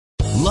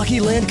Lucky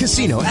Land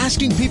Casino,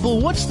 asking people,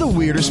 what's the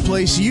weirdest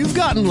place you've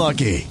gotten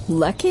lucky?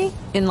 Lucky?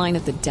 In line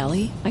at the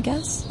deli, I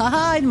guess?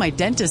 Aha, in my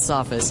dentist's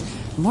office.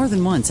 More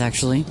than once,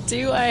 actually.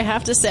 Do I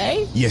have to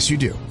say? Yes, you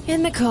do.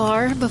 In the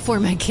car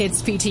before my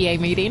kids' PTA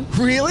meeting.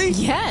 Really?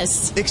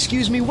 Yes.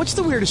 Excuse me, what's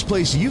the weirdest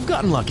place you've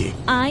gotten lucky?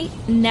 I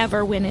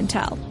never win and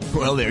tell.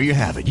 Well, there you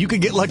have it. You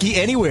can get lucky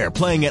anywhere,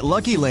 playing at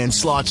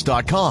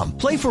LuckyLandSlots.com.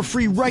 Play for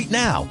free right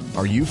now.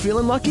 Are you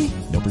feeling lucky?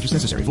 No purchase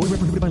necessary. Void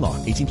where prohibited by law.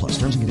 18+.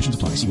 Terms and conditions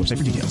apply. See website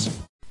for details.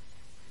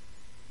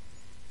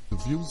 The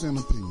views and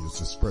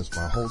opinions expressed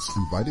by hosts,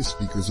 invited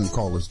speakers, and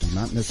callers do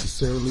not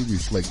necessarily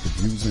reflect the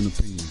views and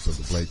opinions of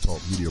the Black Talk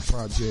Media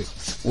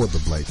Project or the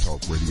Black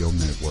Talk Radio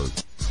Network.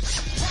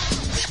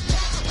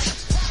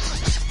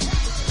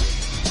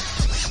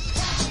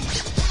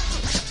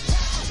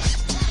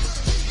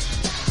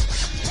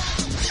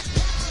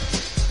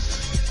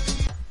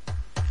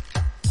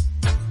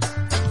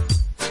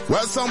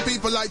 Well, some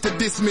people like to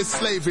dismiss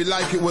slavery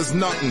like it was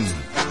nothing.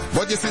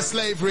 But you see,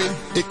 slavery,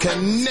 it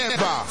can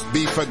never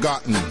be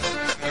forgotten.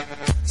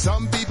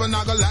 Some people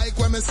not gonna like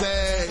what me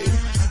say,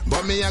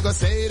 but me I gonna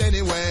say it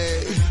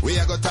anyway. We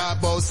are gonna talk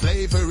about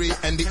slavery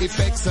and the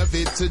effects of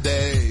it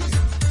today.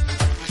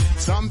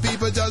 Some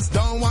people just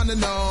don't wanna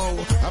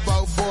know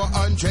about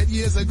 400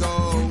 years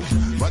ago.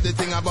 But the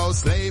thing about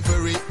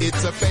slavery,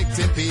 it's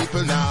affecting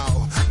people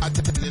now. I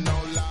tell you no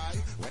lie.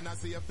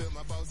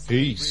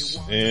 Peace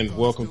and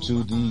welcome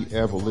to the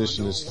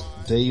Abolitionist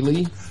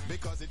Daily.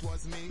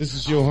 This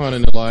is Johan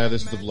and Elia.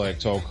 This is the Black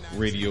Talk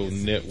Radio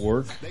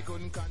Network.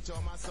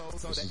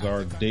 This is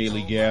our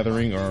daily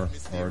gathering, our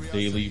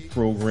daily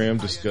program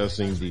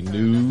discussing the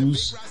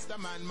news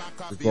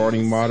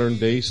regarding modern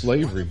day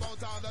slavery,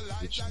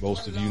 which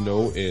most of you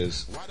know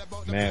as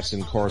mass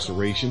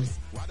incarceration.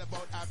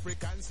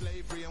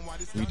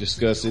 We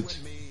discuss it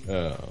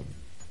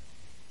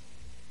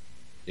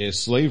as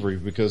slavery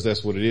because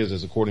that's what it is,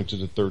 as according to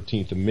the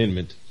 13th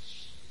Amendment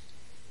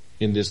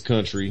in this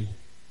country,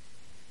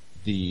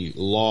 the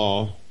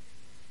law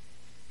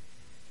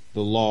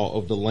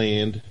of the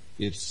land,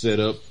 it's set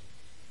up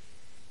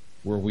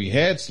where we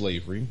had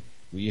slavery.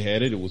 We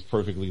had it. It was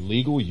perfectly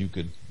legal. You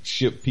could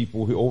ship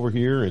people over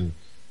here and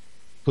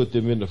put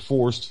them into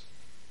forced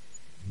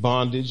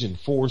bondage and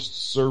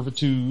forced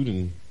servitude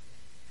and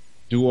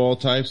do all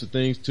types of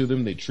things to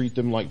them. They treat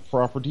them like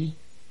property.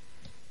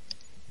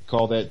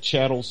 Call that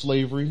chattel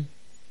slavery.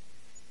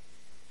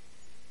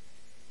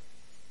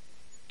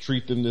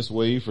 Treat them this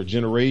way for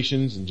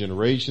generations and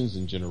generations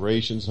and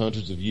generations,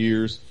 hundreds of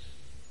years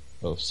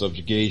of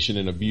subjugation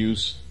and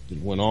abuse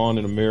that went on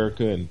in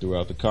America and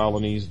throughout the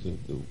colonies,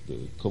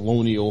 the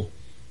colonial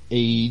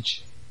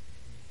age.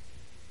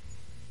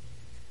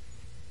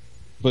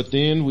 But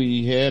then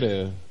we had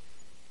a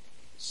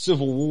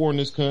civil war in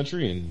this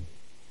country, and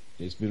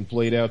it's been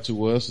played out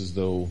to us as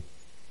though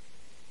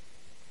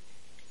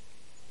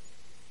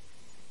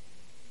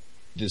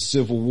the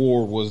Civil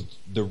War was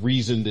the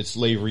reason that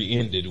slavery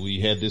ended. We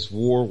had this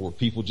war where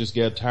people just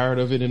got tired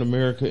of it in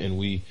America, and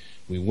we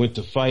went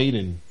to fight,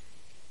 and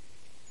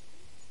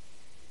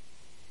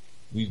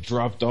we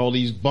dropped all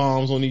these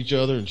bombs on each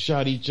other and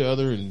shot each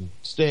other and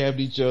stabbed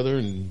each other,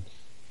 and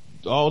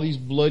all these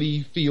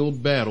bloody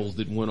field battles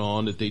that went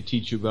on that they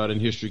teach you about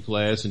in history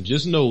class. And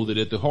just know that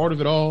at the heart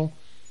of it all,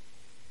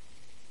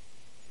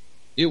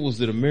 it was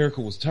that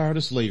America was tired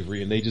of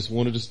slavery and they just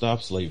wanted to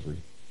stop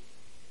slavery.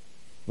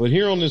 But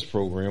here on this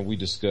program, we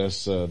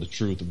discuss the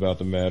truth about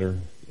the matter,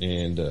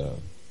 and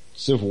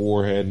Civil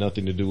War had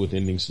nothing to do with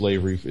ending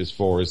slavery as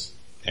far as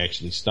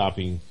actually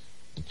stopping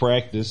the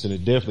practice, and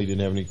it definitely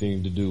didn't have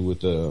anything to do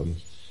with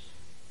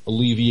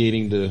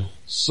alleviating the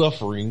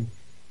suffering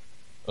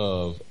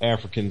of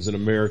Africans in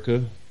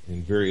America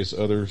and various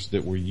others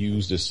that were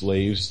used as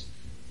slaves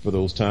for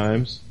those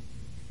times.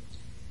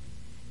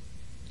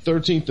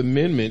 13th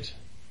Amendment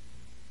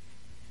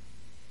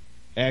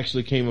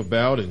actually came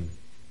about and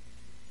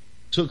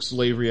took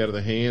slavery out of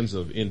the hands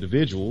of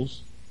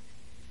individuals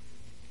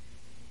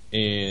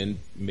and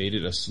made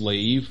it a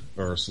state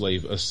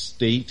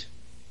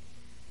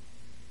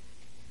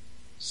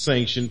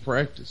sanctioned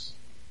practice.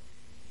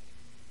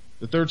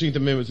 The 13th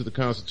Amendment to the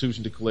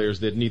Constitution declares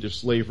that neither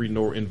slavery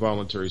nor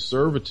involuntary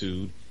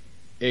servitude,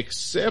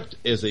 except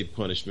as a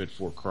punishment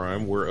for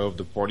crime whereof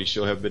the party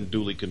shall have been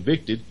duly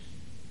convicted,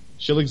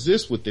 shall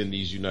exist within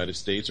these United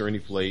States or any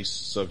place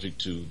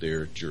subject to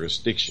their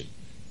jurisdiction.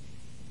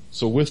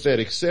 So with that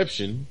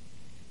exception,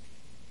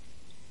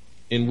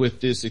 and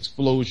with this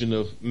explosion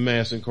of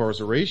mass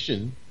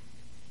incarceration,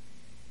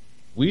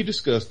 we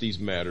discuss these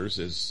matters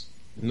as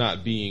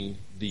not being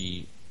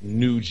the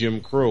new Jim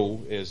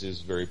Crow, as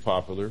is very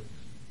popular,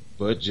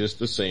 but just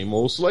the same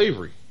old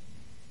slavery.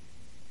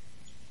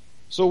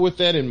 So with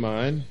that in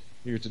mind,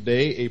 here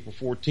today, April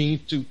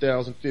 14th,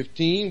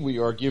 2015, we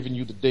are giving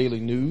you the daily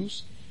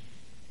news.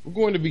 We're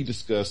going to be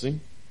discussing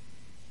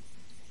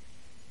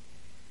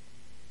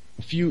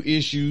a few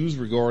issues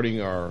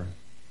regarding our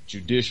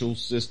judicial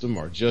system,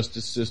 our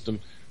justice system.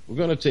 We're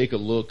going to take a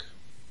look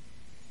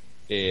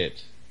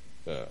at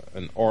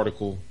an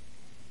article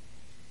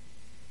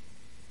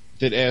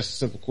that asks a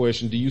simple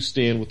question: do you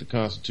stand with the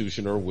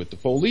Constitution or with the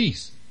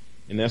police?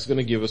 And that's going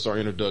to give us our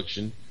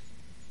introduction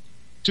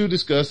to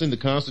discussing the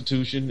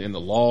Constitution and the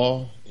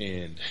law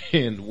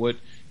and what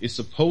is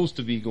supposed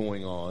to be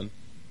going on,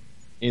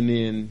 and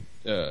then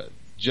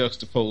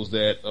juxtapose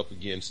that up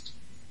against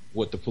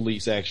what the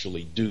police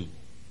actually do.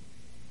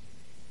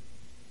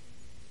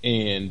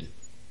 And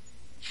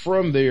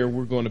from there,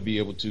 we're going to be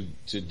able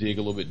to dig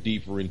a little bit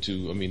deeper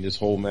into, this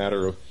whole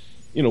matter of,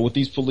 with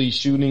these police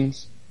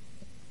shootings,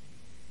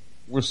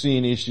 we're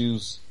seeing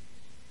issues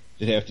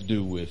that have to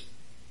do with,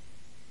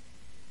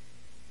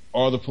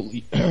 are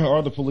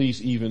the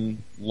police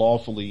even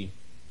lawfully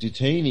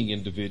detaining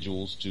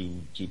individuals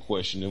to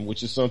question them,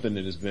 which is something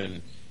that has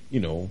been,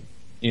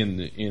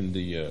 in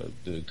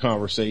the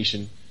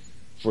conversation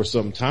for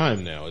some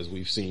time now, as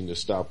we've seen the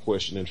stop,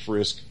 question, and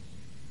frisk,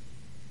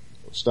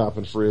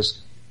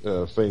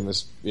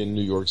 famous in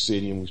New York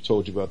City, and we've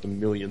told you about the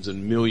millions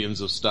and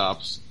millions of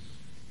stops,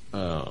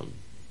 and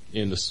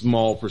the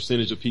small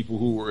percentage of people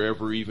who were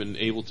ever even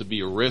able to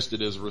be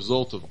arrested as a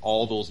result of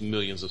all those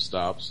millions of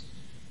stops.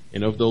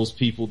 And of those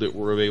people that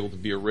were able to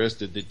be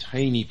arrested, the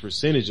tiny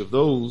percentage of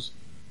those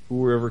who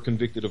were ever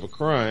convicted of a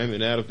crime,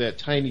 and out of that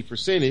tiny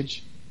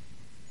percentage,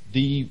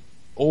 the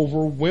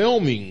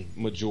overwhelming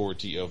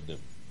majority of them,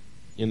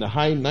 in the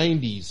high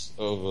 90s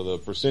of the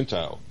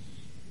percentile,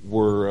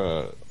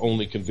 were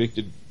only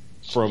convicted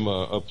from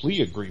a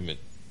plea agreement.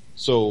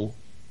 So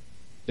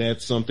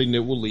that's something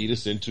that will lead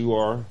us into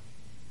our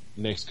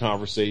next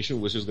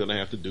conversation, which is going to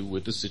have to do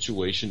with the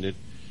situation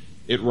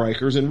at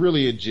Rikers and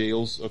really at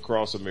jails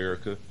across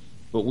America.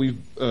 But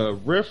we've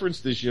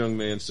referenced this young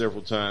man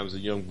several times, a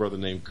young brother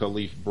named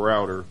Kalief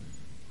Browder,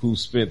 who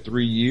spent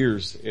 3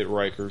 years at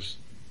Rikers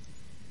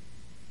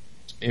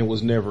and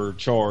was never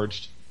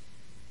charged,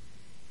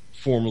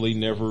 formally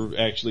never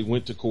actually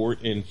went to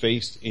court and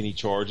faced any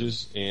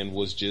charges, and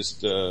was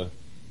just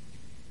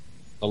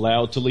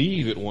allowed to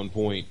leave at one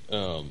point,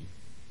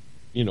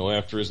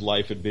 after his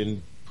life had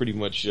been pretty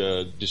much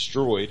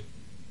destroyed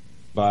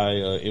by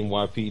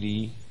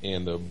NYPD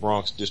and the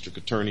Bronx District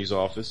Attorney's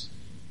Office.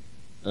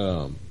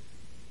 And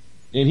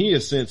he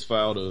has since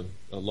filed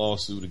a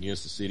lawsuit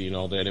against the city and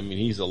all that.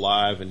 He's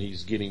alive and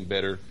he's getting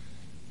better.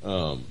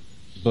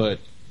 But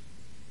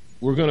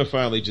we're going to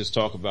finally just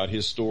talk about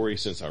his story,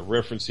 since I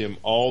reference him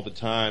all the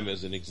time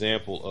as an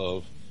example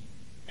of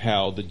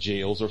how the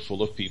jails are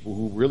full of people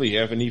who really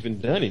haven't even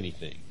done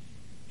anything.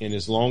 And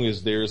as long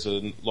as there's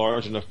a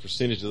large enough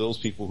percentage of those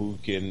people who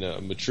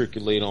can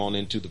matriculate on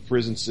into the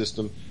prison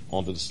system,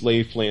 onto the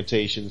slave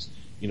plantations,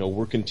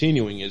 we're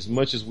continuing as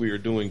much as we are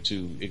doing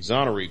to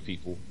exonerate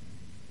people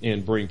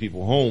and bring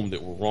people home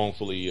that were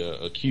wrongfully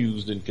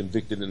accused and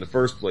convicted in the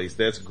first place.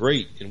 That's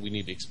great, and we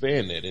need to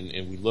expand that,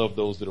 and we love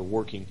those that are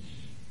working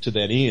to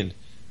that end.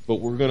 But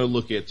we're going to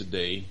look at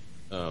today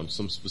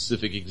some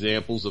specific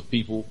examples of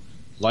people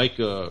like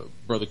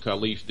Brother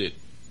Kalief that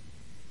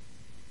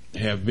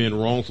have been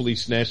wrongfully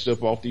snatched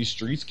up off these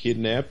streets,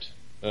 kidnapped,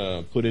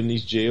 put in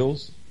these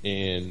jails,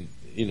 and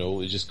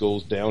it just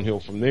goes downhill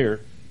from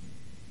there.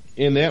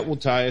 And that will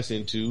tie us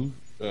into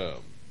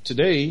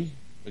today,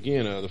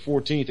 again, the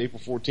 14th, April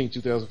 14th,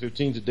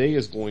 2015. Today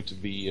is going to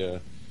be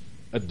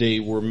a day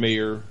where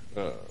Mayor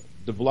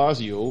de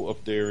Blasio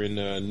up there in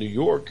New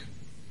York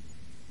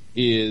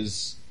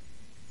is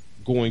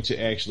going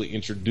to actually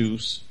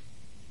introduce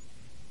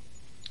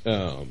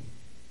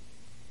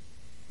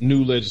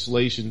new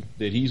legislation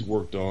that he's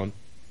worked on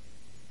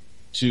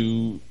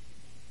to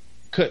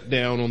cut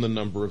down on the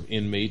number of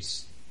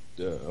inmates,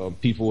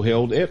 people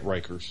held at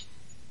Rikers,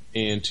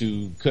 and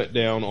to cut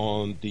down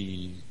on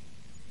the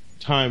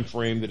time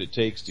frame that it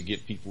takes to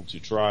get people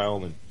to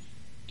trial and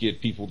get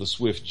people the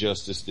swift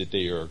justice that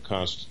they are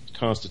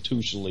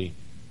constitutionally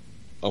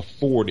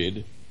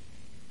afforded.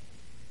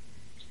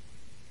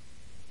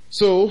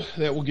 So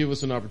that will give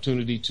us an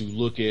opportunity to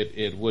look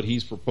at what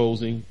he's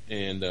proposing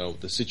and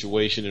the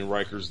situation in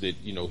Rikers that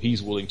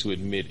he's willing to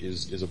admit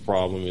is a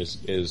problem,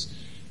 as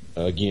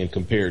again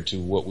compared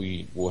to what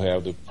we will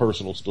have the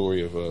personal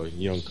story of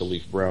young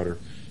Kalief Browder.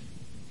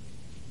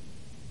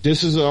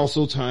 This is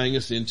also tying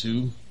us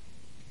into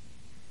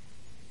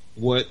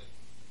what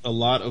a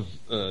lot of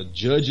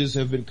judges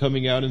have been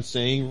coming out and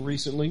saying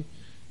recently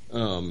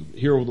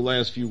here over the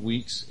last few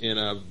weeks, and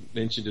I've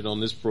mentioned it on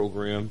this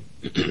program.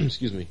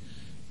 Excuse me.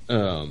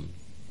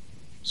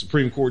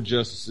 Supreme Court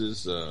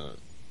Justices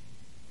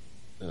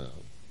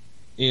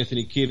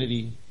Anthony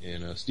Kennedy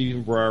and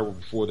Stephen Breyer were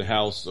before the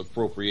House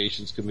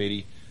Appropriations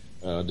Committee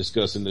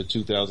discussing the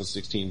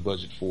 2016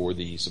 budget for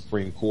the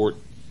Supreme Court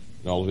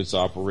and all of its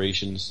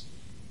operations.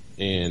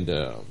 And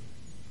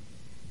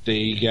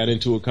they got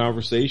into a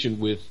conversation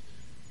with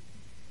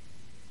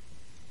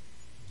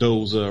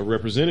those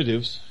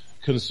representatives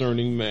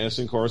concerning mass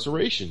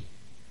incarceration.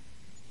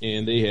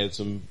 And they had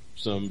some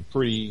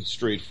pretty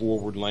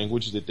straightforward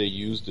language that they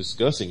used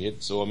discussing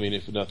it. So,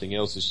 if nothing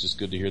else, it's just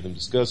good to hear them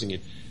discussing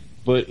it.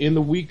 But in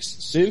the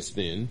weeks since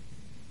then,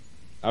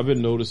 I've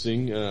been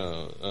noticing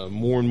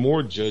more and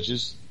more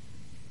judges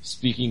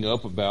speaking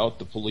up about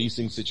the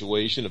policing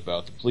situation,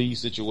 about the police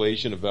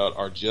situation, about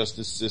our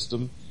justice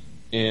system,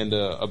 and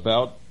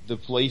about the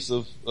place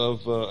of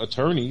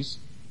attorneys,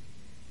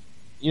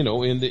 you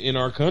know, in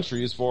our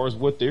country, as far as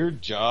what their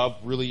job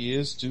really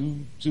is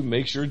to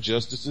make sure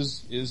justice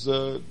is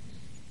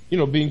you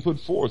know, being put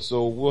forth.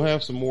 So we'll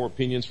have some more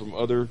opinions from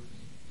other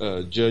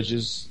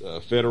judges,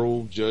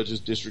 federal judges,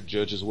 district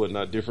judges,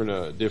 whatnot,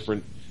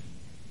 different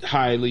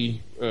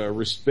highly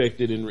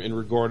respected and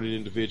regarded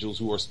individuals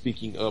who are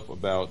speaking up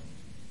about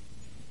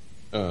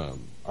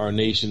our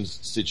nation's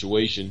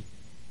situation.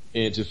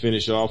 And to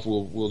finish off,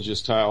 we'll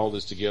just tie all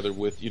this together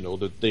with, you know,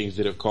 the things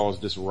that have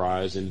caused this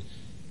rise in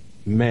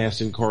mass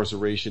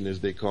incarceration,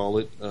 as they call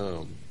it,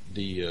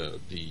 the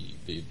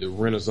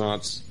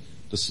Renaissance,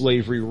 the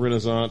slavery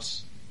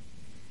Renaissance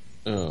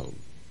that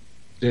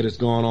has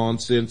gone on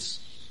since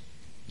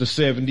the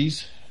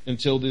 70s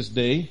until this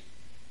day,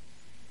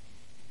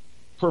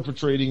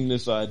 perpetrating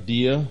this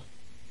idea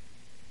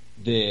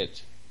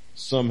that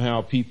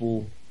somehow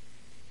people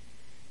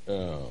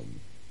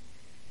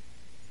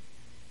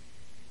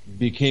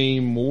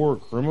became more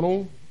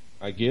criminal,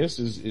 I guess,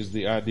 is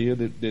the idea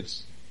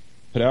that's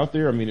put out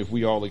there. I mean, if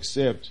we all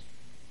accept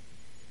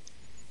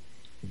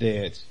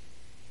that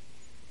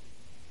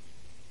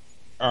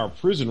our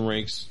prison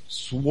ranks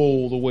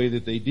swole the way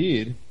that they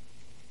did,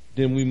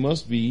 then we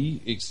must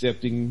be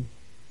accepting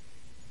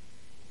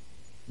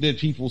that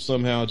people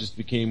somehow just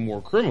became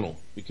more criminal,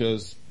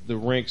 because the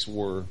ranks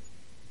were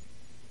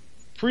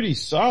pretty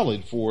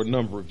solid for a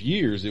number of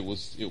years. It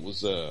was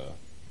an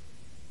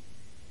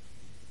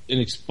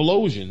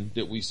explosion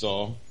that we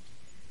saw,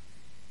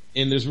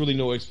 and there's really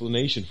no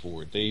explanation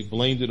for it. They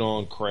blamed it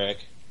on crack,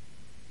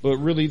 but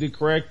really the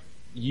crack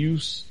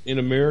use in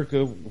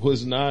America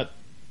was not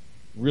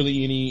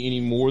really any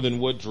more than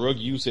what drug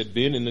use had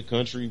been in the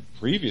country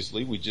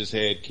previously. We just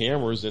had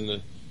cameras in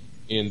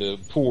the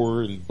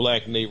poor and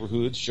black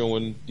neighborhoods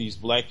showing these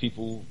black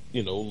people,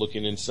 you know,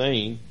 looking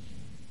insane,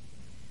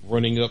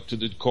 running up to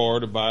the car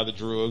to buy the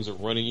drugs, or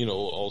running, you know,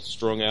 all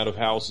strung out of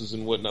houses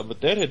and whatnot. But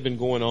that had been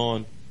going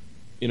on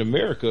in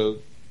America,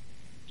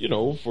 you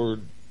know, for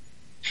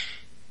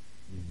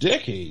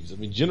decades. I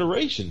mean,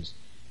 generations.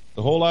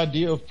 The whole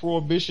idea of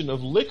prohibition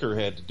of liquor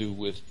had to do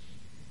with,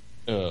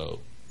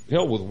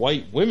 with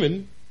white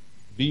women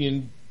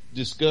being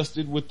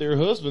disgusted with their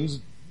husbands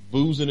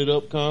boozing it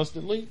up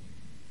constantly.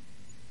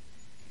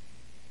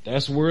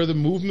 That's where the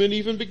movement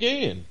even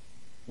began,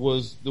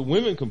 was the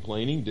women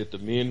complaining that the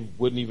men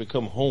wouldn't even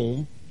come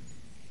home.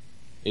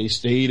 They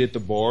stayed at the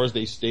bars,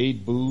 they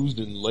stayed boozed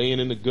and laying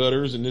in the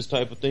gutters and this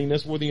type of thing.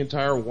 That's where the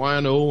entire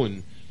wino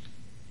and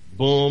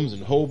bums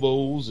and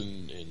hobos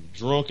and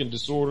drunk and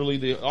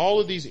disorderly, all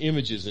of these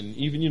images, and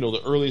even, you know,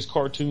 the earliest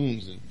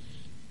cartoons and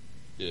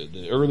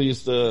the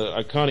earliest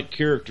iconic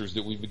characters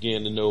that we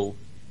began to know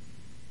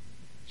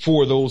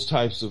for those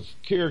types of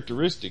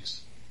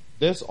characteristics,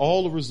 that's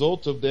all a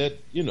result of that,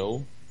 you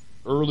know,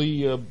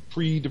 early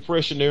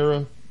pre-Depression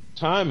era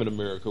time in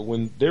America,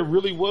 when there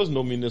really was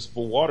no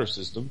municipal water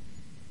system.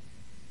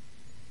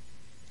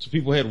 So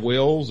people had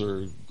wells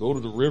or go to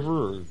the river,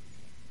 or,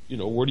 you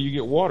know, where do you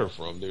get water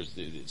from?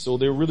 So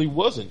there really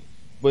wasn't,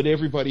 but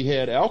everybody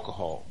had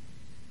alcohol,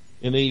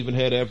 and they even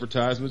had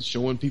advertisements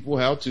showing people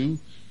how to,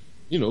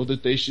 you know,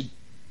 that they should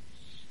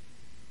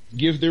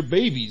give their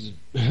babies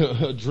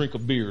a drink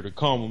of beer to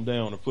calm them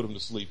down or put them to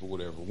sleep or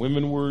whatever.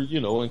 Women were,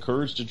 you know,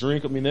 encouraged to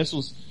drink. I mean, this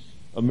was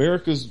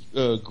America's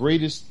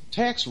greatest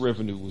tax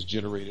revenue was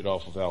generated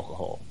off of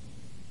alcohol.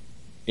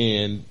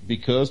 And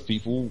because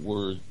people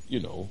were, you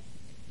know,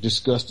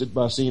 disgusted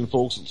by seeing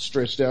folks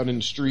stretched out in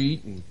the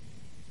street, and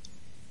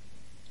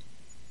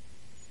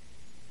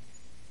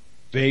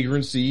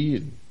vagrancy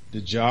and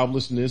the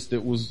joblessness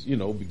that was, you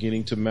know,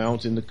 beginning to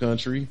mount in the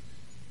country,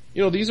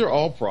 you know, these are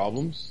all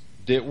problems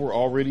that were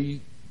already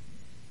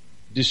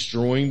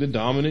destroying the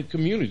dominant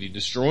community,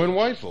 destroying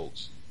white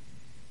folks.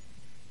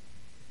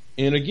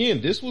 And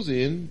again, this was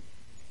in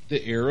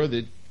the era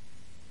that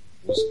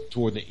was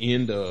toward the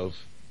end of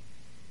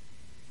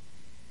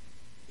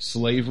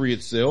slavery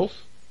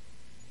itself.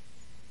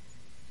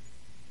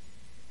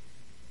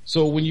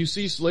 So when you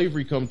see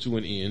slavery come to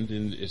an end,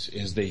 and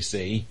as they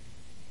say,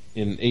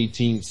 in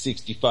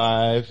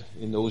 1865,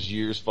 in those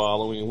years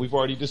following, and we've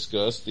already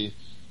discussed the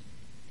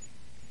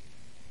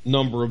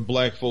number of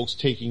black folks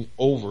taking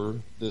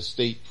over the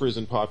state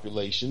prison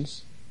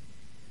populations.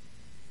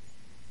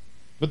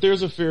 But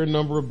there's a fair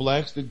number of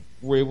blacks that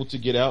were able to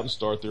get out and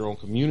start their own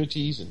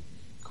communities and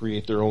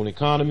create their own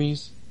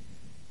economies,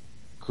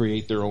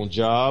 create their own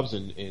jobs,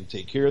 and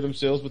take care of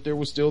themselves. But there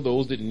were still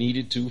those that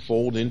needed to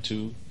fold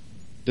into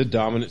the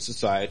dominant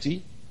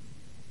society.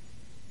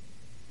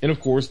 And of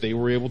course, they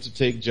were able to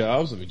take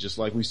jobs. I mean, just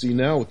like we see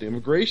now with the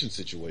immigration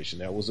situation,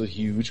 that was a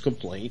huge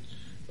complaint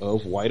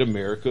of white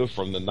America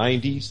from the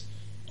 90s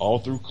all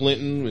through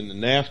Clinton and the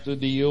NAFTA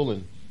deal,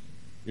 and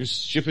you're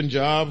shipping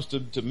jobs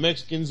to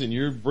Mexicans, and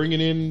you're bringing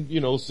in,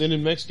 you know,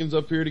 sending Mexicans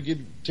up here to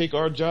take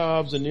our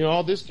jobs, and, you know,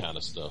 all this kind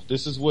of stuff.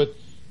 This is what,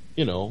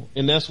 you know,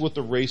 and that's what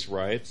the race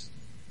riots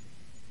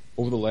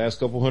over the last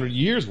couple hundred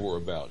years were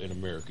about in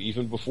America.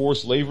 Even before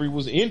slavery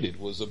was ended,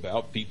 was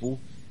about people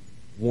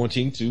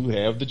wanting to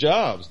have the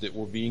jobs that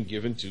were being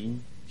given to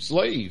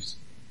slaves.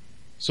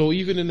 So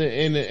even in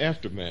the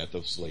aftermath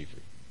of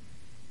slavery,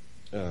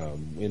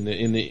 in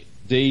the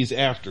days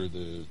after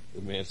the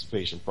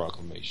Emancipation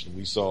Proclamation,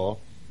 we saw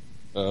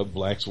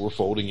blacks were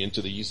folding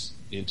into these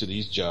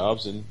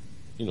jobs, and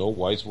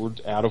whites were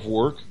out of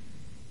work,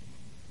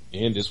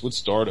 and this would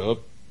start up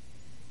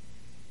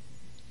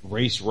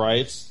race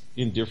riots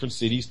in different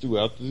cities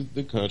throughout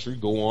the country,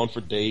 go on for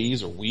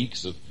days or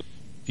weeks of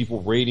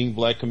people raiding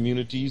black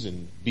communities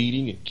and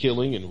beating and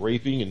killing and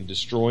raping and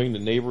destroying the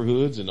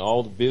neighborhoods and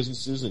all the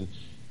businesses and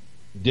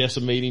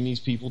decimating these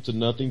people to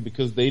nothing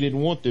because they didn't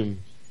want them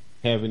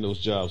having those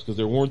jobs, because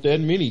there weren't that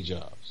many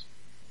jobs.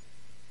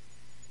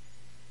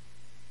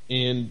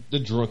 And the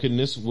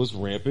drunkenness was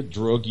rampant,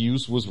 drug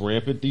use was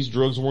rampant. These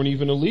drugs weren't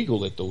even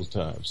illegal at those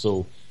times.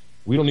 So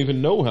we don't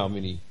even know how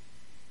many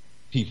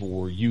people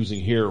were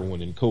using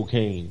heroin and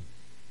cocaine.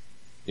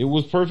 It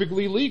was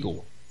perfectly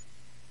legal.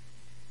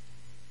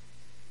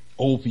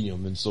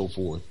 Opium and so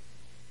forth.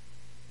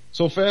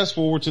 So fast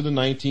forward to the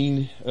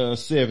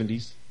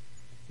 1970s,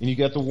 and you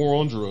got the war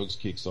on drugs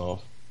kicks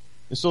off.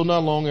 And so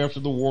not long after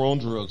the war on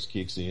drugs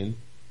kicks in,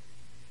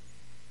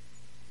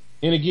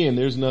 and again,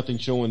 there's nothing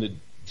showing that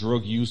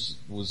drug use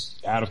was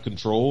out of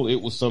control.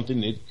 It was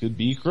something that could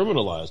be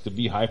criminalized, could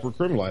be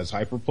hyper-criminalized,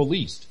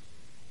 hyper-policed.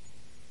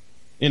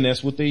 And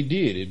that's what they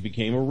did. It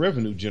became a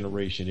revenue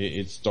generation.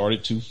 It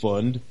started to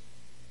fund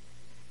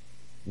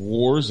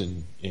wars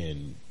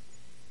and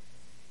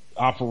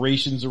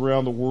operations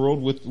around the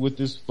world with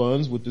this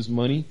funds, with this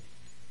money.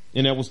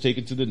 And that was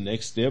taken to the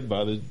next step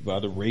by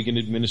the Reagan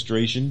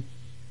administration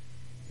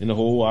and the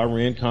whole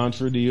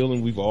Iran-Contra deal.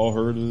 And we've all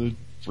heard of the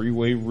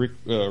freeway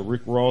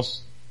Rick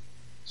Ross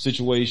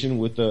situation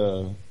with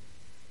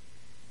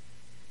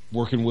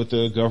working with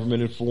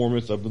government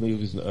informants. I believe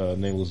his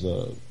name was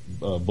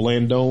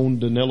Blandone,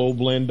 Danilo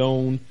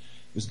Blandone,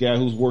 this guy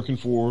who's working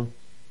for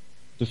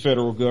the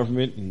federal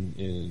government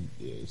and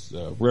is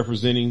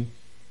representing,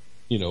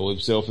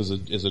 himself as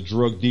a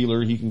drug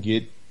dealer. He can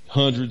get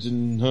hundreds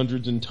and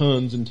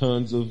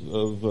tons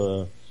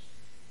of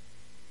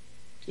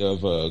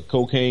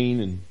cocaine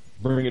and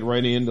bring it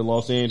right into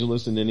Los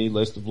Angeles, and then he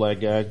lets the black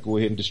guy go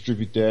ahead and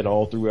distribute that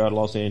all throughout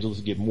Los Angeles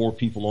and get more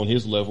people on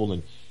his level,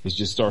 and it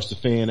just starts to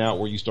fan out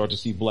where you start to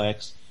see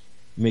blacks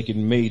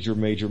making major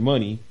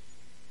money,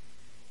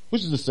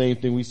 which is the same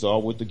thing we saw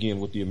with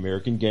the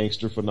American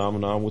Gangster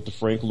phenomenon with the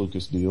Frank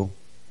Lucas deal.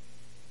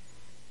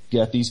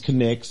 Got these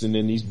connects, and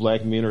then these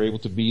black men are able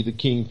to be the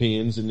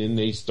kingpins, and then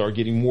they start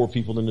getting more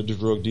people into the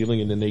drug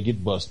dealing, and then they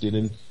get busted,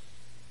 and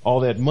all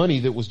that money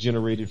that was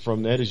generated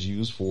from that is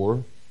used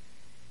for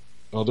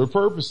other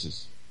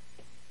purposes.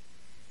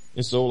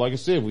 And so, like I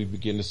said, we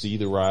begin to see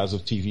the rise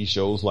of TV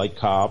shows like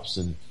Cops,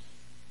 and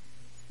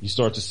you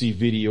start to see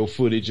video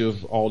footage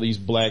of all these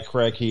black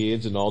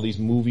crackheads, and all these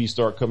movies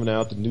start coming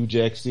out, the New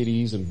Jack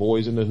Cities and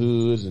Boys in the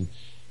Hoods, and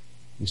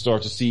you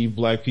start to see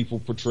black people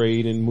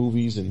portrayed in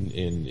movies and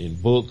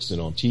in books and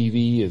on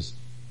TV as,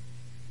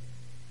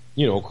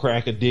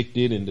 crack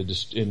addicted, and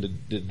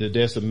the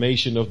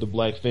decimation of the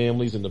black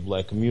families and the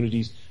black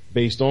communities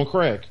based on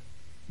crack,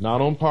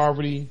 not on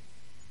poverty,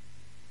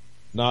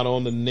 not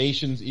on the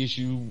nation's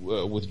issue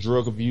with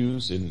drug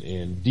abuse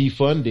and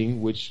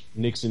defunding, which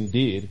Nixon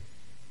did,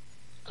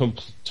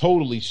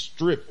 totally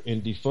strip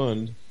and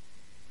defund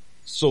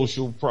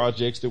social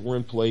projects that were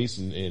in place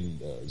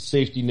and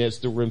safety nets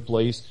that were in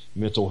place,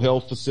 mental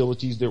health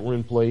facilities that were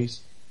in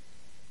place.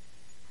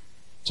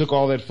 Took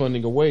all that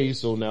funding away,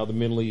 so now the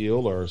mentally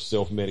ill are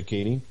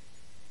self-medicating.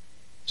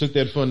 Took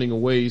that funding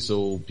away,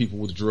 so people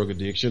with drug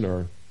addiction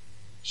are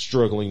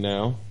struggling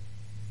now.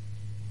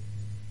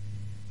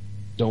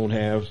 Don't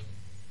have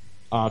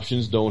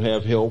options, don't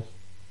have help.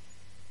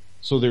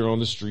 So they're on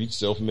the streets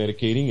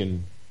self-medicating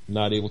and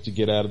not able to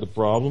get out of the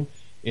problem.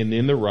 And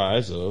then the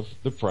rise of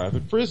the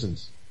private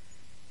prisons.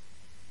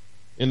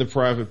 And the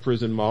private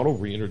prison model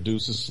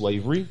reintroduces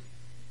slavery.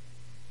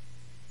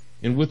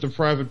 And with the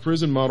private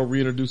prison model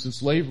reintroducing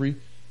slavery,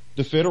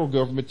 the federal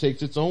government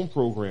takes its own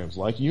programs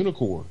like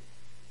UNICOR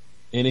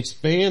and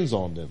expands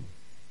on them,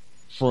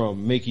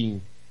 from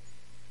making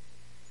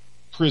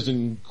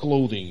prison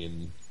clothing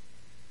and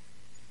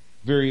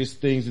various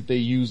things that they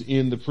use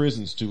in the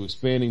prisons to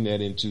expanding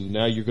that into,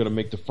 now you're going to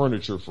make the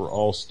furniture for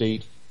all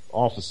state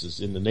offices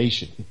in the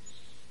nation.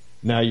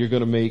 Now you're going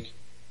to make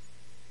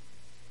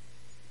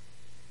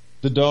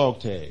the dog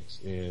tags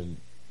and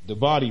the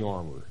body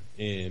armor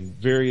and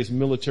various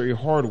military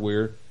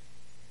hardware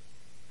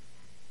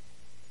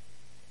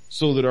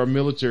so that our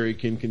military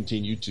can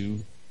continue to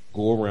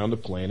go around the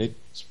planet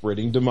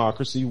spreading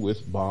democracy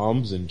with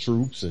bombs and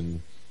troops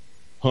and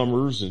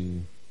Hummers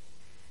and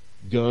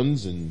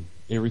guns and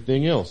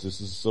everything else.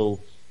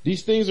 So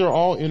these things are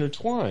all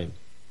intertwined.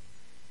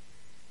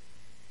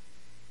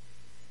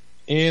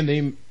 And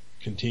they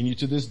continue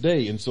to this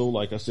day. And so,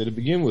 like I said to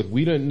begin with,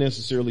 we don't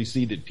necessarily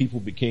see that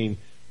people became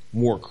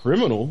more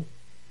criminal.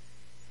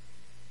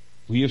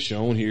 we have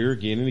shown here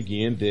again and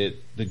again that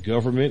the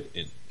government,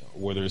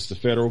 whether it's the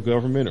federal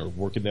government or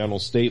working down on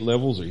state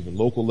levels or even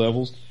local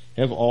levels,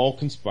 have all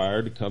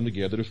conspired to come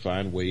together to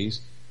find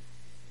ways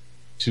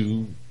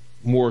to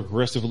more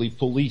aggressively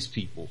police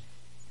people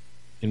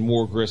and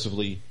more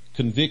aggressively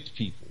convict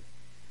people,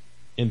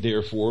 and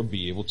therefore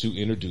be able to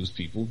introduce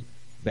people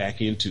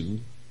back into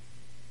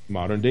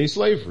modern day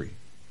slavery.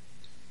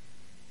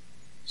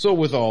 So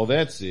with all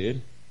that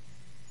said,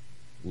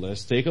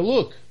 let's take a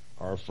look.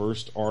 Our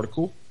first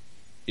article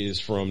is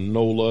from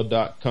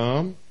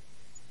NOLA.com.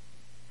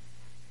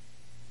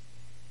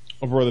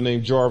 A brother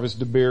named Jarvis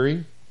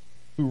DeBerry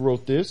who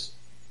wrote this.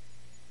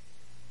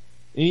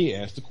 And he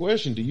asked the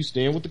question, do you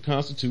stand with the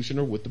Constitution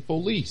or with the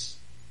police?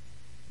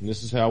 And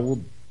this is how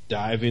we'll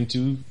dive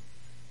into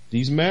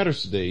these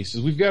matters today. He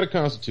says, we've got a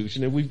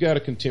Constitution and we've got a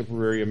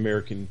contemporary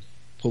American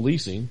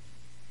policing.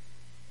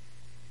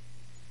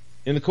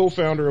 And the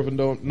co-founder of a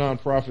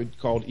nonprofit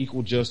called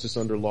Equal Justice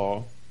Under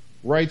Law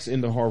writes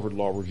in the Harvard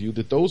Law Review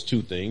that those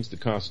two things, the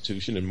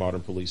Constitution and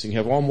modern policing,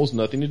 have almost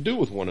nothing to do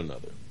with one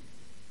another.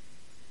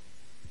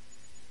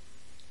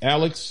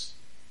 Alex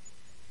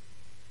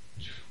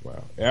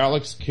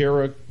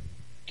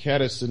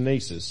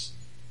Karakatsis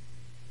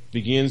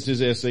begins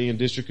his essay in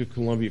District of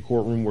Columbia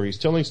courtroom where he's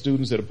telling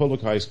students at a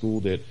public high school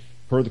that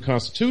per the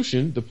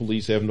Constitution, the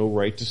police have no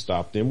right to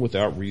stop them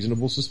without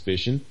reasonable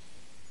suspicion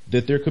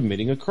that they're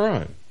committing a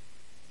crime.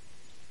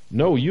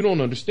 No, you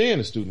don't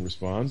understand, the student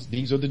responds.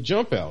 These are the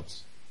jump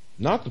outs,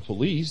 not the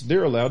police.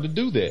 They're allowed to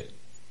do that.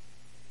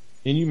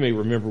 And you may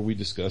remember we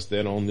discussed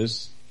that on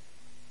this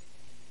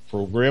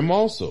program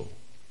also.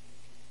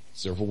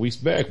 Several weeks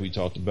back, we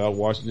talked about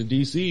Washington,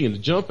 D.C. and the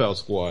jump out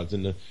squads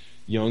and the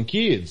young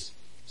kids,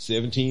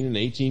 17 and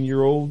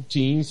 18-year-old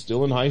teens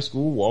still in high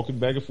school, walking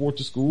back and forth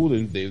to school,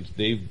 and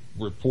they've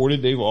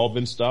reported they've all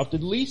been stopped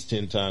at least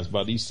 10 times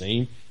by these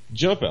same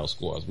jump out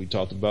squads. We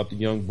talked about the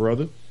young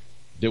brother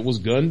that was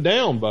gunned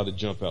down by the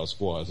jump out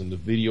squads, and the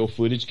video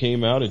footage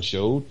came out and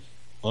showed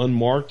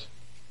unmarked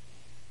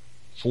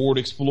Ford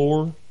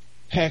Explorer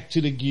packed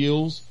to the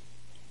gills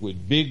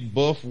with big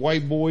buff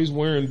white boys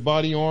wearing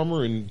body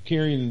armor and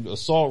carrying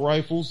assault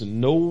rifles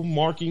and no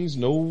markings,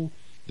 the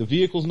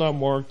vehicle's not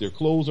marked, their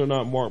clothes are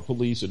not marked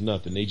police or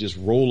nothing. They just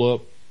roll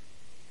up,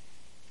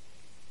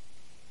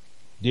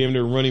 damn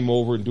near run him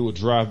over and do a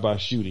drive-by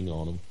shooting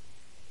on him.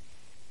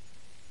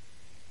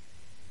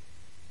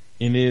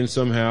 And then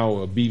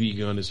somehow a BB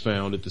gun is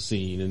found at the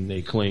scene, and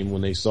they claim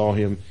when they saw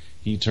him,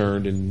 he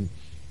turned, and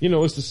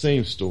it's the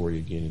same story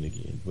again and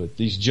again. But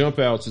these jump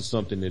outs is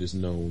something that is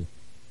known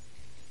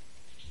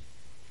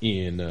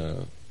in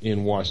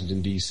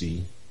Washington,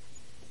 D.C.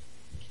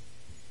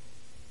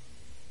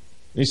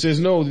 He says,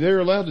 no, they're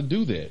allowed to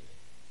do that.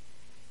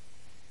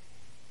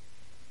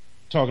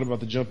 Talking about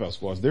the jump out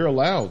squads, they're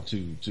allowed to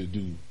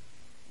do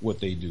what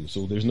they do.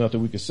 So there's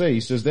nothing we can say.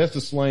 He says that's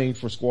the slang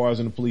for squads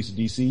in the police of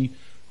D.C.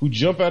 who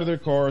jump out of their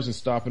cars and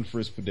stop and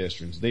frisk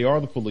pedestrians. They are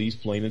the police,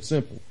 plain and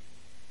simple.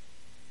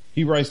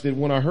 He writes that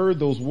when I heard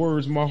those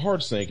words, my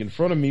heart sank. In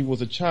front of me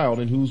was a child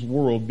in whose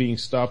world being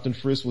stopped and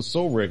frisked was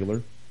so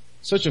regular,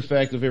 such a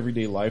fact of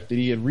everyday life, that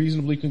he had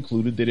reasonably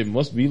concluded that it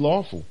must be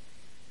lawful.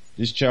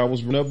 This child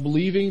was grown up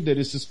believing that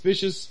his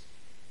suspicious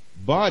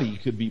body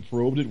could be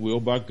probed at will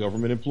by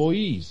government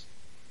employees.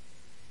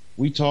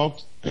 We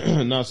talked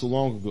not so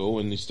long ago,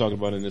 and he's talking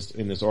about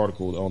in this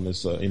article on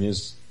this in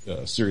his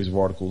series of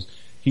articles.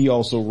 He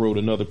also wrote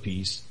another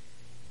piece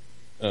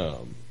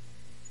called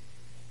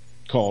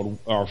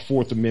 "Our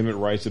Fourth Amendment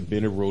Rights Have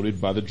Been Eroded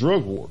by the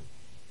Drug War,"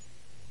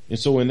 and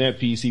so in that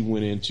piece he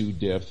went into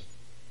depth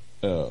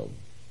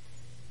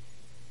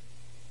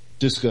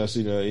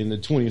discussing in the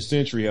 20th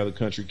century how the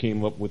country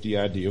came up with the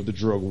idea of the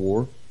drug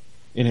war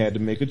and had to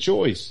make a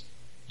choice.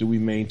 Do we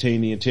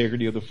maintain the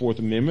integrity of the Fourth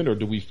Amendment, or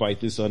do we fight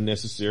this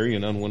unnecessary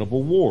and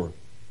unwinnable war?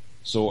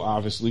 So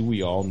obviously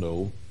we all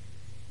know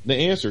the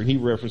answer. And he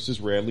references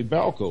Radley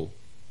Balco,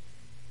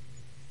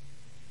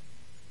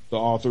 the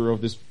author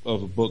of a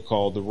book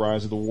called The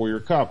Rise of the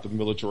Warrior Cop, the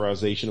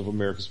Militarization of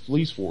America's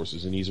Police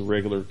Forces. And he's a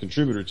regular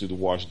contributor to the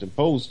Washington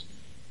Post,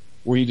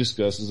 where he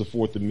discusses the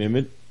Fourth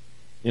Amendment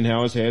and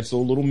how it's had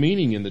so little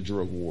meaning in the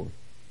drug war.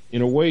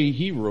 In a way,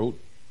 he wrote,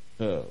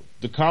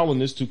 the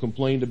colonists who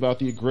complained about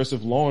the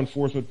aggressive law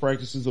enforcement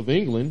practices of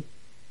England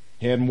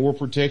had more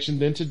protection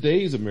than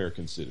today's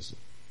American citizen.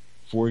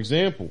 For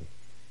example,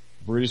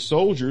 British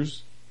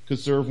soldiers could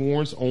serve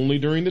warrants only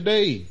during the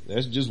day.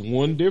 That's just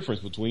one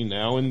difference between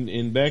now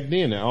and back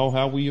then, now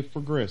how we have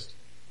progressed.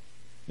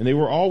 And they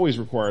were always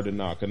required to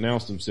knock,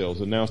 announce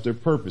themselves, announce their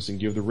purpose, and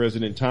give the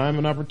resident time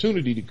and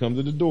opportunity to come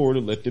to the door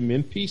to let them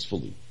in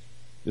peacefully.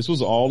 This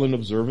was all in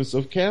observance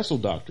of castle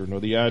doctrine,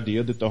 or the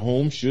idea that the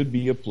home should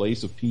be a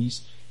place of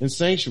peace and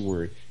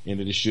sanctuary, and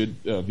that it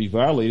should be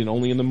violated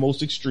only in the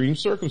most extreme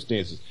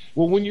circumstances.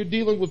 Well, when you're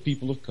dealing with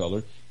people of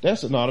color,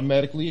 that's an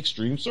automatically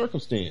extreme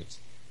circumstance.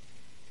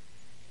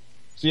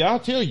 See, I'll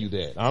tell you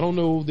that. I don't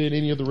know that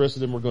any of the rest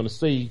of them are going to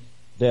say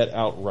that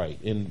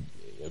outright. And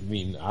I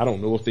mean, I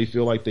don't know if they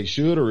feel like they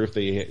should or if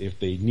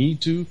they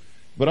need to.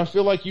 but I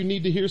feel like you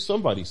need to hear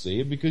somebody say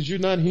it because you're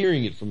not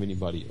hearing it from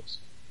anybody else.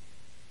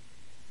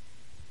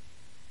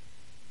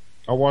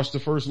 I watched the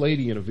First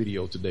Lady in a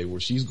video today where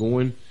she's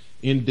going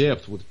in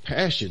depth with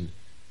passion,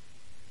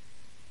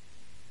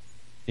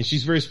 and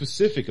she's very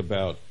specific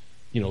about,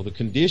 the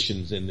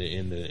conditions and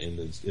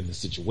the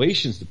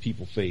situations that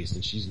people face,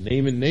 and she's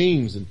naming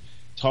names and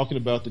talking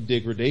about the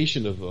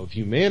degradation of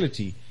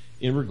humanity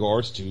in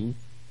regards to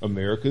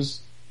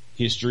America's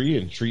history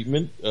and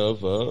treatment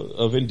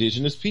of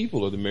indigenous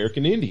people, of the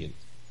American Indians.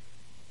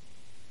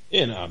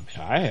 And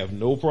I have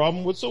no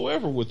problem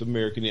whatsoever with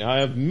American.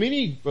 I have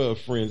many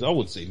friends. I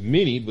would say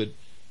many, but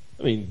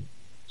I mean,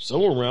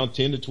 somewhere around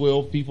 10 to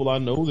 12 people I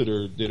know that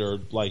are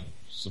like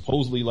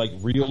supposedly like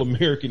real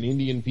American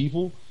Indian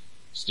people,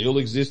 still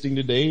existing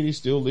today. They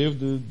still live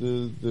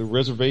the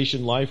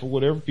reservation life or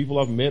whatever. People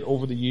I've met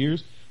over the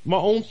years. My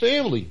own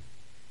family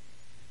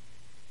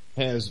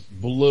has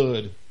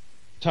blood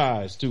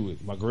ties to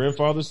it. My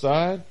grandfather's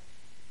side,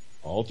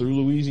 all through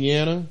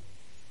Louisiana,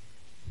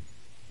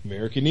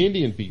 American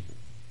Indian people.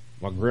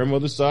 My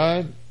grandmother's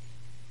side,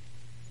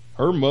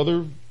 her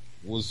mother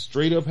was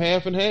straight up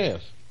half and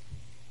half,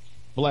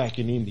 black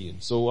and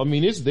Indian. So, I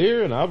mean, it's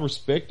there and I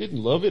respect it and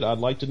love it. I'd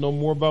like to know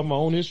more about my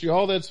own history.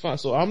 All that's fine.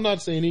 So I'm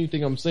not saying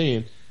anything I'm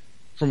saying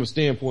from a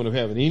standpoint of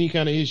having any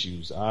kind of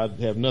issues. I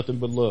have nothing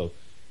but love.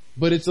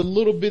 But it's a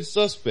little bit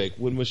suspect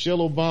when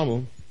Michelle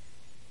Obama,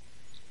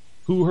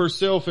 who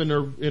herself and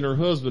her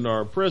husband,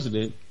 our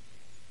president,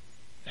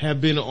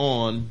 have been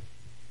on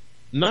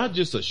not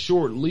just a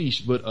short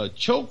leash, but a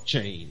choke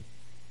chain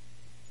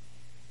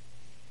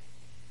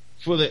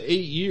for the 8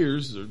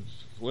 years or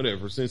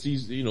whatever, since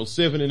he's,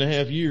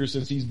 7.5 years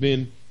since he's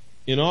been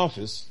in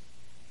office,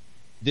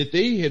 that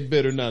they had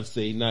better not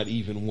say not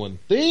even one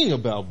thing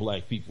about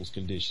black people's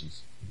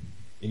conditions.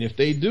 And if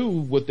they do,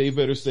 what they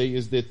better say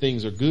is that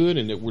things are good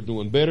and that we're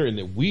doing better and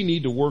that we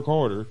need to work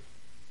harder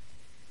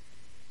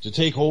to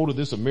take hold of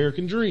this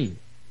American dream.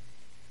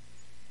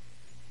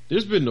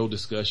 There's been no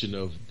discussion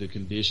of the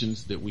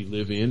conditions that we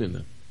live in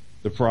and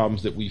the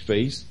problems that we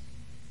face,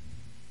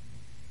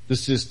 the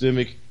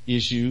systemic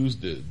issues,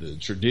 the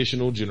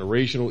traditional,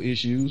 generational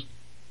issues.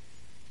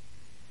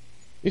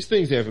 These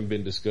things haven't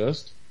been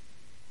discussed.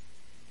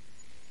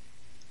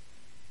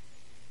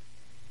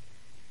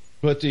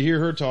 But to hear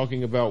her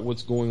talking about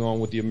what's going on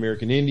with the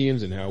American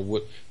Indians and how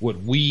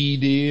what we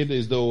did,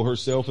 as though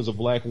herself as a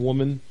black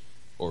woman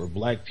or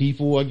black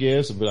people, I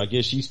guess, but I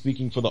guess she's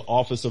speaking for the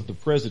office of the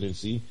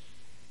presidency,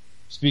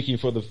 speaking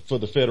for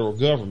the federal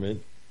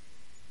government,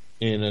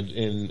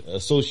 and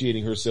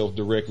associating herself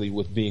directly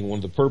with being one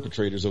of the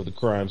perpetrators of the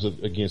crimes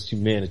against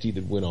humanity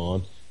that went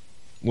on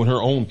when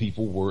her own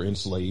people were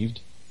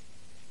enslaved.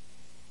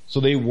 So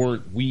they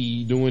weren't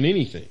we doing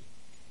anything.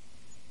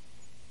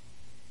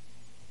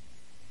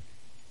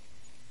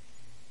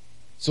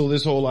 So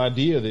this whole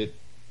idea that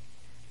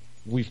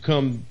we've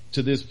come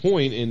to this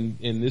point,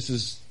 and this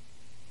is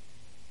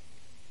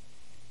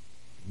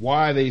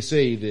why they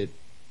say that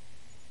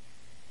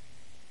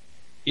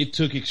it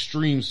took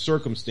extreme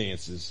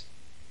circumstances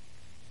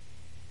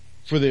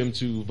for them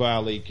to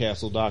violate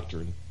Castle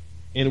Doctrine.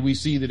 And we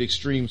see that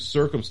extreme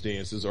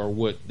circumstances are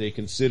what they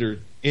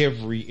considered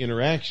every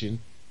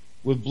interaction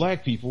with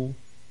black people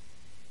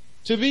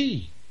to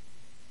be.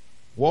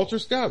 Walter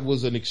Scott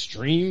was an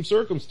extreme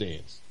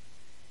circumstance.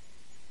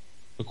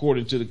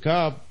 According to the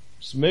cop,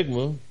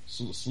 Slegla,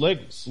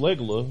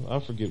 I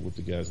forget what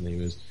the guy's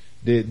name is,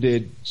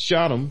 that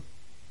shot him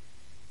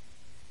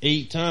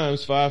 8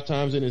 times, 5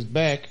 times in his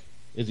back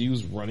as he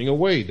was running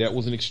away. That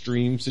was an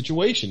extreme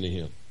situation to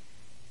him.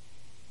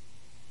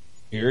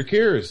 Eric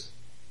Harris,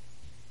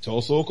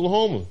 Tulsa,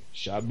 Oklahoma,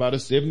 shot by the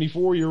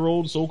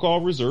 74-year-old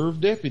so-called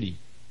reserve deputy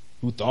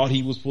who thought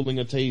he was pulling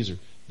a taser.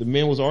 The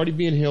man was already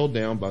being held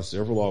down by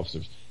several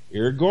officers.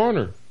 Eric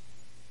Garner.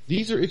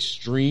 These are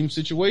extreme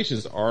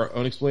situations. Our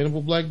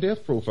unexplainable Black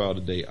Death profile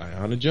today,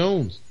 Ayanna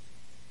Jones.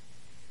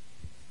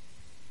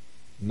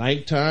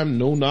 Nighttime,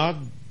 no knock,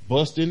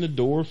 bust in the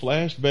door,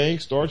 flashbang,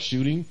 start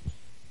shooting.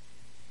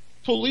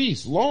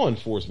 Police, law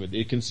enforcement,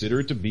 they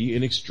consider it to be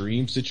an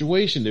extreme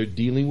situation. They're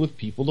dealing with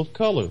people of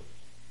color.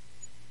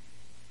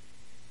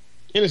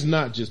 And it's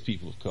not just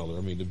people of color.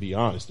 I mean, to be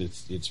honest,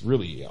 it's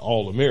really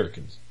all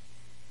Americans.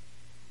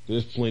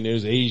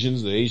 There's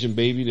Asians, the Asian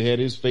baby that had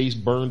his face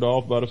burned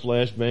off by the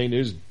flashbang.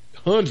 There's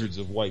hundreds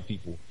of white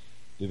people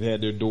that have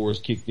had their doors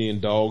kicked in,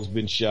 dogs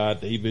been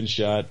shot, they've been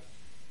shot.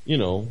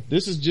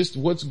 This is just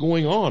what's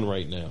going on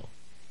right now.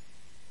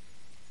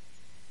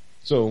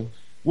 So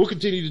we'll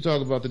continue to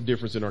talk about the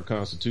difference in our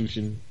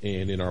Constitution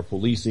and in our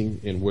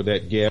policing and where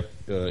that gap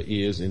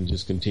is, and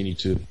just continue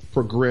to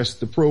progress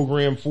the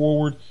program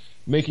forward,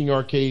 making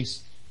our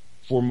case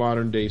for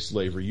modern day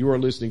slavery. You are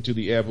listening to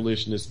the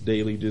Abolitionist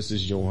Daily. This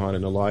is Johan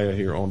and Elia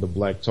here on the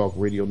Black Talk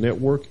Radio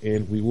Network,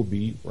 and we will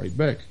be right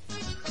back.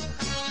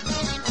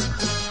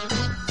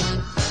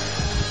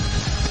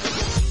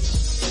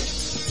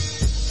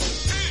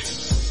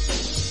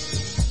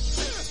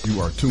 You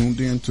are tuned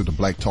in to the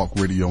Black Talk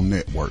Radio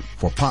Network.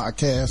 For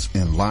podcasts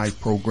and live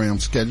program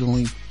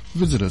scheduling,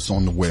 Visit us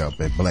on the web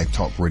at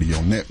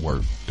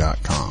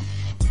blacktalkradionetwork.com.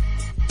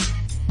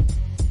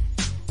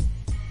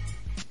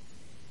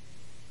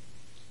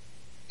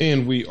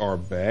 And we are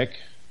back.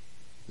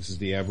 This is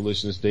the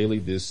Abolitionist Daily.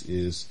 This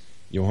is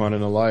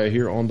Yohanan Elia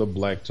here on the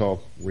Black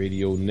Talk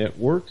Radio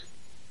Network.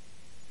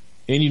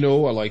 And I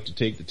like to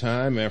take the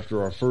time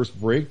after our first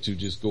break to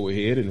just go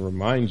ahead and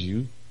remind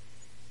you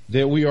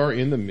that we are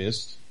in the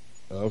midst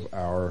of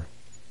our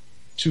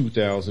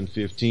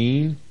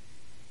 2015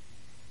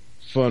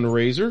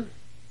 fundraiser.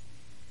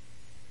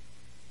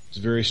 It's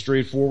a very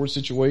straightforward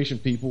situation,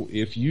 people.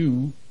 If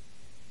you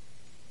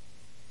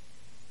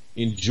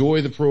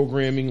enjoy the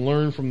programming,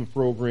 learn from the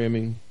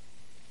programming,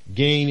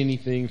 gain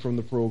anything from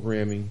the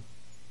programming,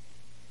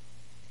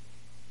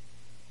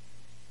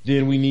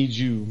 then we need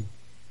you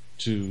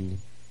to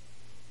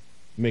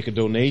make a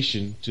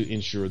donation to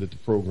ensure that the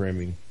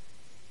programming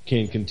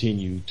can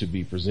continue to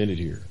be presented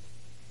here.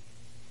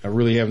 I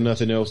really have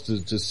nothing else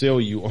to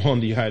sell you on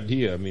the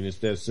idea. I mean, it's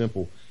that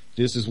simple.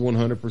 This is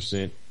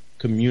 100%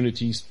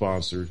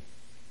 community-sponsored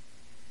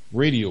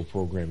radio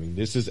programming.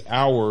 This is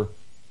our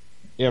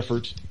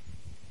effort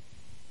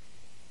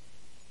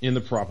in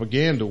the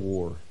propaganda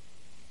war.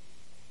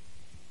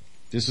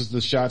 This is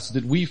the shots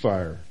that we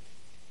fire.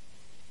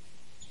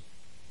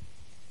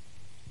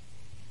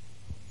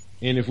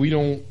 And if we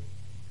don't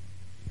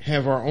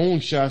have our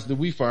own shots that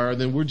we fire,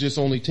 then we're just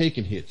only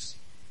taking hits.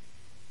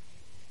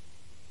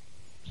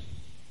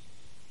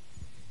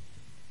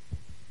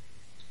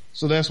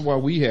 So that's why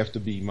we have to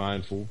be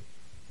mindful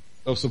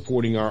of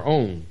supporting our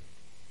own.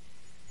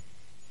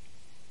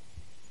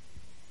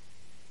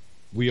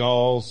 We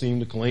all seem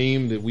to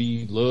claim that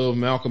we love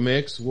Malcolm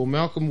X. Well,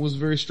 Malcolm was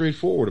very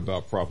straightforward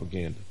about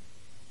propaganda.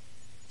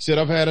 He said,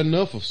 I've had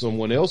enough of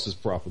someone else's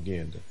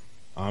propaganda.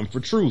 I'm for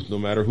truth, no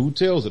matter who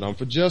tells it. I'm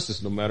for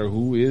justice, no matter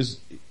who it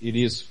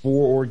is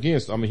for or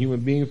against. I'm a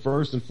human being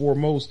first and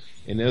foremost,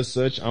 and as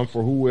such, I'm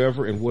for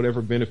whoever and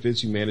whatever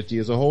benefits humanity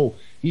as a whole.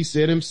 He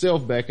said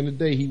himself back in the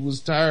day he was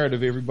tired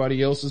of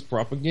everybody else's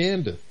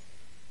propaganda.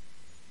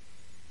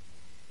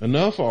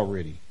 Enough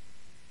already.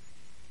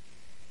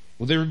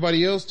 With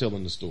everybody else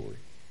telling the story.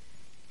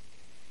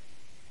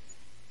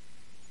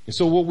 And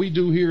so what we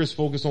do here is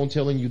focus on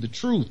telling you the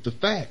truth, the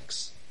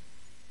facts.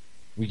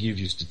 We give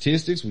you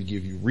statistics, we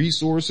give you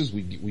resources,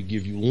 we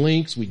give you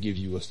links, we give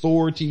you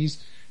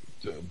authorities,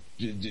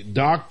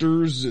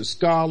 doctors,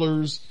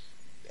 scholars,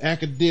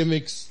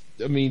 academics,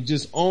 I mean,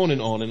 just on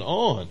and on and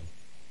on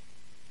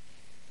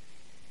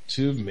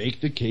to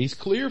make the case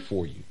clear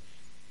for you.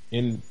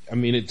 And I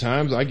mean, at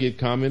times I get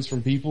comments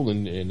from people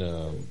and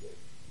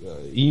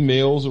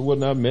emails or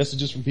whatnot,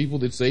 messages from people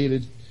that say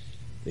that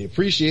they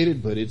appreciate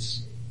it, but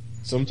it's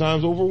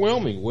sometimes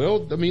overwhelming.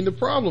 Well, I mean, the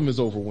problem is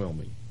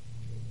overwhelming.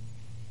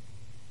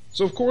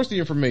 So of course the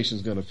information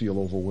is going to feel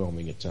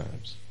overwhelming at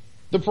times.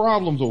 The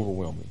problem's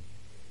overwhelming.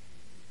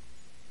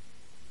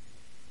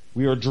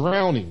 We are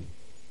drowning.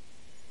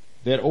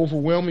 That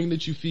overwhelming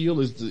that you feel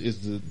is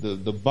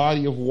the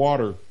body of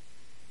water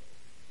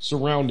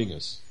surrounding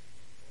us.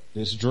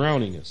 That's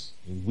drowning us.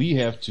 And we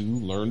have to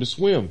learn to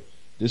swim.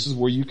 This is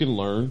where you can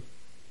learn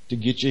to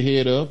get your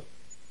head up,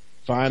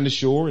 find the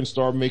shore, and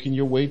start making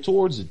your way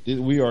towards it.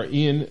 We are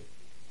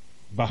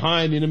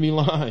behind enemy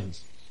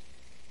lines.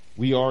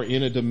 We are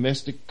in a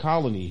domestic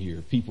colony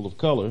here, people of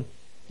color.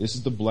 This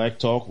is the Black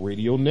Talk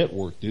Radio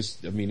Network.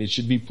 It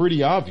should be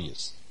pretty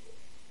obvious.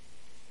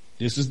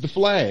 This is the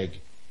flag.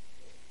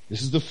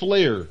 This is the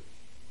flare.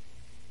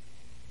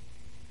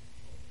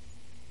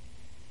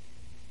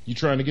 You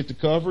trying to get to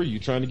cover? You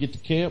trying to get to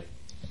camp?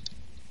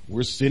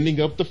 We're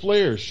sending up the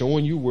flare,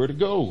 showing you where to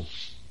go.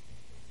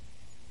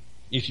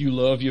 If you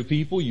love your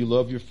people, you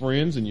love your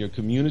friends and your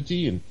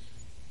community, and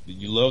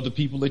you love the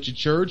people at your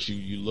church,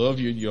 you love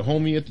your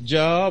homie at the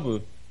job, or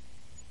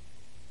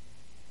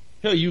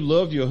hell, you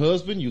love your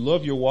husband, you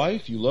love your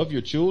wife, you love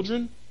your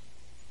children,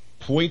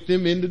 point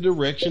them in the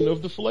direction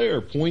of the flare.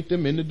 Point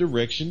them in the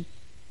direction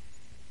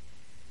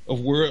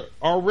of where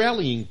our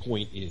rallying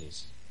point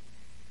is.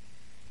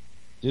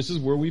 This is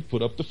where we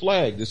put up the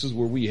flag. This is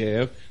where we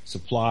have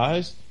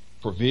supplies,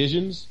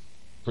 provisions,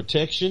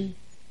 protection,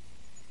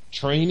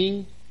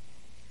 training.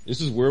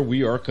 This is where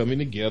we are coming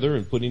together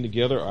and putting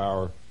together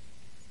our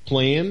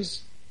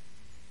plans.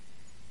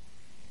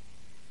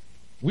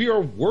 We are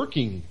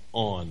working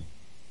on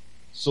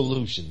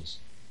solutions.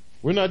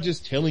 We're not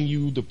just telling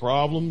you the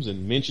problems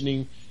and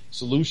mentioning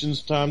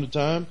solutions time to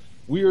time.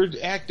 We are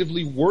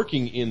actively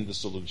working in the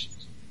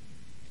solutions.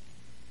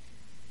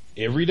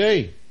 Every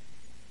day.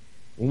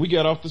 When we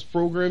got off this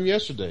program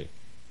yesterday,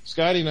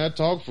 Scotty and I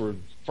talked for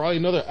probably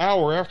another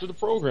hour after the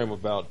program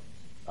about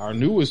our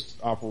newest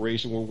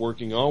operation we're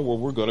working on, where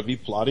we're going to be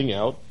plotting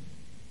out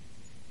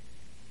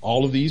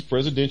all of these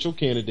presidential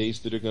candidates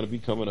that are going to be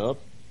coming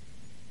up,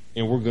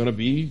 and we're going to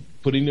be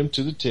putting them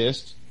to the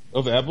test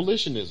of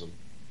abolitionism,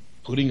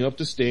 putting up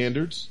the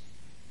standards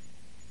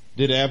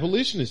that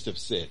abolitionists have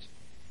set,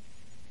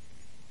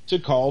 to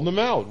call them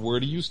out. Where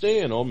do you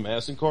stand on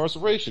mass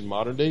incarceration,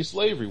 modern day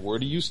slavery? Where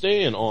do you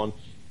stand on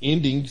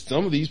ending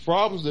some of these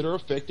problems that are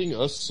affecting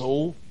us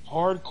so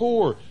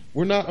hardcore?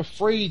 We're not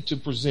afraid to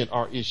present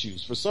our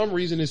issues. For some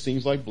reason, it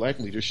seems like black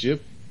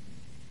leadership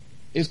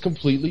is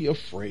completely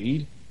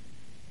afraid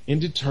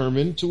and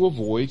determined to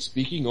avoid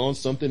speaking on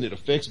something that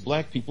affects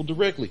black people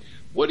directly.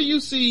 What do you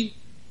see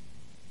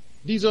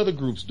these other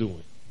groups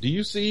doing? Do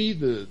you see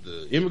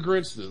the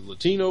immigrants, the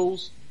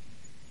Latinos,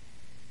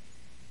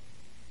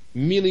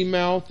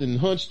 mealy-mouthed and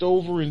hunched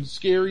over and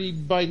scary,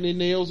 biting their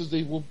nails as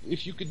they, well,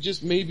 if you could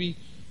just maybe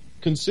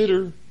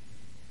consider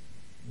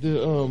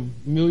the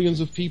millions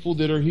of people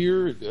that are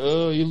here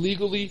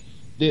illegally,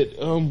 that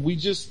we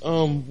just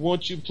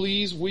want you,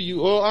 please, will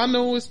you, I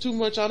know it's too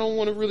much, I don't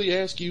want to really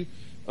ask you,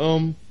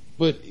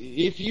 but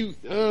if you,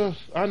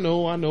 I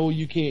know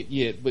you can't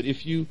yet, but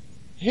if you,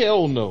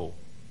 hell no.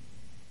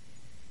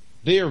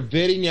 They are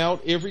vetting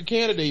out every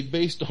candidate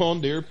based on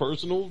their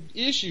personal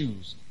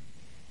issues.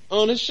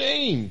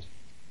 Unashamed.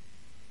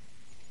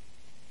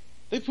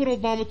 They put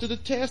Obama to the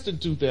test in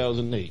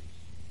 2008.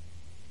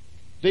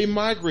 They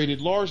migrated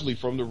largely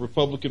from the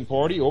Republican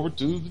Party over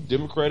to the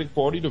Democratic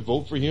Party to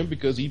vote for him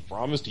because he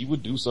promised he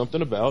would do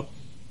something about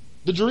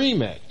the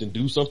DREAM Act and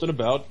do something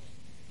about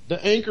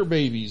the anchor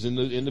babies and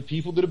the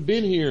people that have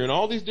been here and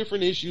all these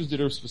different issues that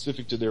are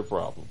specific to their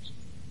problems.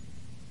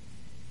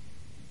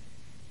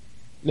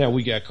 Now,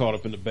 we got caught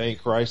up in the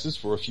bank crisis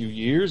for a few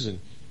years, and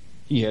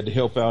he had to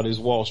help out his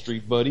Wall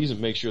Street buddies and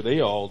make sure they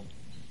all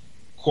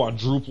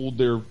quadrupled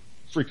their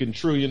freaking $1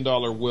 trillion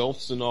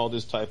wealths and all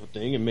this type of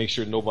thing, and make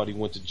sure nobody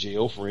went to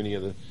jail for any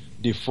of the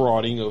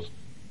defrauding of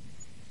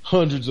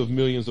hundreds of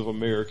millions of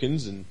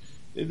Americans. And,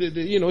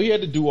 you know, he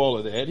had to do all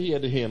of that. He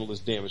had to handle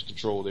his damage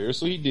control there,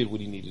 so he did what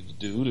he needed to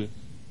do to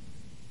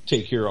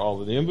take care of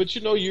all of them. But,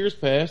 you know, years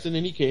passed, and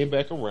then he came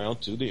back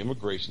around to the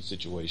immigration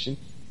situation.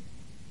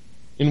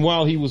 And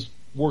while he was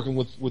working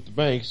with the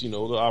banks, you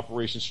know, the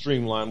Operation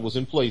Streamline was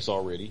in place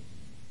already.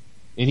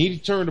 And he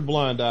turned a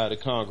blind eye to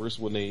Congress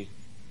when they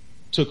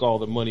took all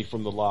the money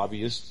from the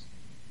lobbyists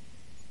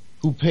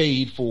who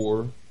paid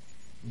for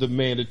the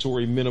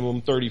mandatory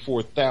minimum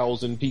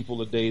 34,000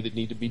 people a day that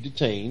need to be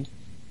detained,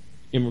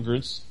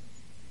 immigrants,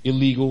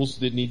 illegals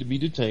that need to be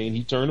detained.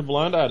 He turned a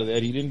blind eye to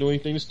that. He didn't do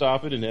anything to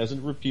stop it and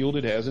hasn't repealed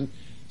it, hasn't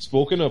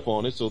spoken up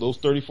on it. So those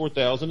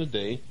 34,000 a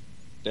day,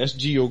 that's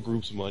GEO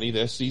Group's money,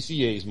 that's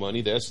CCA's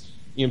money, that's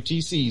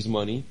MTC's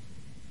money.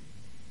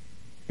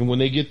 And when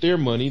they get their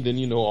money, then,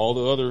 you know, all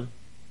the other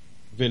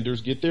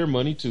vendors get their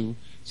money too.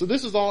 So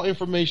this is all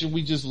information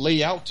we just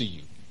lay out to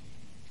you.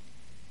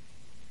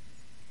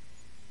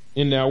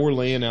 And now we're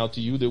laying out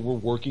to you that we're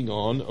working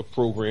on a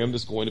program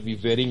that's going to be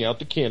vetting out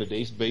the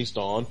candidates based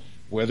on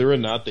whether or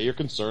not they are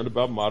concerned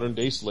about modern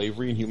day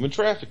slavery and human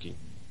trafficking.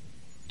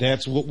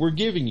 That's what we're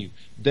giving you.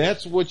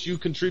 That's what you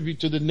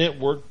contribute to the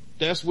network.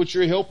 That's what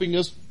you're helping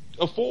us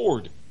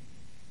afford.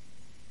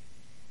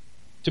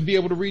 To be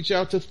able to reach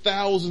out to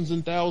thousands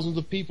and thousands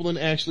of people and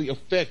actually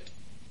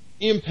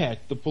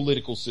impact the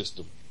political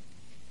system.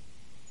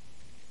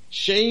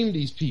 Shame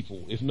these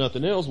people, if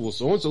nothing else. Well,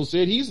 so-and-so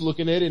said he's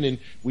looking at it, and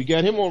we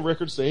got him on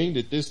record saying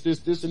that this,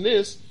 and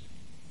this,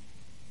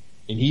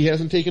 and he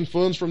hasn't taken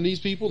funds from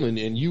these people,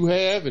 and you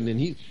have,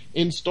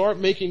 and start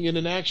making it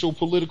an actual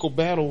political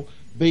battle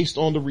based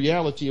on the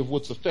reality of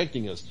what's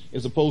affecting us,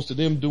 as opposed to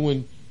them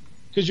doing,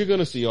 because you're going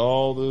to see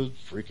all the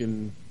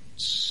freaking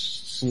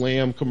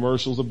slam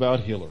commercials about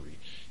Hillary.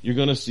 You're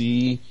going to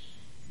see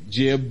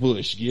Jeb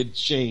Bush get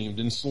shamed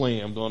and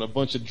slammed on a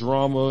bunch of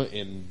drama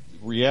and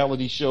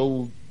reality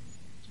show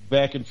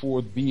back and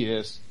forth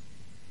BS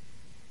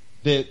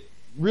that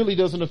really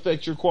doesn't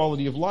affect your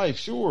quality of life.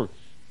 Sure,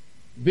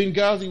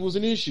 Benghazi was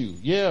an issue.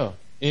 Yeah.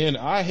 And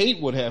I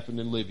hate what happened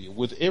in Libya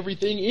with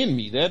everything in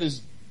me. That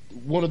is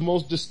one of the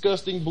most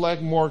disgusting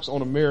black marks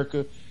on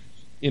America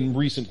in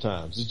recent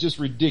times. It's just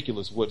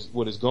ridiculous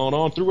what has gone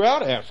on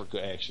throughout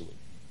Africa, actually.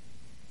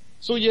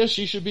 So yes,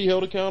 she should be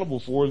held accountable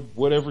for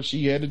whatever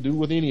she had to do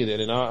with any of that,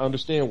 and I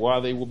understand why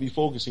they will be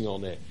focusing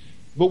on that.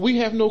 But we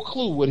have no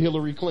clue what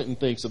Hillary Clinton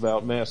thinks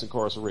about mass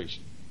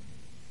incarceration.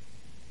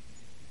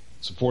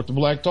 Support the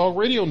Black Talk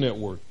Radio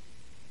Network.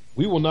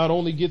 We will not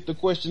only get the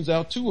questions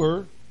out to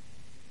her,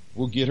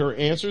 we'll get her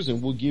answers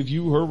and we'll give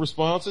you her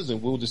responses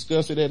and we'll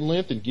discuss it at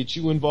length and get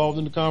you involved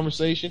in the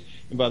conversation.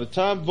 And by the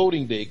time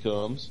voting day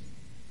comes,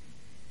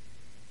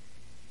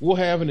 we'll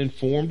have an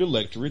informed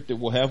electorate that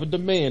will have a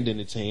demand in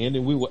its hand,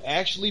 and we will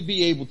actually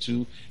be able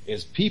to,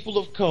 as people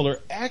of color,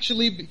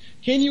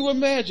 can you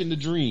imagine the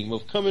dream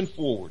of coming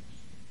forward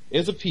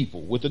as a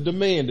people with a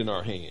demand in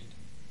our hand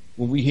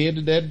when we head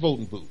to that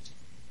voting booth,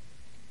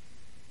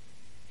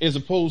 as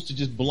opposed to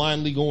just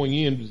blindly going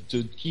in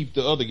to keep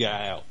the other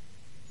guy out?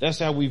 That's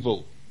how we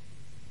vote.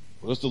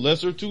 Well, it's the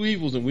lesser of two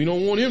evils, and we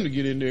don't want him to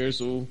get in there,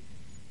 so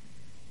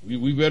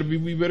we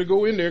better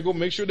go in there, go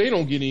make sure they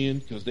don't get in,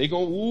 because they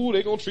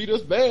gonna treat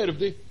us bad if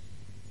they.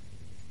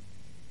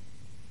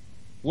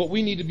 What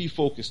we need to be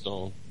focused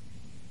on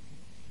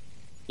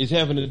is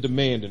having a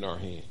demand in our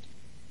hand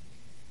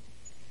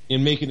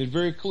and making it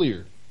very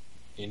clear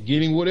and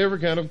getting whatever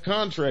kind of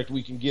contract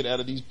we can get out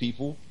of these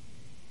people.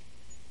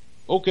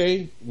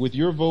 Okay, with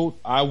your vote,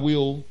 I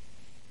will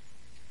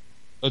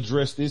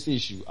address this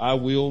issue.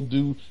 I'm willing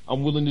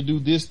to do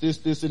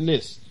this, and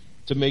this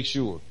to make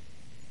sure.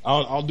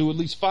 I'll do at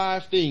least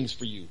 5 things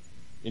for you.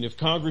 And if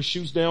Congress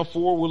shoots down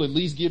 4, we'll at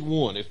least get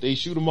 1. If they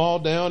shoot them all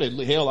down,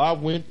 hell, I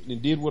went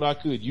and did what I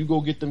could. You go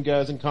get them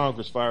guys in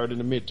Congress fired in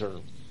the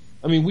midterms.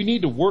 I mean, we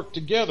need to work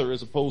together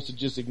as opposed to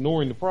just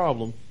ignoring the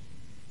problem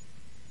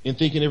and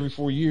thinking every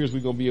 4 years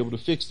we're going to be able to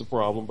fix the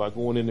problem by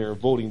going in there and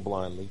voting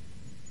blindly.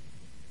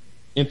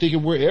 And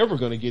thinking we're ever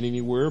going to get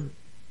anywhere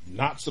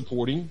not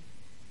supporting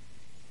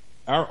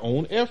our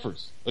own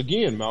efforts.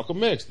 Again,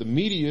 Malcolm X, the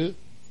media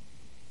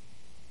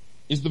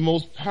is the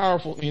most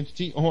powerful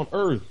entity on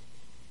earth.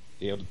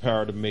 They have the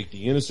power to make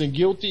the innocent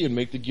guilty and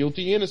make the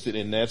guilty innocent,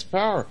 and that's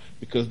power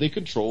because they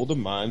control the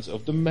minds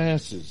of the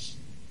masses.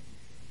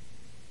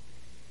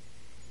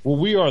 Well,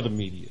 we are the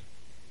media,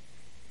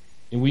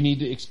 and we need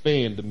to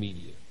expand the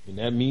media, and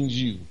that means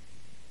you.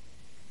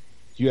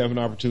 You have an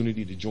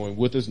opportunity to join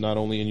with us, not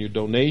only in your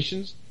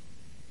donations,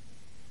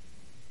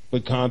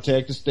 but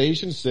contact the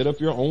station, set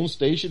up your own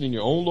station in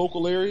your own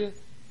local area,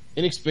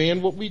 and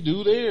expand what we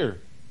do there.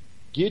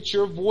 Get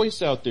your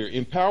voice out there.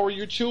 Empower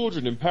your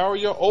children. Empower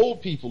your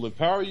old people.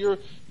 Empower your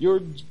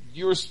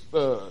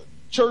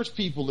church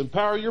people.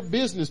 Empower your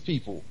business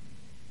people.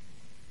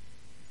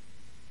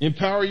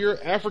 Empower your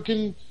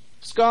African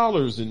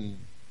scholars and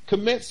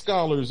Kemet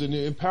scholars, and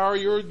empower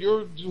your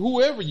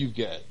whoever you've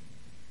got.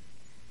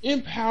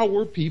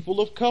 Empower people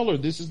of color.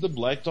 This is the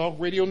Black Talk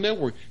Radio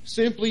Network.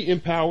 Simply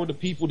empower the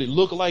people that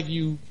look like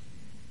you,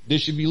 that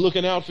should be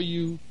looking out for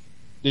you,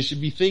 that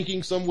should be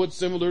thinking somewhat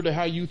similar to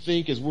how you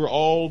think, as we're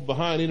all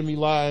behind enemy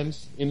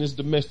lines in this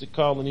domestic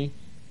colony.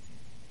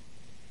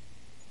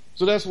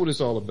 So that's what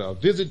it's all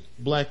about. Visit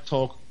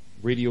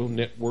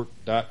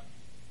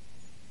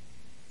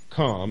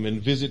blacktalkradionetwork.com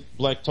and visit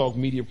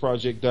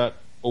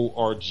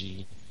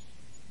blacktalkmediaproject.org.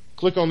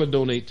 Click on the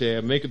donate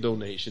tab, make a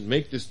donation,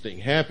 make this thing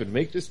happen.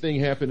 Make this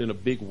thing happen in a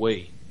big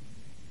way.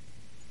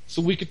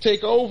 So we can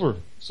take over,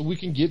 so we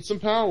can get some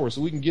power, so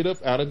we can get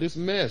up out of this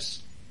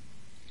mess.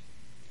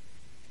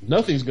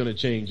 Nothing's going to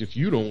change if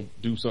you don't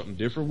do something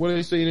different. What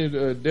they say in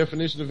the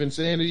definition of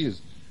insanity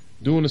is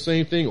doing the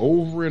same thing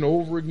over and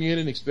over again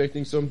and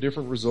expecting some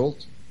different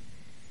result.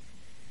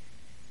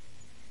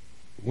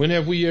 When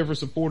have we ever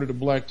supported a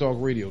Black Talk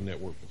Radio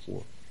Network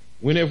before?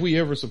 When have we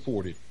ever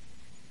supported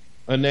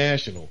a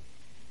national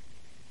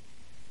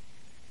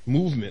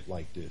movement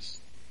like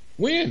this?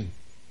 When?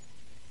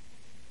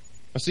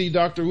 I see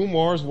Dr.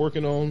 Umar's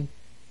working on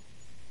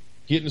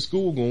getting the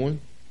school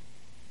going.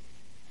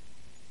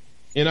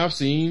 And I've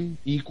seen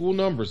equal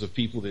numbers of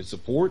people that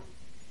support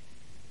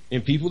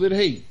and people that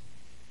hate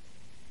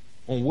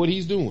on what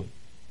he's doing.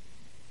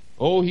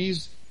 Oh,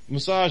 he's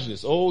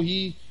misogynist. Oh,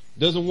 he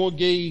doesn't want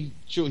gay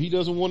children. He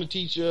doesn't want to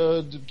teach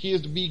the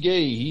kids to be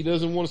gay. He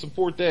doesn't want to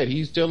support that.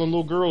 He's telling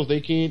little girls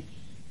they can't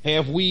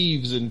have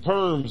weaves and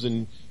perms,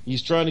 and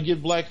he's trying to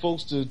get black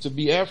folks to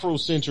be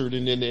Afro-centered,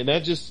 and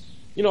that just,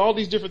 you know, all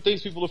these different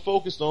things people are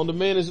focused on. The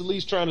man is at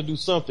least trying to do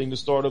something to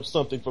start up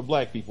something for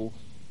black people,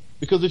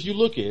 because if you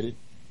look at it,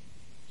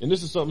 and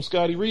this is something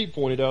Scotty Reed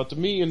pointed out to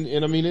me,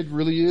 and I mean, it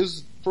really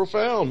is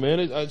profound, man.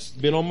 It's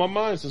been on my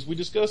mind since we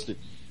discussed it.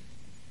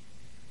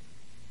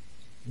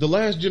 The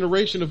last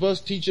generation of us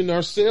teaching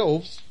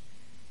ourselves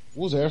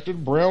was after the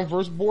Brown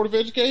versus Board of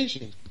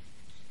Education.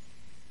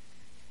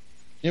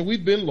 And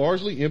we've been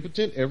largely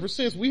impotent ever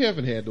since. We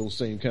haven't had those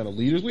same kind of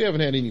leaders. We haven't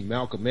had any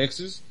Malcolm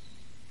X's.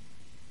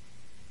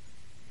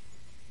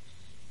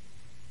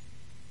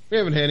 We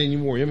haven't had any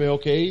more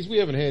MLKs. We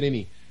haven't had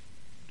any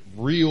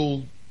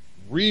real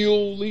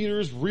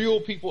leaders,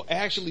 real people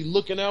actually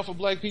looking out for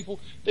black people.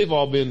 They've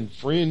all been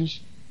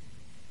fringe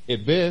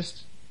at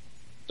best.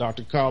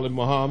 Dr. Khalid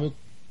Muhammad,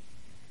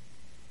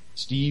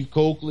 Steve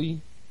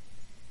Coakley.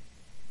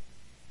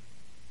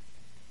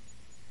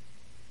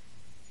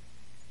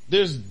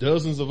 There's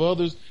dozens of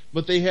others,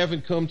 but they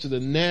haven't come to the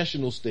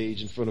national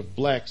stage in front of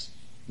blacks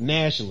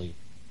nationally.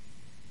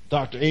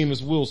 Dr.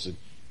 Amos Wilson.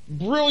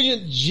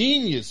 Brilliant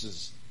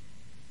geniuses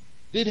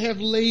that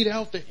have laid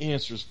out the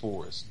answers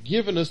for us,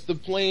 given us the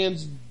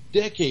plans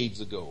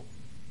decades ago,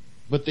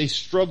 but they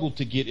struggled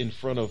to get in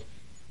front of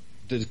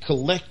the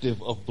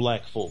collective of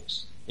black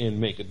folks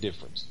and make a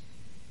difference.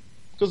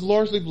 Because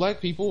largely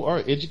black people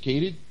are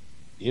educated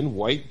in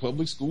white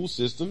public school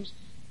systems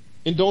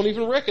and don't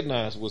even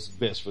recognize what's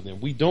best for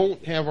them. We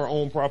don't have our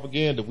own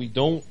propaganda. We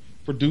don't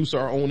produce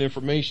our own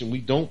information. We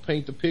don't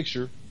paint the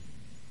picture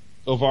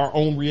of our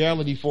own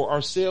reality for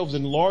ourselves,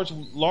 and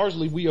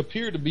largely we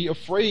appear to be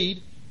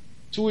afraid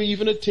to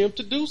even attempt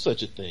to do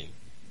such a thing.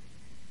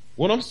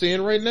 What I'm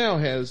saying right now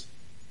has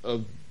a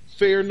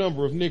fair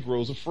number of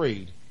Negroes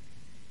afraid.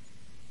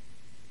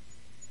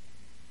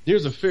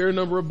 There's a fair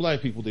number of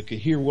black people that could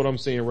hear what I'm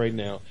saying right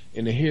now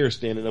and the hair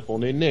standing up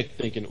on their neck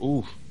thinking,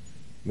 ooh,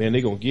 man,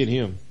 they're going to get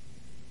him.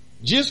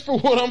 Just for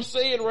what I'm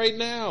saying right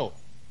now.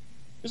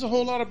 There's a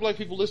whole lot of black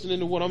people listening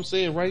to what I'm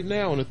saying right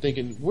now and are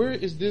thinking, where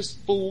is this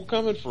fool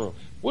coming from?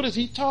 What is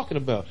he talking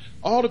about?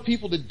 All the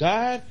people that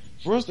died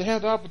for us to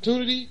have the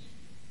opportunity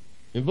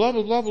and blah,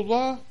 blah, blah, blah,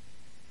 blah.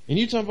 And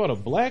you talking about a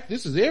black,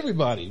 this is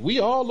everybody. We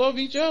all love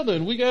each other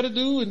and we got to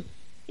do, and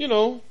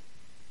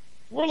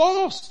we're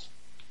lost.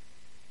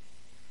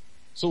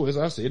 So as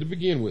I said to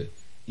begin with,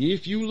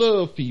 if you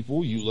love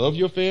people, you love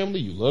your family,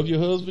 you love your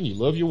husband, you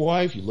love your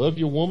wife, you love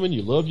your woman,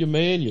 you love your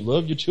man, you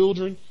love your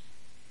children,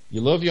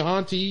 you love your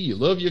auntie, you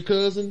love your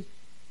cousin.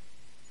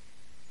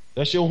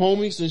 That's your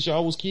homie since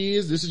y'all was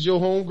kids. This is your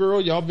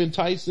homegirl. Y'all been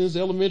tight since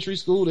elementary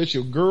school. That's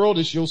your girl.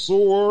 That's your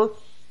soror.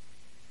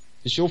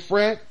 It's your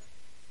frat.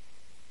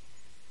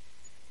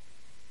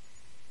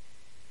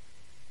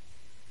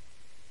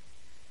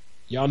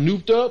 Y'all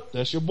nooped up.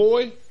 That's your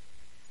boy.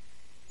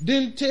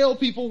 Then tell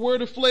people where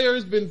the flare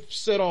has been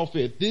set off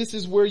at. This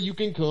is where you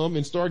can come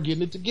and start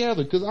getting it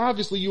together. Because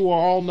obviously you are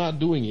all not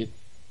doing it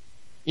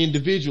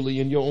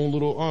individually in your own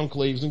little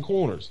enclaves and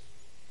corners.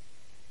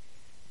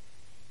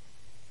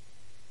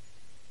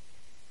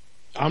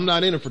 I'm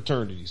not in a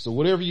fraternity. So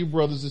whatever you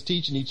brothers is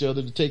teaching each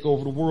other to take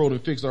over the world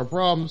and fix our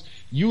problems,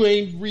 you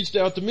ain't reached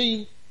out to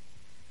me.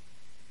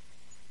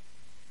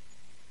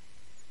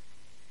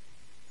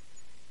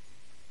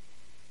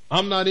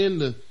 I'm not in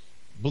the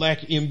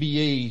Black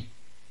MBA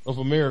of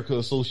America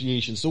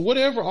Association. So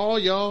whatever all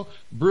y'all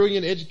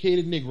brilliant,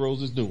 educated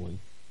Negroes is doing,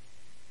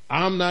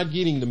 I'm not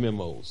getting the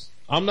memos.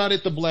 I'm not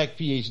at the Black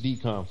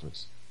PhD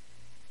conference.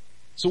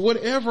 So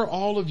whatever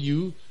all of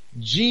you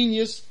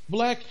genius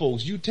black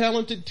folks, you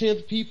talented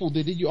 10th people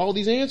that did you all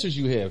these answers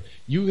you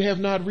have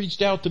not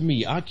reached out to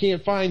me. I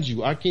can't find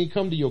you. I can't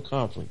come to your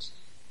conference.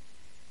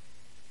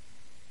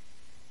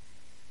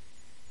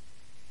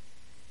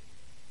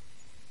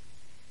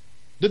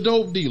 The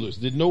dope dealers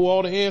that know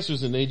all the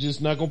answers and they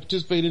just not gonna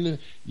participate in it.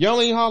 Y'all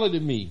ain't hollered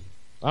at me.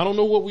 I don't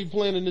know what we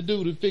planning to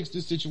do to fix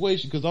this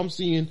situation because I'm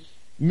seeing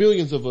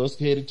millions of us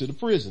headed to the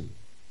prison,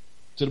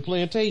 to the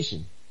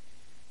plantation.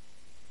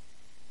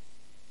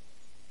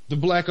 The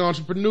black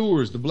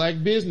entrepreneurs, the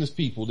black business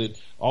people that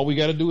all we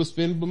gotta do is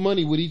spend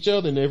money with each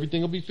other and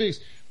everything will be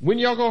fixed. When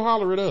y'all gonna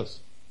holler at us?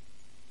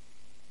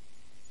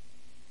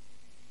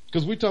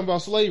 Because we talking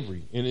about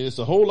slavery and it's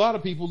a whole lot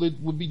of people that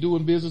would be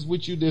doing business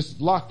with you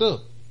that's locked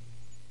up.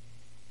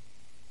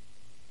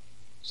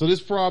 So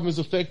this problem is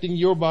affecting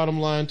your bottom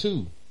line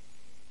too.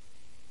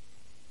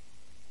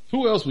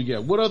 Who else we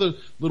got? What other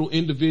little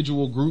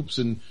individual groups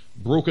and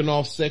broken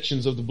off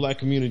sections of the black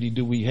community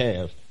do we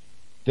have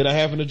that I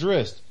haven't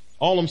addressed?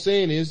 All I'm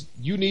saying is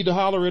you need to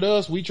holler at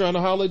us. We trying to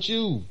holler at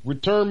you.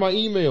 Return my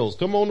emails.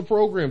 Come on the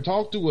program.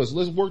 Talk to us.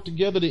 Let's work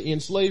together to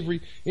end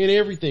slavery and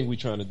everything we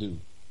trying to do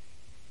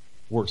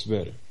works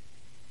better.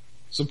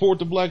 Support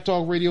the Black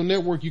Talk Radio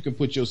Network. You can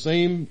put your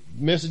same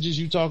messages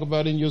you talk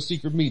about in your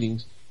secret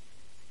meetings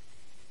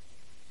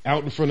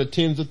out in front of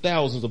tens of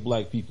thousands of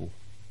black people.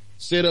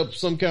 Set up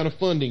some kind of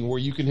funding where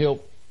you can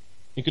help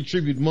and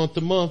contribute month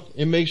to month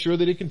and make sure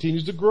that it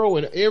continues to grow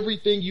and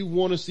everything you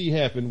want to see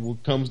happen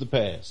comes to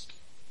pass.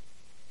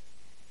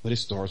 But it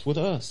starts with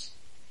us.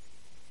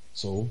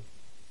 So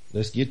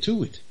let's get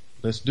to it.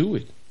 Let's do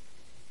it.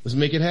 Let's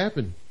make it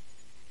happen.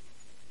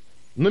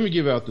 Let me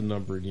give out the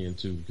number again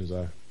too, because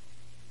I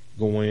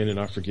go in and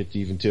I forget to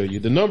even tell you.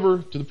 The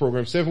number to the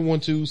program,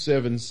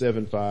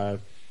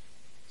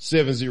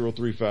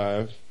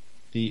 712-775-7035.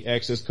 The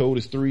access code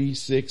is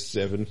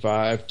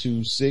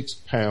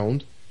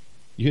 367526#.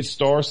 You hit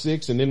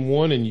 *6 and then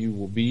 1 and you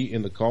will be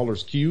in the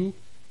caller's queue.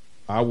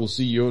 I will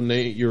see your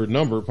name, your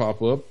number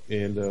pop up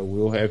and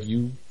we'll have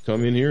you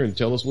come in here and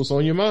tell us what's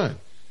on your mind.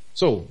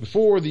 So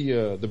before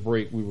the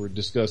break, we were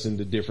discussing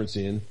the difference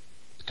in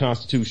the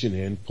Constitution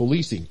and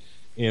policing.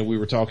 And we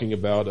were talking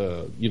about,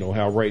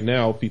 how right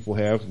now people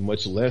have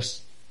much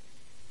less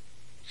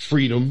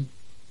freedom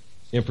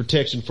and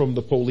protection from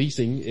the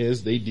policing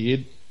as they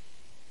did,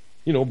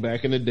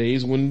 back in the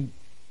days when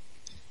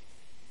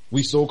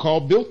we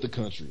so-called built the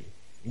country.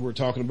 We're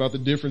talking about the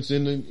difference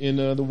in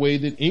the way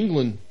that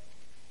England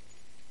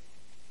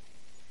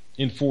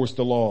enforced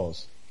the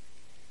laws.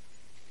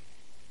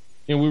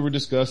 And we were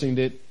discussing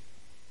that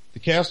the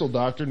castle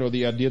doctrine, or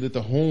the idea that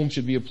the home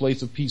should be a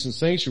place of peace and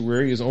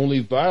sanctuary, is only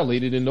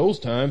violated in those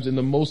times in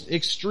the most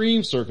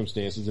extreme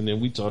circumstances. And then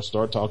we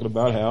start talking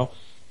about how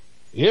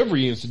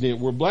every incident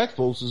where black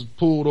folks is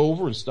pulled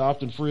over and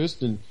stopped and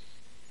frisked and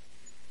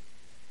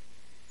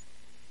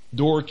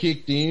door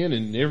kicked in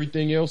and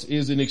everything else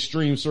is an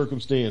extreme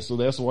circumstance. So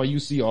that's why you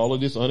see all of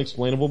this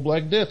unexplainable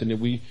black death. And then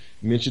we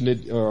mentioned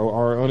that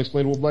our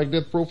unexplainable black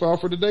death profile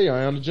for today,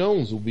 Ayanna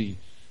Jones, will be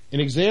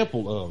an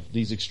example of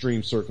these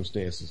extreme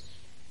circumstances.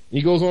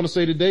 He goes on to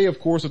say today,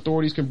 of course,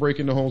 authorities can break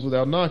into homes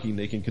without knocking.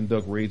 They can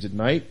conduct raids at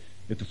night.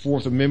 If the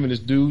Fourth Amendment is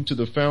due to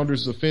the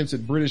founders' offense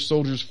at British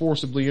soldiers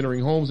forcibly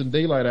entering homes in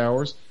daylight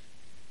hours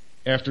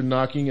after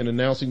knocking and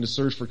announcing the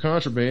search for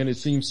contraband, it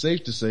seems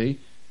safe to say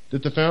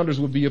that the founders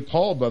would be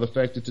appalled by the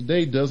fact that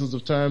today, dozens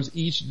of times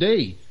each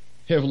day,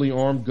 heavily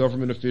armed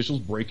government officials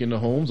break into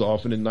homes,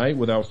 often at night,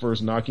 without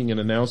first knocking and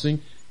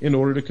announcing, in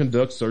order to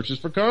conduct searches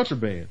for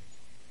contraband.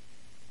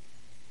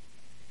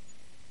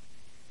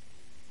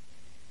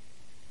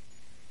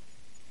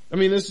 I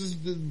mean, that's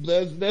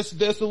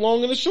the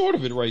long and the short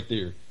of it right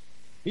there.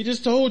 He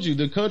just told you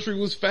the country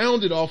was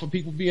founded off of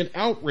people being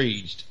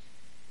outraged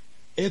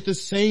at the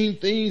same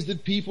things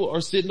that people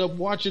are sitting up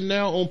watching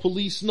now on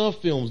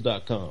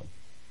policesnufffilms.com.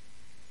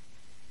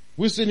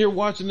 We're sitting here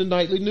watching the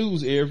nightly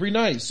news every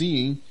night,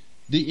 seeing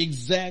the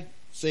exact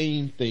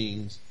same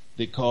things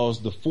that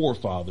caused the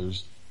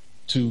forefathers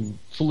to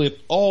flip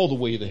all the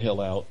way the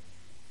hell out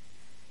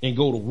and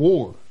go to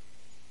war.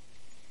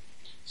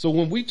 So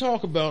when we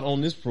talk about on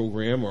this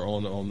program or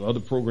on other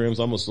programs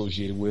I'm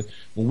associated with,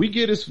 when we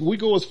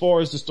go as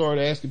far as to start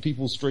asking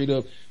people straight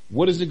up,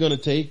 what is it going to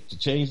take to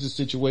change the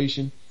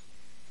situation?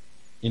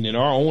 And then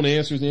our own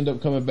answers end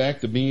up coming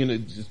back to being,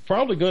 it's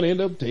probably going to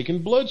end up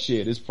taking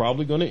bloodshed. It's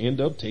probably going to end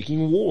up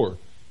taking war.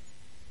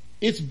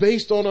 It's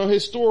based on a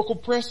historical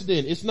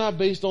precedent. It's not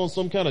based on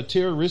some kind of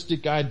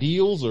terroristic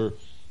ideals or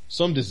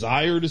some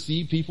desire to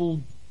see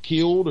people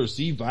killed or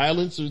see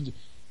violence. Or that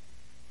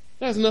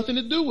has nothing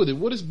to do with it.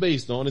 What it's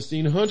based on is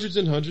seen hundreds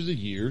and hundreds of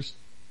years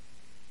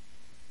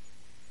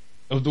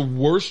of the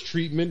worst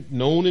treatment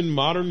known in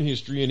modern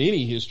history, in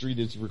any history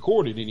that's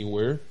recorded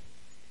anywhere.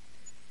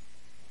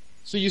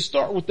 So you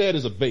start with that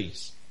as a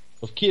base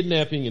of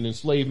kidnapping and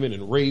enslavement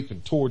and rape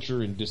and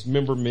torture and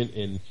dismemberment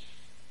and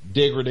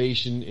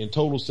degradation and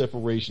total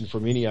separation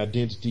from any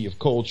identity of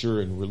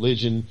culture and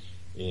religion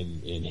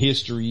and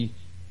history,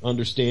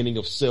 understanding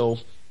of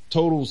self,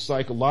 total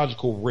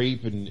psychological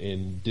rape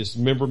and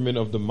dismemberment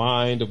of the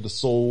mind, of the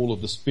soul,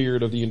 of the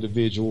spirit of the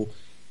individual,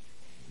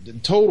 the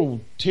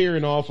total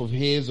tearing off of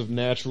heads of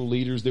natural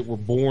leaders that were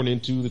born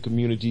into the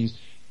communities,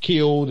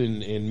 killed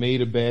and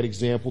made a bad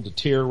example to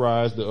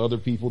terrorize the other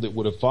people that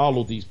would have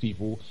followed these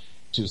people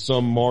to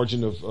some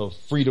margin of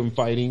freedom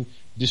fighting,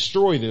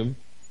 destroy them,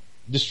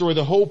 destroy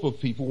the hope of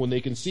people when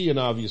they can see an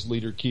obvious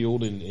leader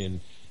killed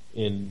and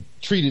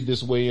treated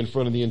this way in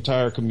front of the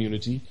entire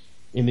community,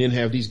 and then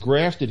have these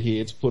grafted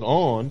heads put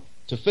on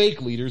to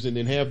fake leaders and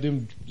then have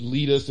them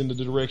lead us into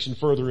the direction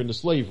further into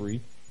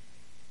slavery.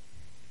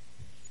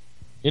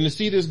 And to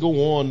see this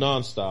go on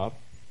nonstop,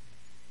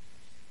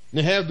 and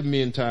to have the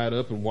men tied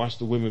up and watch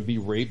the women be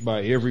raped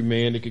by every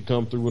man that could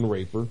come through and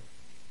rape her.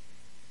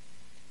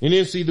 And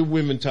then see the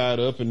women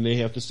tied up and they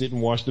have to sit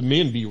and watch the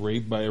men be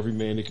raped by every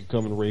man that could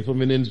come and rape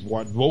them, and then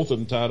watch both of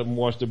them tied up and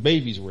watch their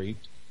babies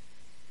raped.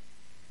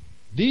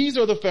 These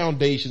are the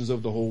foundations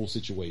of the whole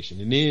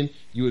situation. And then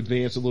you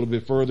advance a little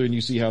bit further and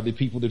you see how the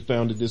people that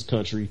founded this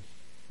country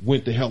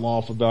went the hell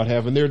off about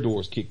having their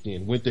doors kicked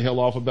in, went the hell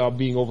off about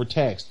being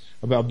overtaxed,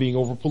 about being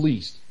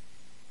overpoliced.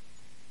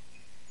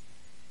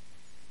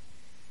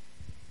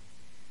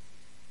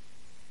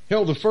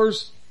 Hell,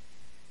 the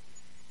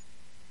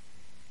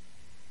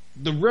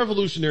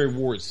Revolutionary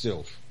War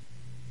itself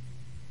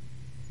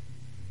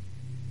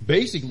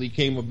basically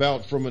came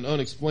about from an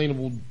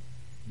unexplainable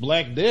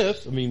Black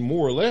Death. I mean,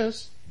 more or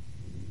less.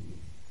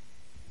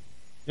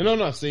 And I'm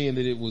not saying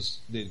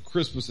that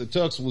Crispus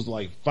Attucks was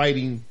like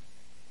fighting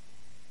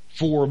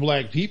for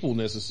black people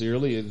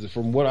necessarily.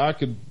 From what I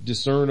could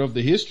discern of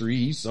the history,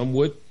 he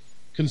somewhat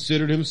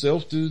considered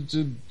himself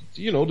to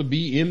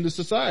be in the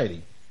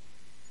society.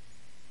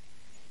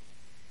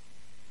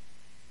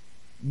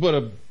 But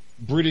a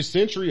British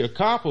sentry, a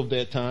cop of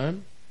that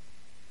time,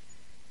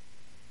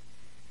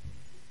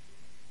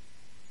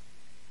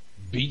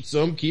 beat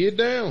some kid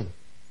down.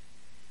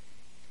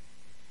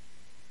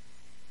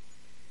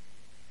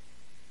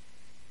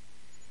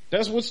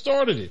 That's what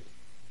started it.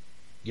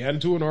 Got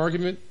into an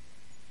argument,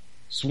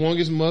 swung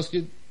his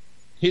musket,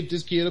 hit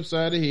this kid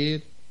upside the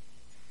head.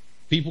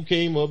 People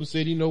came up and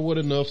said, you know what,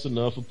 enough's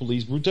enough of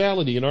police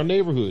brutality in our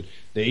neighborhood.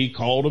 They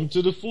called him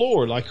to the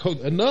floor, like,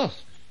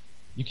 enough.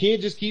 You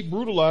can't just keep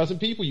brutalizing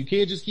people. You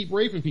can't just keep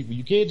raping people.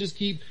 You can't just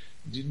keep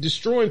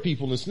destroying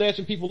people and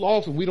snatching people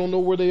off and we don't know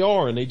where they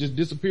are and they just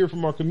disappear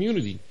from our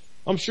community.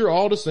 I'm sure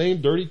all the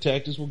same dirty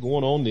tactics were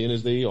going on then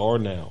as they are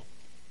now.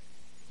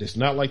 It's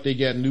not like they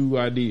got new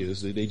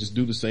ideas. They just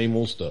do the same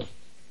old stuff.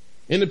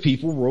 And the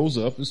people rose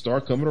up and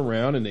start coming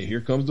around, and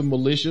here comes the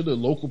militia, the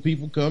local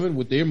people coming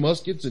with their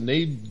muskets and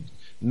their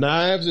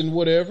knives and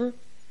whatever,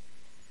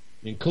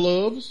 and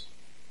clubs.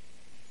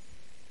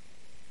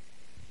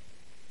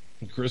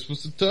 And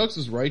Crispus Attucks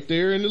is right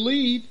there in the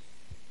lead.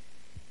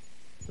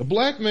 A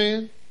black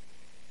man.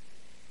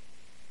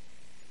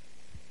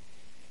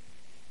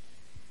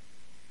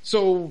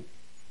 So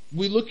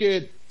we look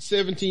at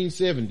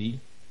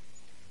 1770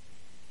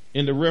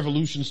 and the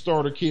Revolution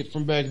starter kit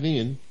from back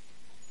then,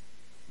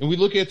 and we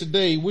look at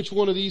today, which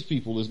one of these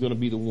people is going to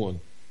be the one?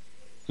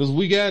 Because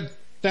we got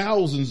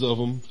thousands of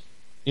them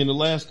in the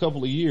last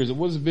couple of years. It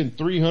was been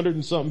 300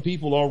 and something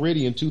people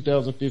already in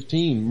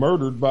 2015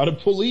 murdered by the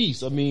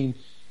police. I mean,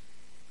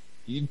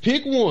 you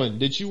pick one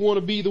that you want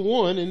to be the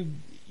one,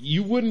 and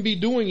you wouldn't be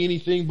doing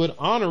anything but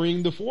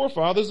honoring the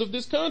forefathers of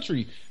this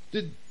country.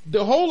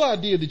 The whole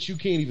idea that you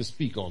can't even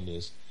speak on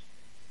this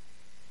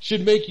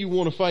should make you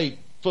want to fight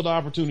for the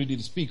opportunity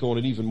to speak on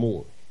it even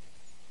more.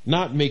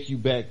 Not make you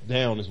back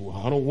down as well.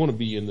 I don't want to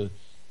be in the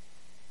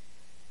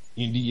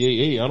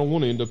NDAA. I don't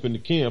want to end up in the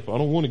camp. I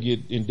don't want to get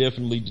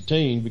indefinitely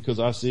detained because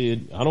I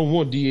said I don't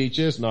want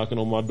DHS knocking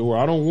on my door.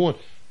 I don't want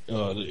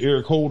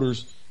Eric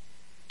Holder's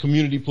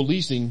community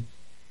policing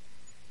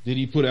that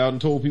he put out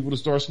and told people to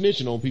start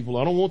snitching on people.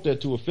 I don't want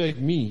that to affect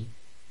me,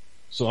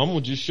 so I'm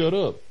gonna just shut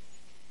up.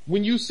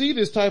 When you see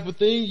this type of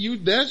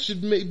thing, that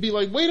should be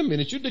like, wait a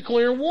minute, you're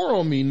declaring war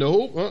on me.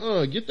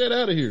 No, get that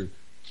out of here.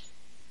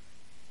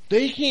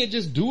 They can't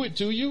just do it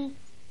to you.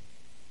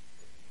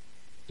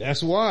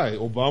 That's why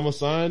Obama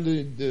signed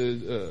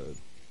the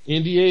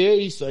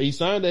NDAA. He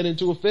signed that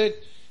into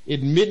effect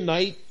at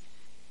midnight,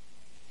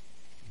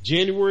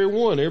 January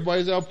 1.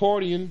 Everybody's out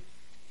partying.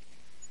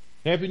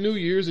 Happy New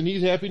Year's, and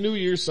he's Happy New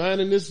Year's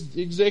signing this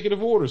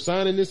executive order,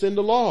 signing this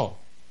into law.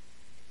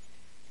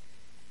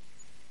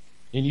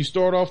 And you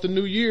start off the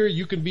new year,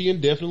 you can be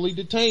indefinitely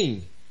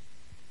detained.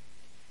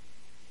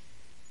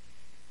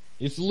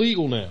 It's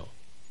legal now.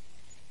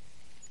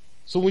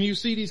 So when you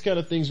see these kind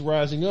of things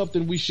rising up,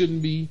 then we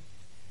shouldn't be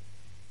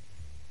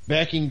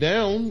backing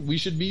down. We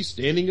should be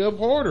standing up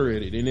harder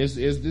at it. And as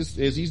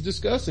he's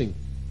discussing,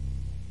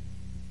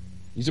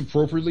 he's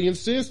appropriately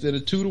incensed at a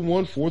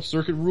 2-1 Fourth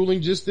Circuit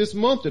ruling just this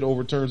month that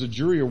overturns a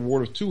jury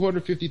award of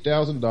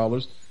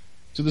 $250,000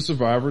 to the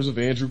survivors of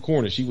Andrew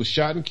Cornish. He was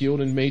shot and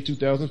killed in May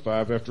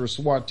 2005 after a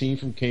SWAT team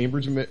from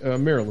Cambridge,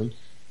 Maryland.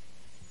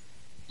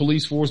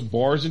 Police force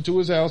barged into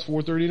his house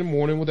 4:30 in the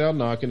morning without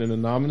knocking. An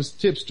anonymous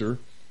tipster,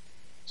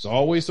 it's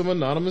always some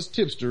anonymous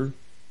tipster,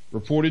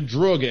 reported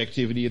drug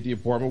activity at the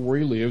apartment where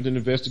he lived, and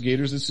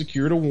investigators had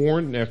secured a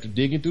warrant. And after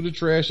digging through the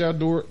trash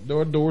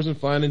outdoors and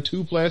finding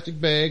 2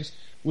 plastic bags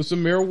with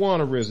some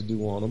marijuana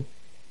residue on them,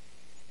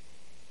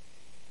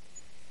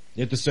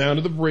 at the sound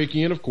of the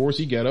break-in, of course,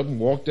 he got up and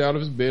walked out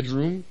of his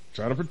bedroom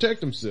trying to protect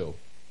himself.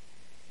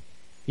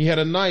 He had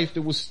a knife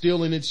that was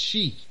still in its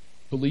sheath.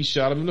 Police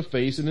shot him in the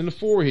face and in the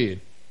forehead.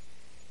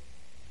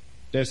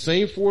 That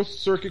same Fourth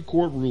Circuit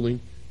Court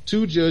ruling,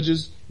 2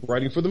 judges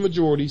writing for the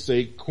majority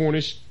say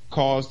Cornish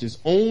caused his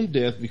own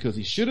death because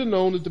he should have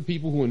known that the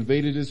people who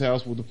invaded his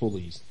house were the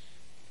police.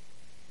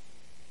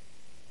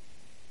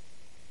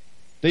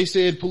 They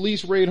said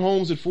police raid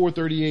homes at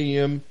 4:30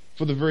 a.m.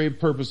 for the very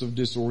purpose of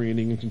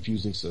disorienting and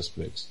confusing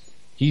suspects.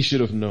 He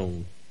should have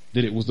known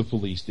that it was the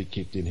police that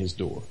kicked in his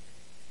door.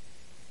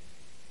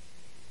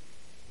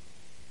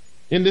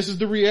 And this is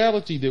the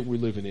reality that we're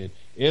living in.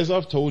 As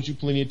I've told you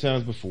plenty of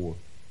times before,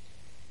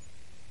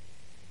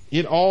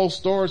 it all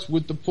starts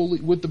with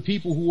the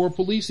people who are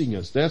policing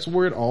us. That's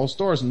where it all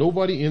starts.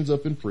 Nobody ends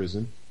up in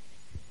prison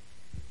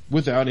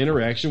without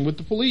interaction with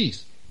the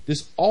police.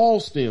 This all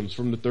stems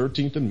from the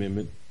 13th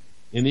Amendment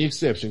and the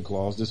exception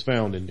clause that's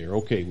found in there.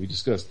 Okay, we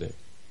discussed that.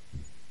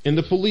 And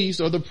the police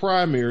are the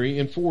primary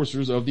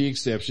enforcers of the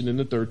exception in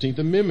the 13th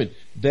Amendment.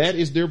 That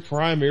is their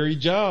primary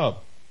job.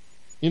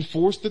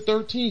 Enforce the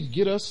 13th.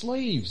 Get us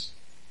slaves.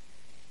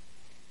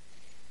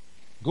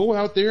 Go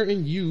out there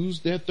and use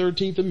that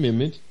 13th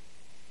Amendment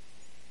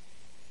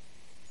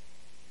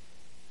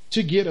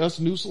to get us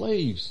new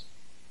slaves.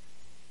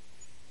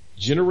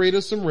 Generate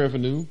us some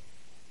revenue.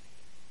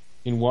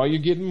 And while you're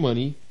getting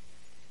money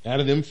out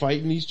of them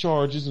fighting these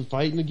charges and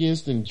fighting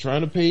against and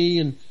trying to pay,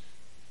 and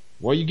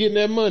while you're getting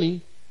that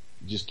money,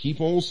 just keep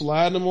on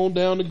sliding them on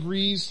down the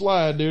grease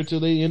slide there till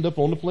they end up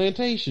on the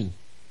plantation.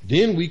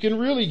 Then we can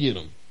really get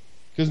them.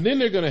 Because then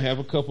they're going to have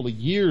a couple of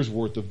years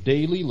worth of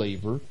daily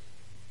labor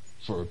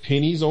for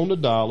pennies on the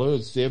dollar,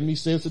 70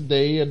 cents a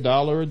day,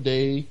 $1 a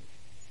day.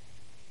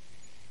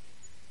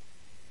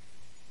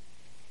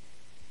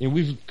 And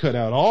we've cut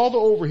out all the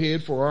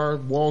overhead for our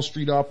Wall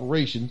Street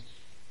operations,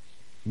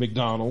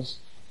 McDonald's,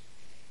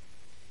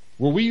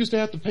 where we used to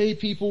have to pay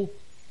people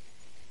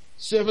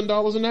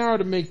 $7 an hour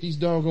to make these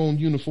doggone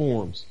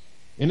uniforms.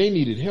 And they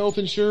needed health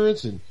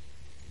insurance and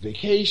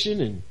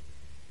vacation, and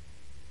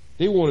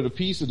they wanted a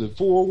piece of the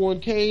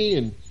 401k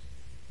and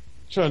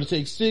trying to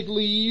take sick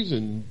leaves,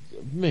 and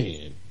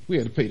man, we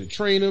had to pay to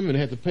train them and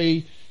had to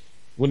pay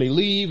when they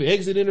leave,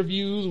 exit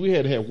interviews. We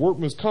had to have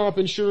workman's comp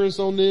insurance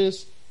on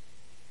this.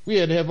 We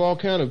had to have all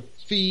kind of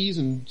fees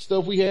and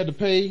stuff we had to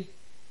pay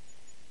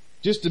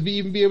just to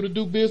even be able to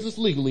do business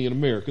legally in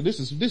America. This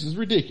is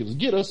ridiculous.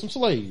 Get us some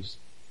slaves.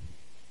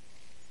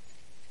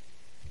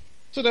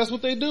 So that's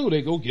what they do.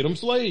 They go get them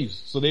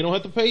slaves so they don't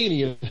have to pay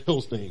any of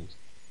those things.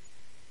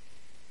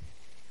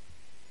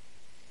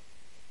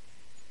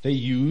 They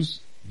use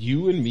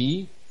you and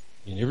me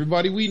and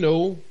everybody we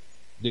know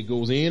that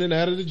goes in and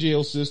out of the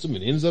jail system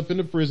and ends up in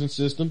the prison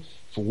system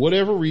for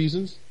whatever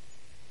reasons.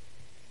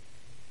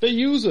 They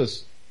use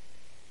us.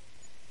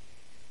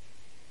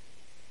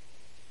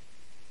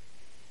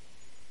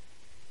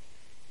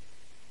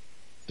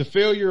 The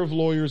failure of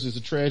lawyers is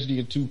a tragedy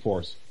in 2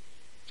 parts.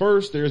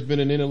 First, there has been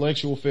an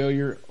intellectual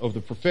failure of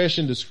the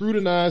profession to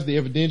scrutinize the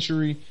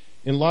evidentiary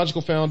and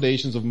logical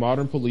foundations of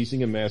modern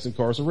policing and mass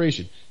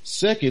incarceration.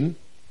 Second,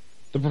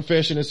 the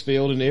profession has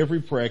failed in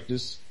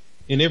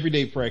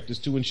everyday practice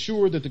to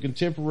ensure that the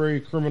contemporary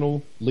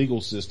criminal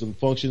legal system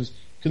functions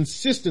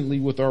consistently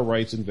with our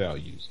rights and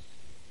values.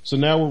 So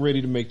now we're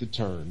ready to make the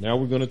turn. Now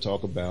we're going to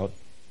talk about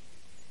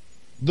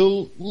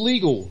the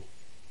legal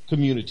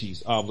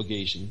community's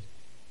obligation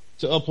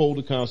to uphold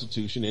the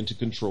Constitution and to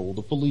control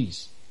the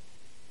police.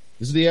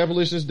 This is the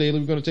Abolitionist Daily.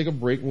 We're going to take a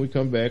break. When we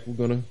come back,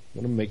 we're going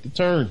to make the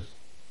turn.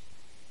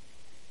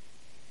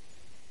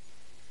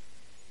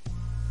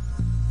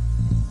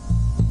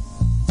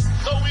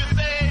 So we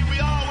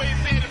always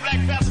say the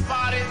Black Panther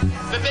Party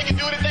that they can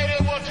do anything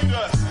they want to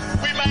us.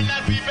 We might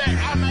not be back.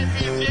 I might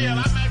be in jail.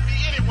 I might be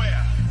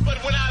anywhere.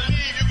 But when I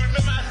leave, you can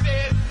remember I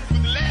said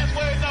with the last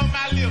words on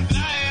my lips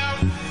that I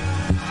am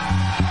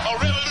a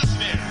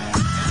revolutionary.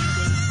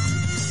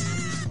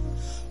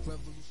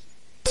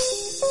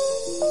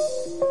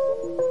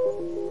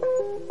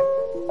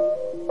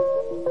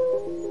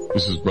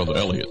 This is Brother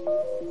Elliot,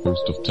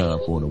 host of Time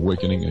for an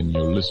Awakening, and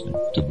you're listening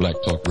to Black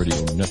Talk Radio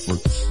Network,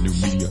 new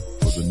media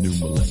for the new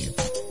millennium.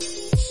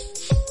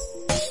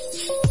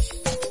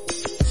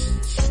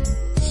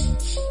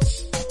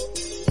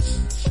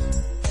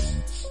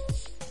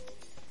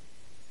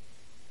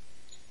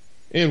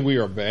 And we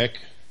are back.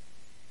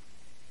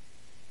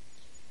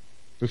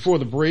 Before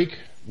the break,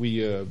 we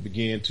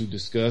began to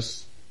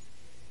discuss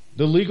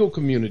the legal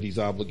community's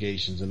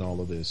obligations in all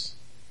of this.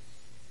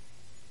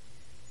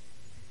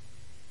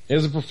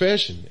 As a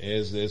profession,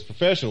 as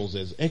professionals,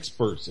 as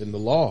experts in the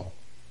law,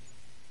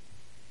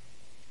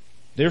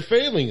 they're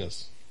failing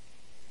us.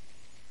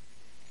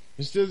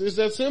 It's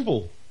that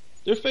simple.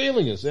 They're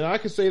failing us. And I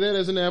can say that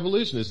as an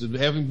abolitionist,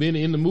 having been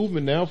in the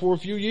movement now for a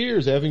few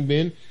years, having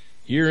been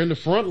here in the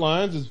front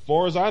lines. As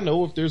far as I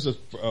know, if there's a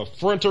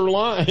fronter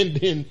line,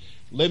 then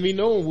let me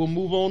know and we'll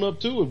move on up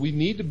to it. We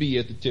need to be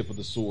at the tip of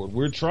the sword.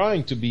 We're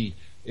trying to be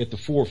at the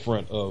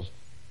forefront of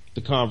the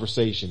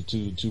conversation,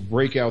 to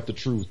break out the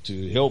truth,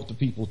 to help the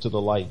people to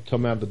the light,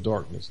 come out of the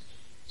darkness.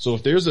 So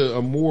if there's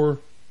a more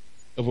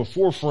of a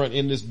forefront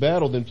in this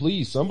battle, then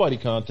please somebody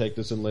contact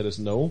us and let us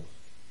know,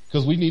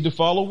 because we need to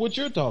follow what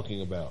you're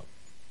talking about.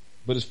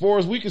 But as far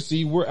as we can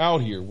see, we're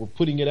out here. We're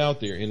putting it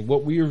out there. And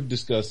what we are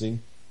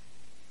discussing,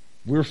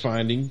 we're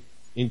finding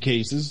in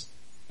cases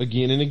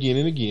again and again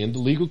and again, the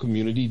legal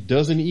community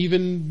doesn't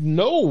even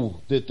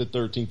know that the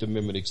 13th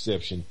Amendment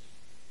exception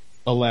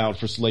allowed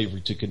for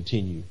slavery to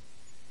continue.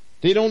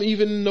 They don't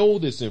even know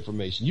this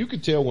information. You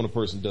could tell when a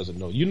person doesn't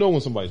know. You know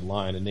when somebody's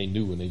lying and they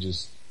knew and they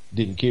just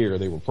didn't care or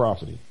they were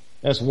profiting.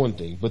 That's one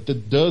thing. But the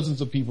dozens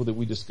of people that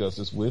we discuss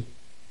this with,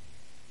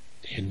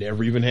 they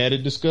never even had it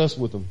discussed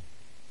with them.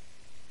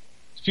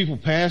 People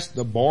pass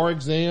the bar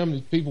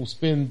exam. People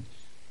spend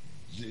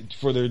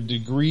for their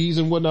degrees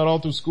and whatnot all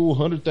through school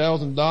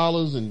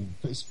 $100,000 and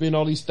spend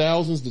all these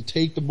thousands to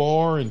take the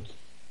bar and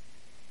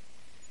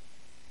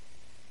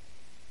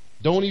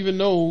don't even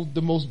know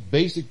the most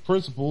basic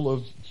principle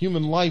of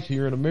human life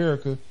here in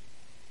America,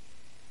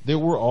 that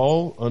we're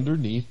all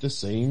underneath the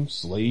same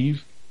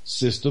slave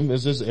system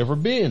as there's ever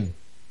been.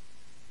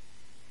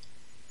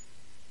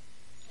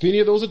 If any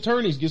of those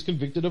attorneys gets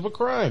convicted of a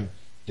crime,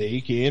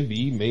 they can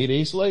be made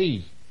a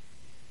slave.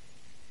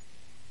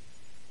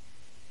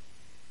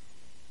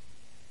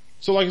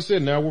 So like I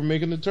said, now we're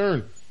making the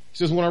turn. He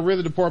says, when I read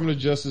the Department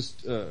of Justice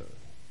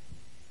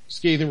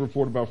scathing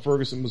report about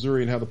Ferguson,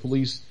 Missouri, and how the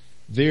police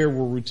there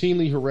were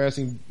routinely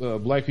harassing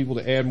black people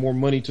to add more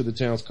money to the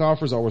town's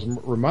coffers, I was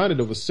reminded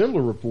of a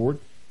similar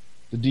report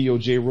the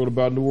DOJ wrote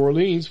about New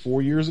Orleans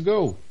 4 years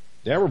ago.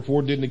 That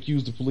report didn't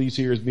accuse the police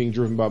here as being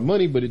driven by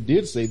money, but it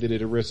did say that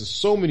it arrested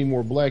so many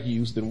more black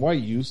youths than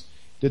white youths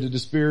that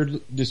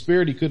the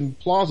disparity couldn't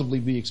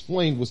plausibly be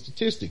explained with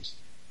statistics,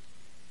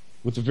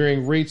 with the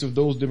varying rates of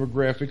those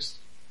demographics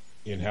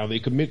and how they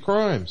commit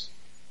crimes.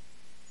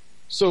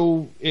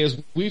 So,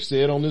 as we've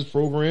said on this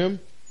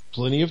program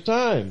plenty of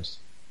times,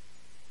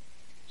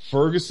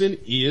 Ferguson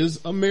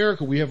is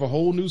America. We have a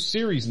whole new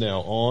series now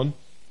on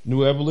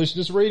New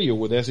Abolitionist Radio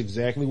where that's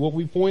exactly what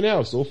we point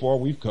out. So far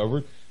we've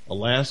covered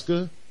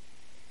Alaska,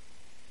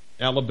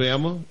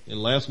 Alabama,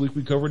 and last week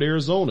we covered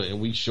Arizona,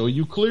 and we show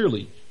you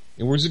clearly.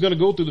 And we're just going to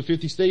go through the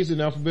 50 states in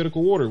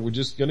alphabetical order. We're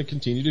just going to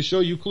continue to show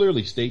you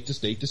clearly, state to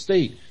state to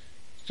state.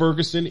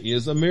 Ferguson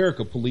is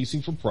America.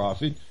 Policing for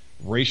profit,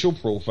 racial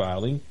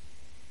profiling,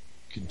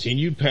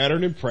 continued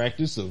pattern and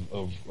practice of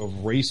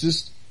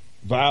racist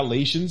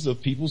violations of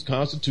people's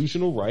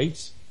constitutional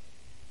rights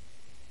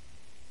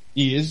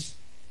is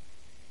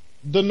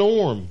the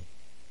norm.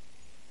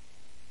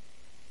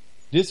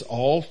 This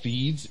all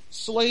feeds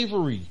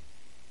slavery.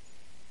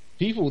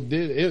 People,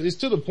 it's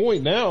to the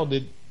point now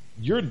that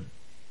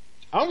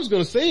I was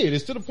going to say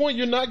it's to the point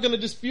you're not going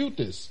to dispute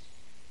this.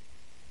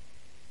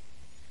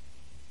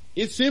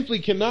 It simply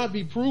cannot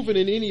be proven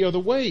in any other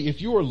way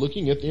if you are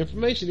looking at the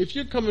information. If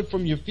you're coming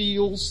from your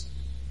feels,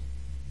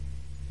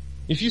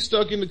 if you're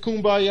stuck in the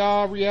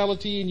kumbaya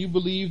reality and you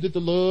believe that the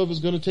love is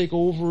going to take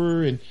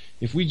over, and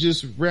if we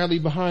just rally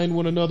behind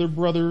one another,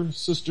 brother,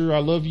 sister, I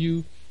love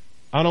you.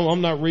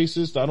 I'm not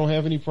racist. I don't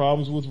have any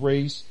problems with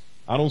race.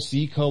 I don't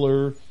see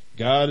color.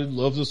 God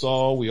loves us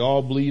all. We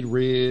all bleed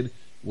red.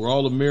 We're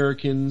all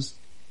Americans.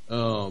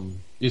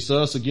 It's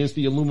us against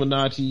the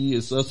Illuminati.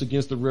 It's us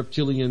against the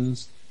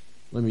reptilians.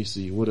 Let me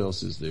see. What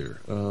else is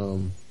there?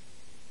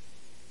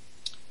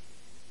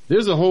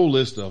 There's a whole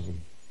list of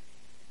them.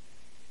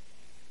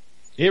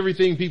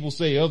 Everything people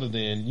say other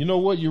than, you know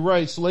what, you're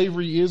right,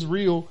 slavery is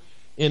real,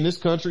 and this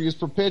country is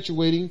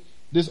perpetuating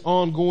this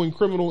ongoing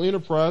criminal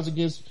enterprise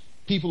against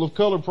people of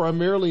color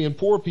primarily, and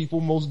poor people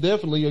most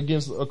definitely,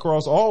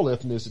 across all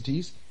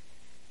ethnicities.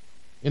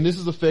 And this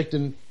is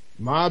affecting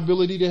my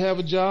ability to have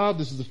a job.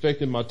 This is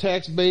affecting my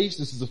tax base.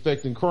 This is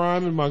affecting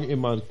crime in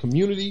my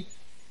community.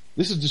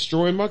 This is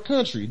destroying my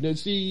country. Now,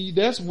 see,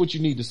 that's what you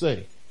need to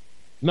say.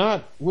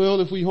 Not,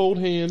 well, if we hold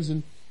hands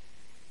and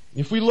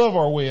if we love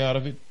our way out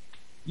of it.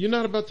 You're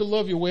not about to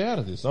love your way out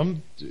of this. I'll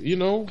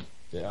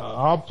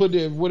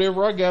put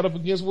whatever I got up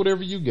against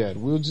whatever you got.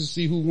 We'll just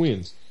see who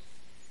wins.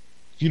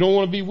 If you don't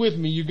want to be with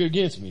me, you're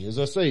against me. As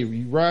I say,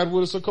 you ride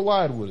with us or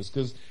collide with us,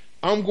 because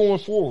I'm going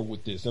forward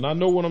with this, and I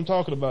know what I'm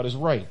talking about is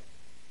right.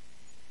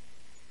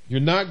 You're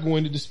not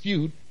going to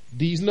dispute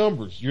these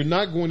numbers. You're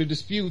not going to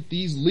dispute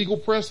these legal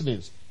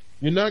precedents.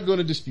 You're not going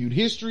to dispute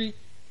history.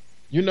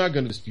 You're not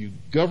going to dispute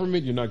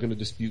government. You're not going to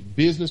dispute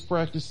business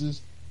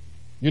practices.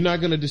 You're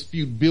not going to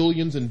dispute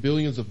billions and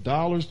billions of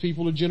dollars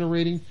people are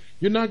generating.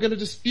 You're not going to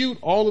dispute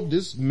all of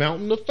this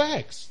mountain of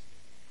facts.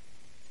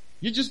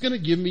 You're just going to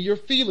give me your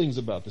feelings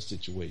about the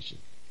situation.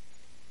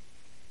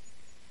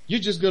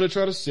 You're just going to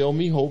try to sell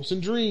me hopes and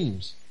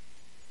dreams.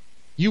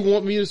 You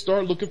want me to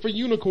start looking for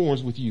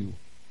unicorns with you.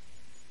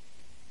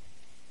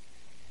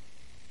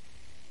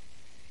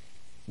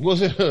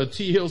 Was it a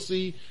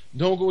TLC?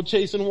 Don't go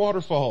chasing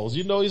waterfalls.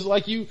 It's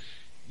like you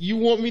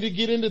want me to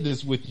get into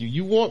this with you.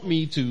 You want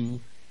me to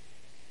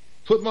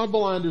put my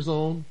blinders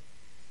on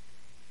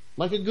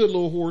like a good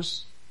little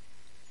horse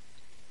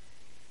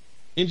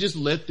and just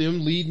let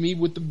them lead me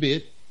with the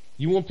bit.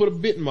 You want to put a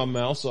bit in my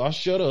mouth, so I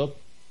shut up,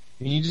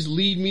 and you just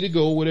lead me to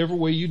go whatever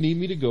way you need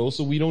me to go,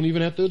 so we don't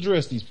even have to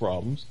address these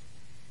problems.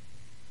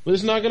 But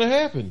it's not going to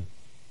happen.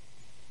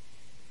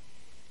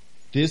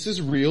 This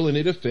is real, and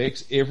it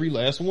affects every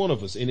last one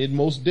of us, and it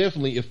most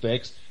definitely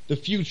affects the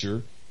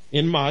future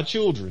in my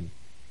children.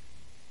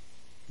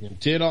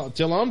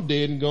 Until I'm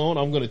dead and gone,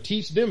 I'm going to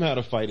teach them how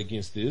to fight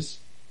against this.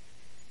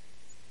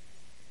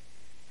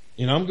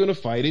 And I'm going to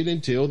fight it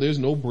until there's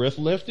no breath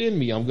left in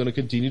me. I'm going to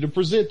continue to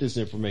present this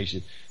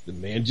information. The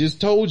man just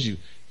told you.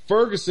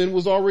 Ferguson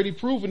was already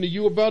proven to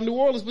you about New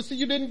Orleans, but see,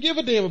 you didn't give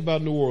a damn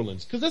about New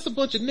Orleans, because that's a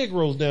bunch of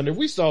Negroes down there.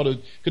 We saw the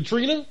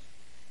Katrina.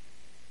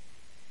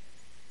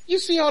 You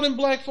see all them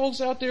black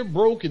folks out there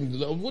broke, and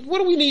what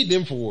do we need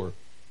them for?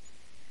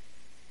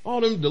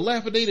 All them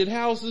dilapidated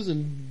houses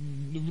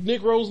and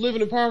Negroes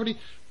living in poverty.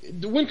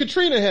 When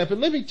Katrina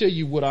happened, let me tell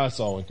you what I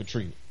saw in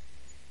Katrina.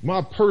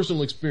 My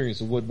personal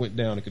experience of what went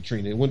down in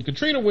Katrina. When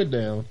Katrina went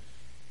down,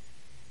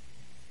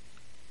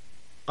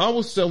 I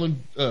was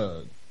selling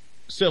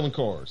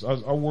cars.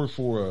 I worked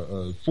for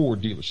a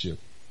Ford dealership.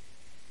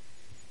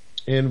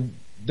 And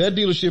that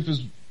dealership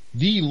is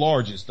the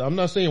largest, I'm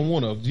not saying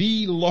one of,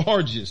 the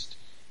largest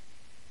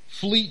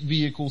fleet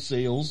vehicle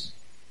sales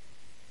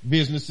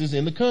businesses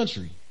in the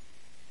country.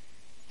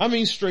 I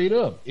mean, straight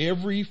up,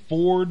 every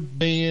Ford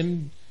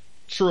van,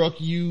 truck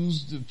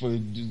used for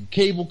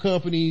cable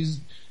companies,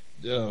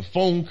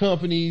 phone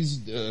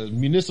companies,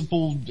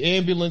 municipal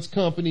ambulance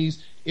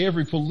companies,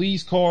 every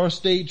police car,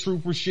 state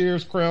trooper,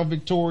 sheriff's, Crown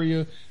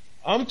Victoria.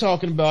 I'm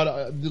talking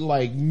about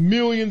like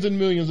millions and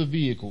millions of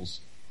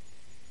vehicles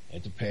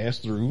had to pass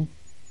through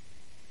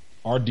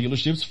our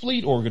dealership's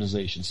fleet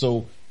organization.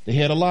 So they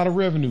had a lot of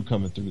revenue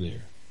coming through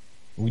there.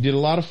 We did a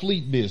lot of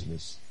fleet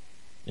business.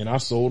 And I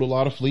sold a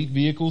lot of fleet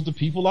vehicles to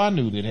people I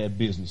knew that had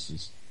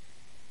businesses.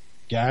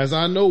 Guys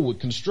I know with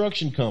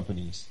construction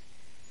companies.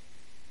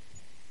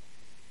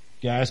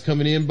 Guys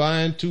coming in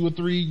buying 2 or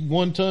 3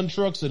 1-ton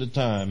trucks at a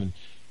time and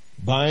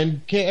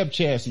buying cab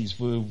chassis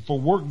for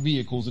work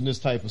vehicles and this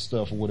type of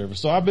stuff or whatever.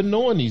 So I've been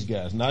knowing these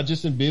guys, not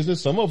just in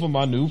business. Some of them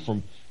I knew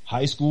from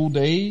high school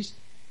days,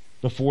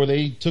 before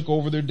they took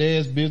over their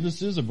dad's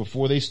businesses or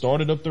before they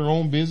started up their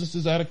own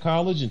businesses out of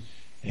college and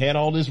had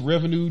all this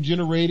revenue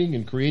generating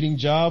and creating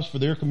jobs for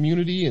their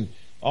community, and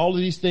all of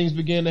these things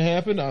began to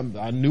happen.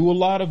 I knew a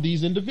lot of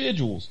these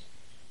individuals.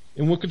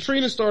 And when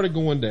Katrina started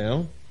going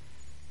down,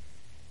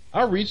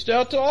 I reached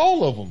out to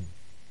all of them.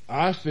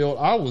 I felt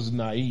I was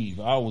naive.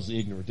 I was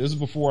ignorant. This is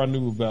before I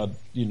knew about,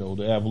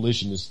 the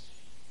abolitionist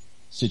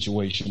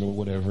situation or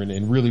whatever,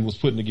 and really was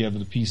putting together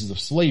the pieces of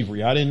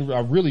slavery. I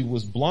really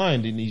was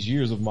blind in these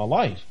years of my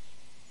life.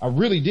 I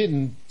really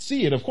didn't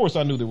see it. Of course,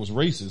 I knew there was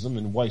racism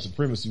and white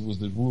supremacy was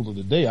the rule of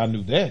the day. I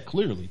knew that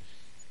clearly.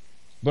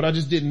 But I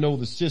just didn't know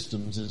the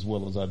systems as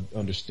well as I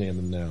understand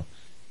them now.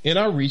 And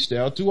I reached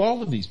out to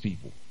all of these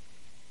people.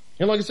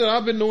 And like I said,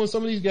 I've been knowing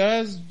some of these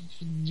guys,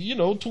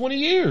 20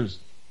 years.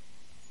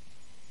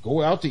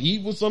 Go out to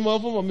eat with some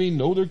of them. I mean,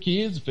 know their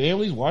kids,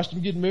 families, watch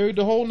them get married,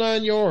 the whole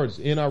 9 yards.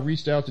 And I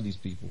reached out to these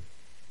people.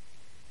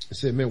 I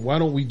said, man, why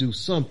don't we do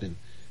something?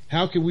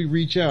 How can we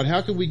reach out?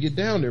 How can we get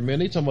down there, man?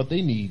 They talking about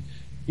they need,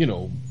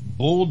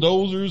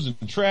 bulldozers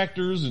and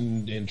tractors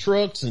and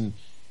trucks. And,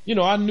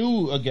 I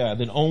knew a guy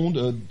that owned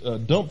a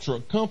dump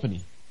truck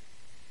company.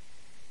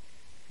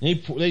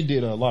 They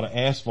did a lot of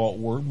asphalt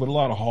work, but a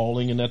lot of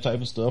hauling and that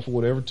type of stuff or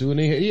whatever too. And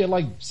he had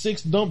like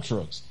 6 dump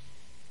trucks.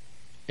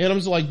 And I'm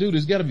just like, dude,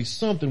 there's gotta be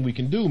something we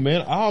can do,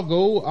 man.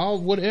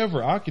 I'll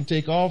whatever. I can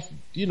take off,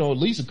 at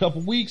least a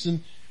couple weeks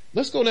and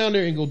Let's go down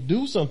there and go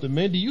do something,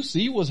 man. Do you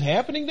see what's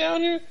happening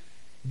down here?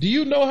 Do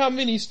you know how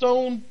many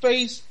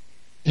stone-faced,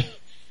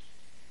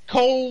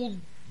 cold,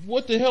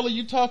 what the hell are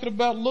you talking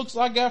about looks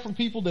I got from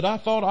people that I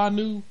thought I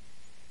knew?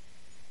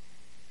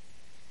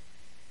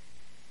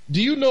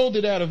 Do you know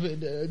that out of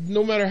it,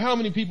 no matter how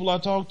many people I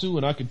talk to,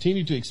 and I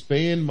continue to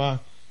expand my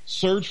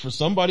search for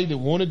somebody that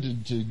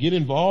wanted to get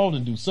involved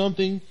and do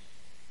something,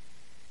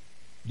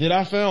 that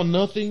I found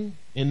nothing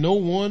and no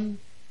one?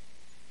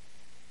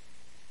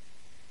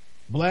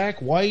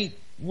 Black, white,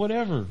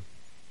 whatever.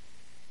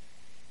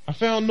 I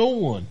found no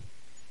one.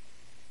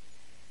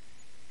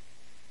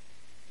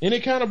 And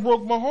it kind of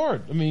broke my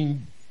heart. I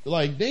mean,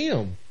 like,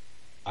 damn.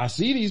 I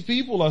see these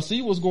people. I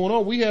see what's going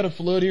on. We had a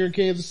flood here in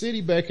Kansas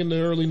City back in the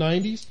early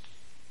 90s.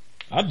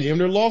 I damn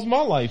near lost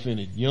my life in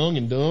it. Young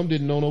and dumb,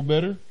 didn't know no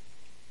better.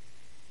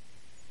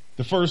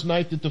 The first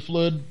night that the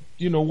flood,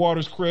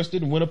 waters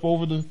crested and went up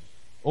over the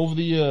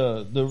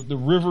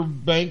river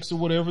banks or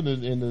whatever,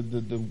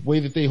 the way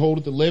that they hold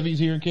it, the levees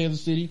here in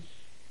Kansas City.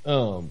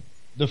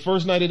 The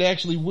first night it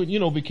actually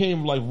went,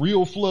 became like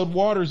real flood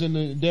waters in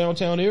the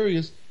downtown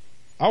areas.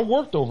 I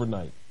worked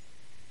overnight.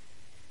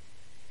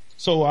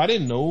 So I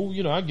didn't know,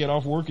 I get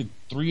off work at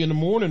 3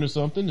 a.m. or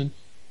something, and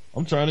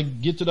I'm trying to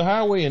get to the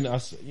highway, and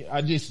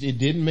it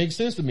didn't make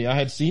sense to me. I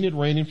had seen it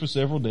raining for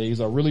several days.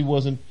 I really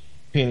wasn't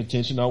paying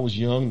attention. I was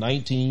young,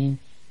 19,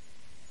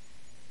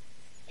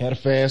 had a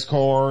fast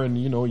car, and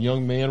a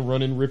young man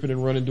ripping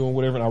and running, doing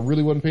whatever, and I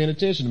really wasn't paying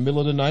attention. In the middle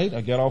of the night,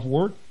 I got off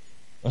work.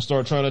 I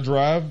started trying to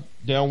drive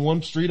down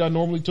one street I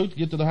normally took to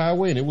get to the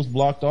highway, and it was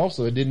blocked off,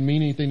 so it didn't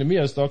mean anything to me.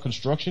 I saw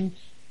construction,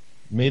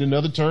 made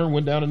another turn,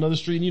 went down another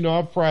street, and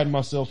I pride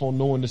myself on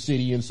knowing the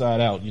city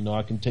inside out.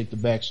 I can take the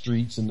back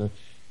streets and the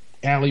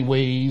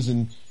alleyways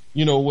and,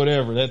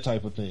 whatever, that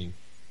type of thing.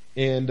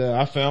 And,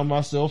 I found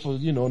myself,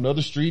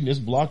 another street, and it's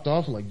blocked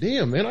off. I'm like,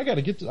 damn, man,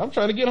 I'm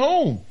trying to get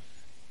home.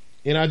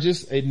 And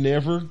it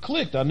never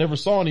clicked. I never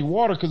saw any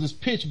water because it's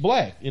pitch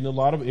black. In a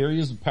lot of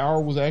areas, the power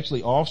was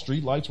actually off,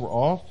 street lights were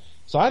off.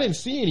 So I didn't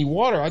see any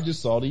water. I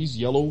just saw these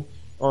yellow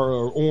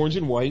or orange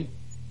and white,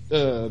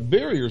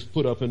 barriers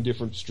put up in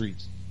different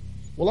streets.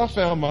 Well, I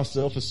found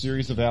myself a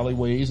series of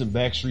alleyways and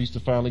back streets to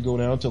finally go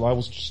down until I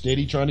was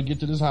steady trying to get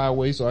to this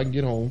highway so I can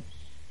get home.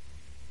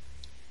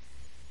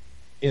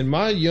 In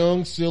my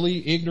young,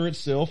 silly, ignorant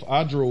self,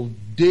 I drove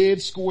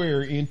dead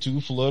square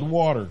into flood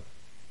water,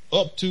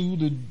 up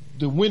to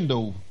the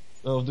window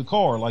of the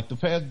car, like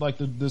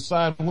the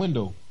side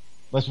window.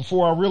 That's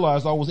before I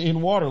realized I was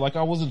in water. Like,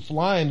 I wasn't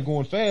flying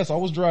going fast. I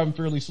was driving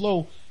fairly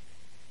slow,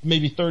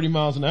 maybe 30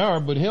 miles an hour,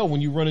 but hell,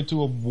 when you run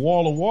into a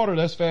wall of water,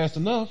 that's fast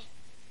enough.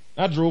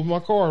 I drove my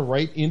car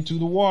right into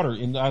the water,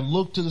 and I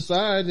looked to the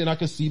side and I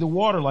could see the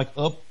water like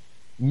up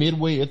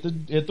midway at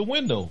the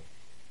window.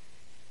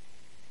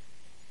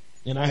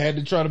 And I had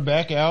to try to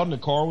back out, and the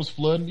car was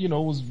flooding,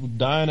 was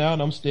dying out,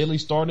 and I'm steadily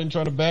starting to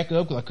try to back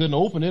up because I couldn't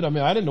open it. I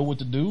mean, I didn't know what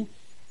to do.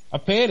 I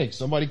panicked.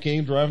 Somebody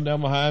came driving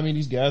down behind me.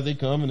 These guys, they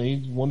come and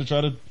they wanted to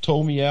try to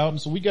tow me out. And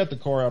so we got the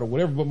car out or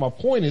whatever. But my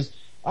point is,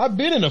 I've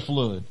been in a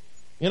flood,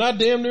 and I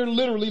damn near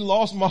literally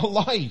lost my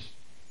life.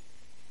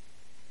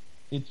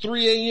 At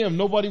 3 a.m.,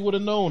 nobody would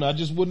have known. I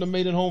just wouldn't have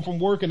made it home from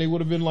work, and they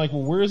would have been like,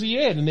 well, where is he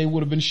at? And they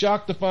would have been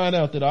shocked to find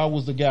out that I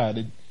was the guy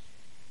that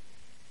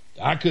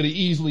I could have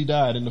easily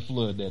died in the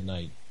flood that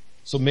night.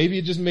 So maybe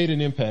it just made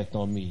an impact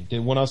on me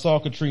that when I saw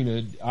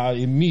Katrina, I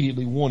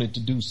immediately wanted to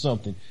do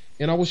something.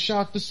 And I was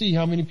shocked to see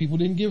how many people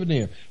didn't give a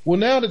damn. Well,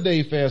 now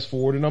today, fast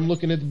forward, and I'm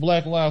looking at the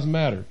Black Lives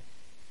Matter.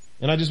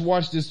 And I just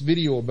watched this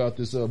video about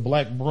this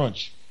black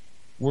brunch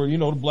where,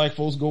 the black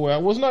folks go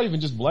out. Well, it's not even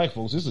just black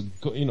folks. It's,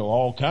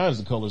 all kinds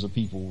of colors of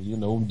people,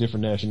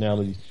 different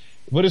nationalities.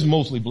 But it's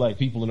mostly black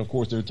people. And of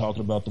course, they're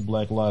talking about the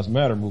Black Lives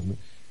Matter movement.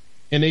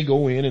 And they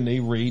go in and they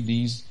raid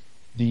these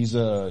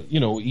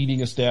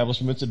eating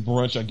establishments at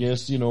brunch, I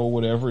guess,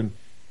 whatever. And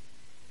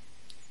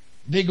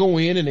they go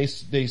in and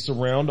they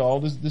surround all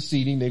the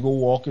seating. They go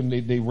walk and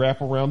they wrap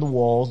around the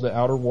walls, the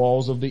outer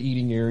walls of the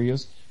eating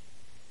areas.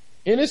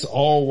 And it's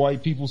all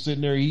white people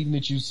sitting there eating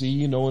that you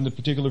see, in the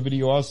particular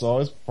video I saw,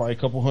 it's probably a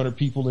couple hundred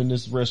people in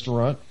this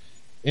restaurant.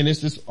 And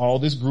it's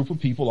this group of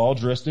people all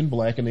dressed in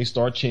black, and they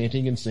start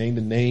chanting and saying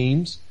the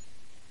names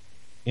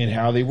and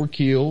how they were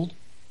killed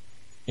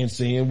and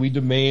saying we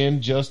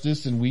demand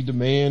justice and we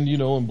demand,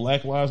 and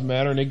Black Lives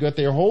Matter. And they got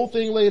their whole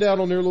thing laid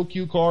out on their little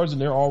cue cards, and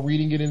they're all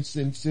reading it in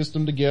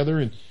system together,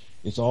 and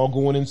it's all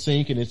going in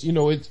sync, and it's,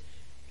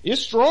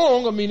 it's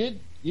strong. I mean,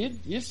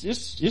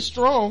 it's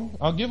strong.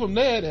 I'll give them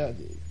that.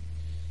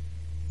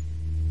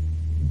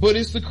 But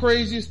it's the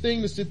craziest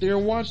thing to sit there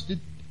and watch that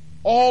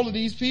all of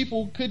these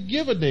people could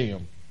give a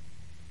damn.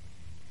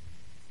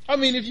 I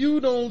mean, if you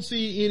don't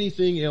see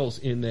anything else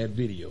in that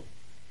video,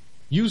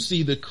 you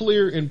see the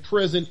clear and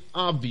present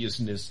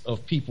obviousness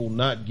of people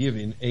not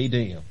giving a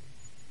damn.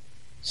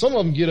 Some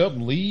of them get up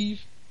and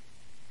leave.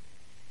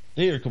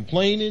 They are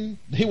complaining.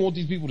 They want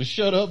these people to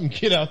shut up and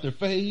get out their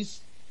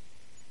face.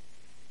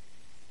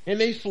 And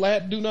they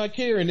flat do not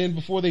care. And then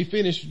before they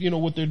finish,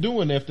 what they're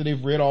doing after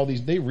they've read all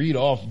these, they read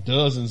off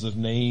dozens of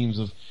names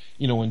of,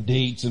 and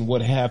dates and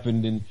what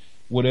happened and,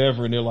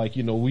 whatever. And they're like,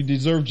 we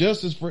deserve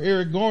justice for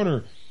Eric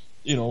Garner.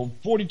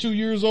 42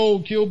 years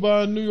old, killed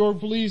by New York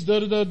police,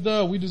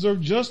 da-da-da-da. We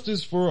deserve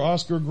justice for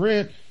Oscar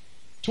Grant,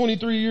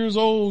 23 years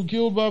old,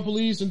 killed by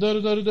police, and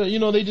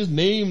da-da-da-da-da. They just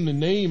name and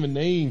name and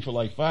name for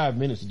like 5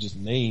 minutes of just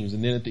names.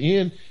 And then at the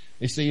end,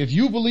 they say, if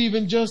you believe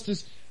in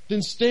justice,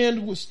 then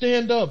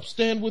stand up,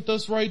 stand with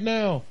us right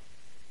now.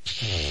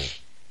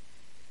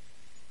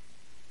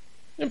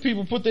 And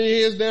people put their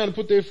heads down and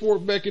put their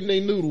fork back in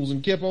their noodles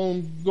and kept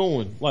on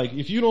going. Like,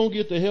 if you don't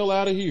get the hell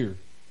out of here.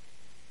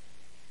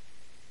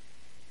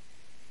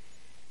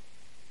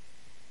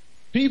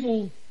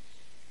 People,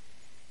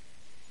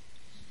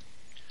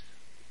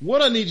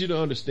 what I need you to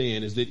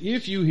understand is that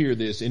if you hear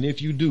this and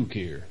if you do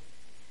care,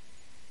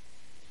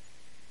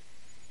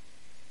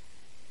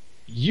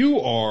 you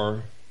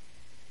are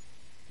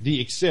the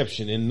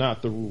exception and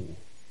not the rule.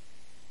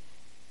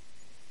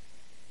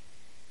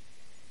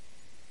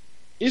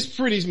 It's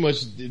pretty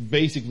much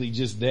basically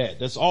just that.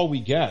 That's all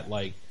we got.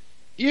 Like,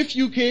 if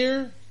you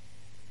care,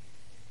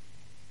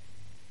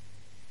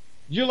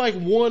 you're like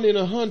 1 in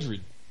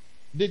 100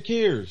 that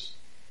cares.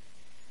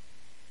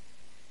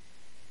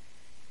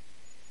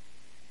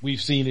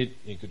 We've seen it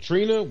in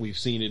Katrina. We've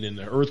seen it in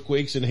the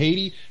earthquakes in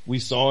Haiti. We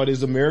saw it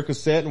as America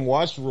sat and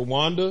watched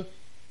Rwanda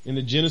and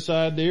the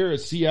genocide there. A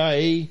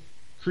CIA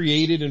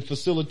created and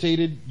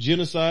facilitated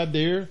genocide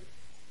there,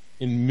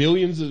 and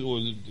millions or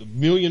a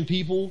million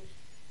people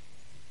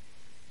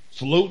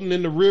floating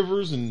in the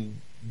rivers and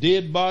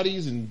dead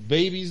bodies and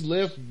babies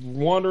left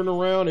wandering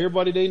around.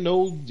 Everybody they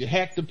know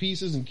hacked to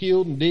pieces and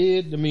killed and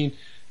dead. I mean,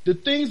 the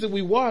things that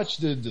we watch,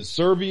 the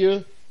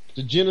Serbia,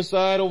 the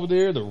genocide over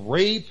there, the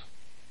rape,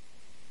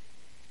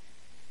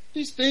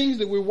 these things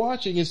that we're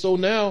watching. And so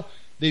now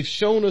they've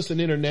shown us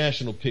an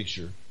international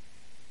picture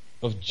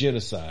of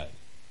genocide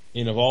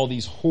and of all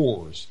these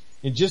horrors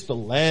in just the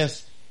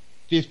last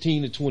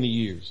 15 to 20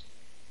 years.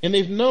 And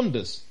they've numbed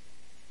us,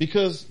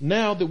 because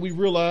now that we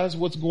realize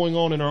what's going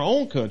on in our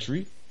own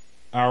country,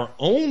 our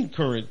own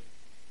current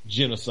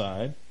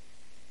genocide,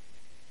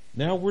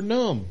 now we're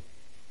numb.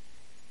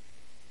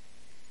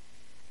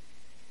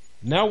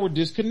 Now we're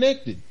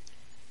disconnected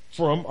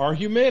from our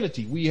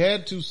humanity. We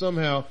had to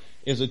somehow,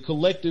 as a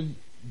collective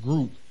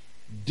group,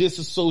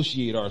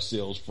 disassociate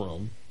ourselves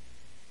from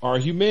our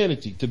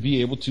humanity to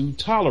be able to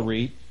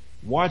tolerate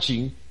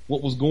watching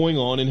what was going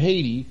on in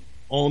Haiti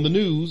on the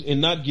news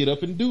and not get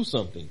up and do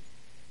something.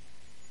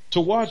 To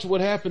watch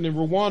what happened in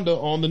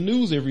Rwanda on the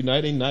news every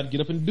night and not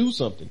get up and do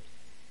something.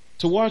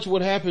 To watch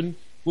what happened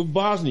with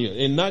Bosnia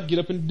and not get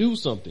up and do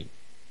something.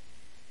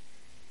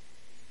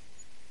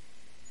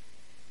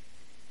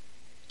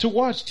 To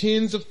watch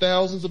tens of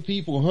thousands of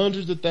people,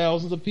 hundreds of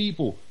thousands of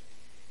people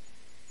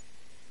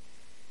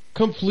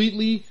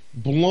completely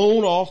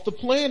blown off the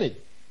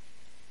planet.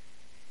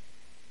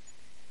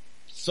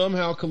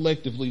 Somehow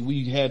collectively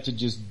we had to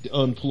just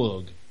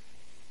unplug.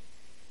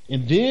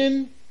 And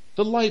then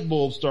the light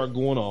bulbs start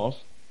going off.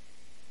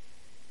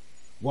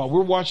 While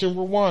we're watching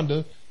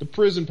Rwanda, the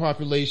prison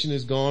population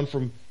has gone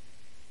from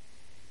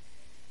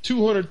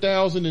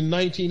 200,000 in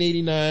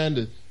 1989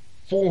 to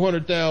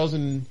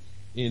 400,000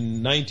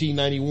 in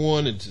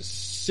 1991 and to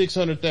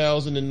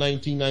 600,000 in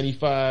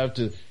 1995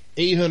 to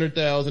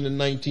 800,000 in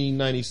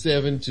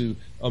 1997 to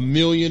 1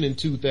 million in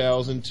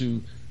 2000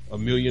 to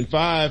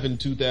 1,000,005 in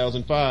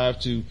 2005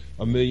 to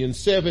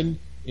 1,000,007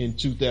 in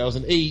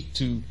 2008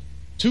 to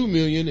 2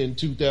 million in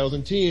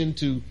 2010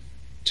 to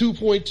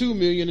 2.2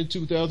 million in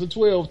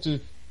 2012 to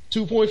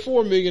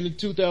 2.4 million in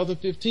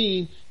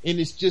 2015, and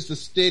it's just a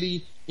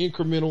steady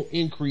incremental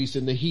increase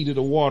in the heat of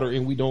the water,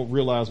 and we don't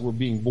realize we're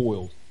being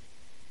boiled.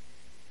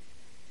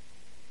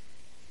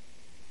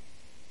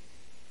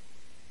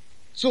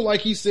 So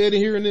like he said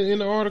here in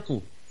the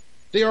article,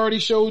 they already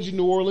showed you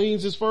New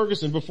Orleans is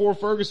Ferguson. Before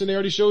Ferguson, they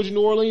already showed you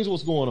New Orleans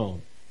what's going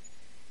on.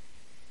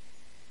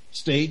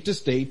 State to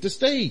state to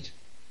state.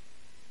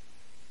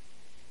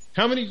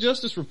 How many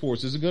justice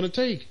reports is it going to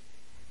take?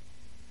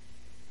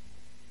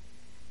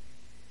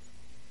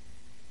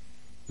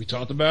 We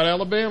talked about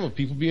Alabama,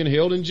 people being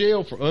held in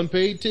jail for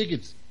unpaid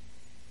tickets.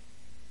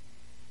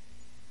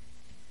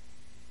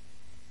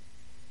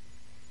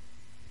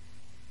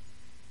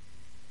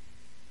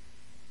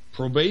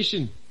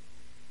 Probation.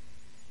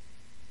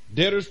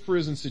 Debtors'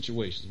 prison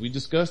situations. We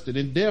discussed it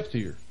in depth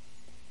here.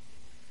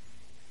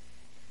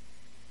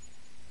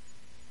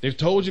 They've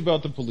told you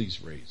about the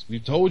police raids.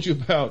 We've told you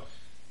about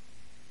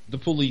the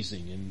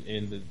policing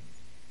and the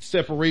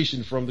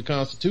separation from the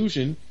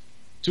Constitution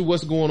to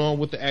what's going on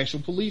with the actual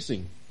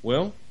policing.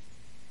 Well,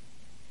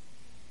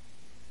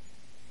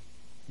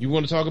 you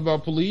want to talk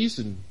about police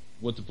and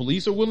what the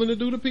police are willing to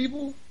do to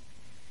people?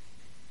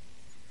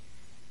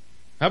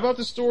 How about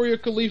the story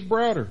of Kalief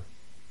Browder?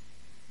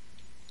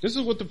 This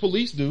is what the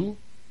police do.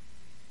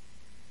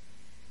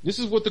 This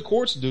is what the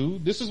courts do.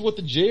 This is what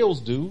the jails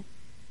do.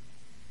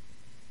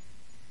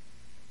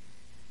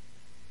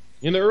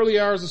 In the early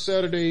hours of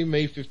Saturday,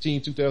 May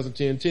 15,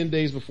 2010, 10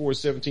 days before his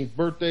 17th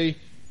birthday,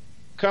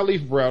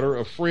 Kalief Browder,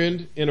 a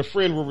friend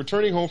were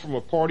returning home from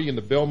a party in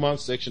the Belmont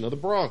section of the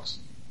Bronx.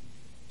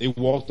 They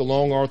walked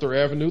along Arthur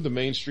Avenue, the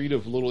main street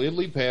of Little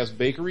Italy, past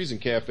bakeries and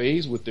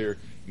cafes with their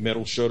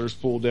metal shutters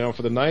pulled down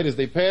for the night. As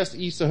they passed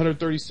East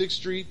 136th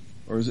Street,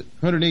 or is it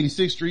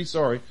 186th Street,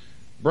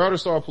 Browder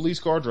saw a police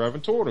car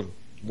driving toward him.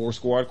 More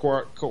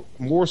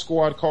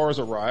squad cars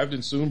arrived,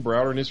 and soon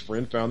Browder and his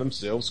friend found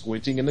themselves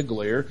squinting in the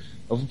glare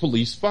of a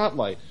police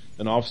spotlight.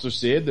 An officer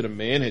said that a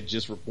man had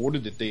just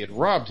reported that they had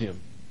robbed him.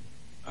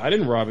 I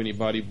didn't rob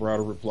anybody,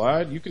 Browder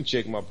replied. You can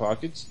check my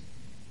pockets.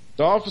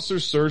 The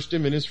officers searched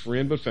him and his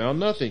friend, but found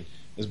nothing.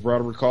 As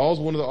Browder recalls,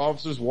 one of the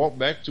officers walked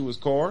back to his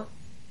car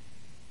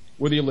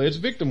where the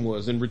alleged victim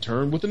was and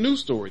returned with a new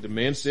story. The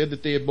man said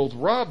that they had both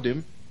robbed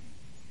him,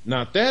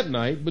 not that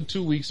night, but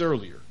 2 weeks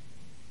earlier.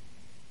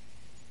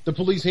 The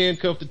police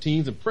handcuffed the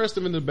teens and pressed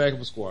them into the back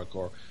of a squad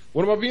car.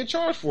 What am I being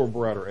charged for?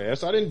 Browder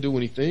asked. I didn't do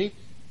anything.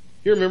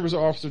 Here remembers the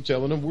officer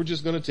telling him, we're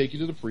just going to take you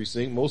to the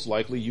precinct. Most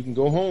likely you can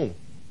go home.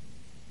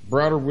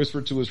 Browder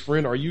whispered to his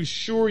friend, are you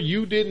sure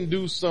you didn't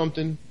do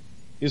something?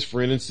 His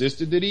friend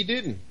insisted that he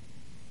didn't.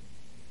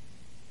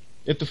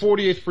 At the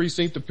 48th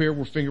precinct, the pair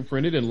were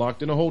fingerprinted and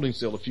locked in a holding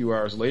cell. A few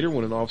hours later,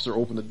 when an officer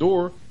opened the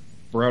door,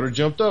 Browder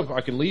jumped up.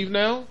 I can leave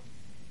now?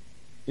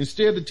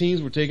 Instead, the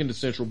teens were taken to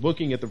central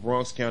booking at the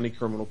Bronx County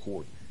Criminal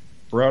Court.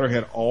 Browder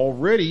had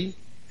already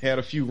had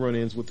a few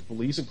run-ins with the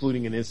police,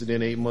 including an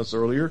incident 8 months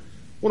earlier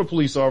when a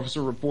police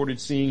officer reported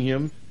seeing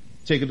him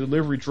take a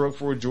delivery truck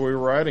for a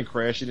joyride and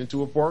crash it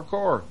into a parked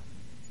car.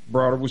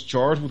 Browder was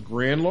charged with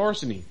grand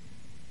larceny.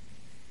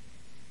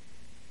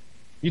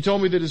 He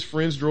told me that his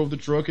friends drove the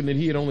truck and that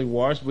he had only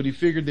watched, but he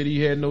figured that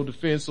he had no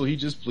defense, so he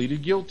just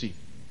pleaded guilty.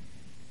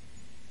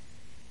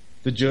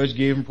 The judge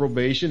gave him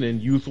probation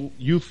and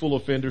youthful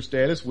offender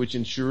status, which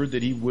ensured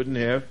that he wouldn't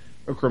have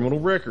a criminal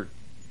record.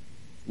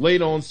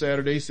 Late on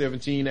Saturday,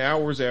 17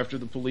 hours after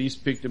the police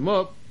picked him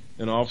up,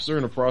 an officer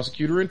and a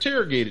prosecutor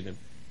interrogated him,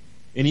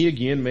 and he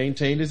again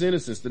maintained his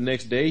innocence. The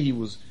next day, he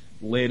was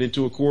led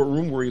into a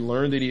courtroom where he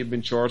learned that he had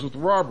been charged with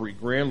robbery,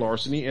 grand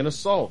larceny, and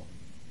assault.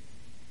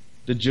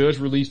 The judge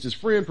released his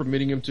friend,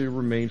 permitting him to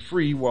remain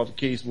free while the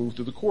case moved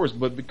through the courts.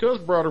 But because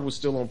Browder was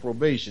still on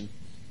probation,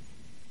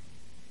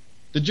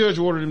 the judge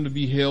ordered him to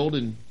be held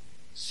and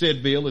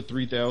set bail at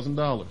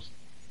 $3,000.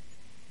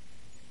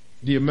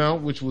 The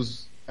amount which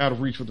was out of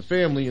reach for the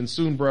family, and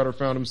soon Browder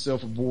found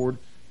himself aboard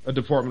a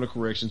Department of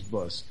Corrections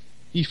bus.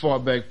 He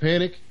fought back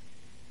panic.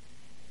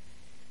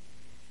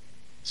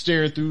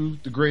 Staring through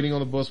the grating on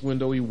the bus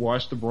window, he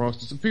watched the Bronx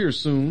disappear.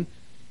 Soon,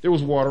 there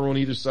was water on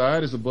either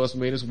side as the bus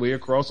made its way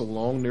across a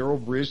long, narrow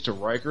bridge to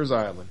Rikers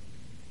Island.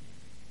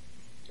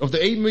 Of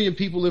the 8 million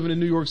people living in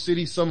New York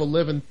City, some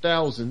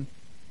 11,000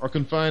 are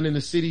confined in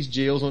the city's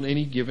jails on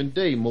any given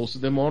day, most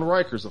of them on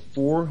Rikers, a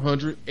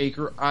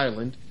 400-acre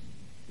island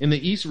in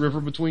the East River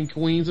between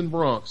Queens and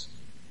Bronx.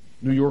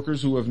 New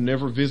Yorkers who have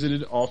never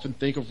visited often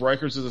think of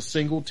Rikers as a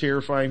single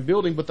terrifying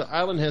building, but the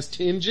island has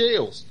 10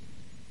 jails.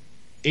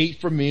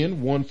 8 for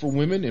men, 1 for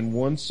women, and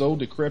 1 so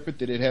decrepit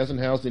that it hasn't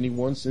housed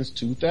anyone since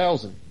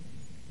 2000.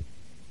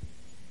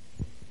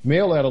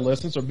 Male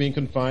adolescents are being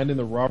confined in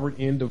the Robert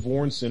N.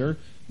 DeVorn Center,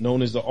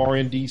 known as the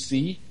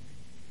RNDC.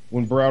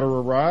 When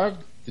Browder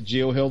arrived, the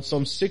jail held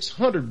some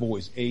 600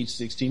 boys aged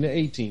 16 to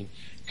 18.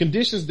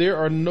 Conditions there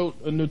are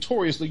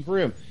notoriously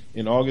grim.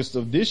 In August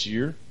of this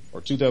year,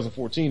 or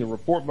 2014, a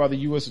report by the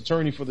U.S.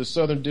 Attorney for the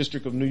Southern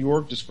District of New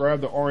York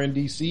described the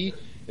RNDC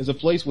as a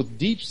place with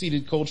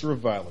deep-seated culture of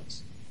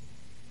violence,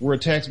 where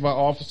attacks by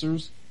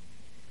officers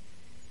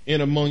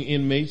and among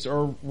inmates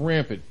are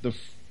rampant.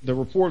 The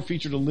report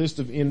featured a list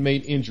of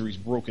inmate injuries: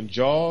 broken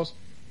jaws,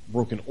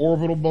 broken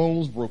orbital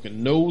bones,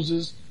 broken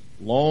noses,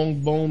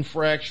 long bone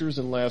fractures,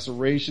 and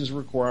lacerations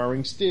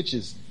requiring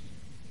stitches.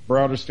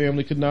 Browder's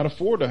family could not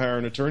afford to hire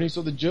an attorney,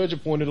 so the judge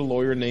appointed a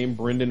lawyer named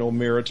Brendan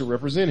O'Meara to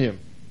represent him.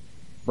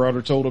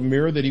 Browder told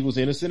O'Meara that he was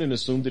innocent and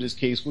assumed that his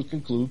case would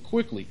conclude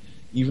quickly.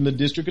 Even the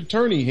district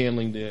attorney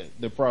handling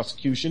the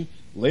prosecution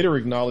later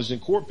acknowledged in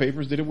court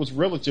papers that it was a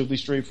relatively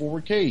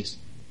straightforward case.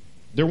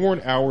 There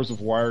weren't hours of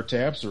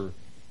wiretaps or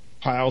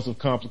piles of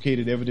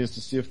complicated evidence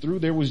to sift through.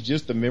 There was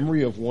just the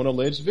memory of one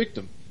alleged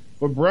victim.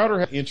 But Browder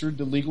had entered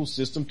the legal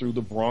system through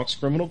the Bronx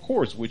criminal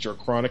courts, which are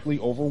chronically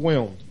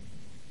overwhelmed.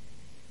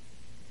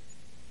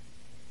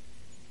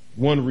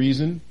 One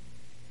reason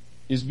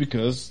is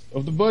because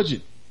of the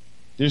budget.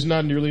 There's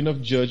not nearly enough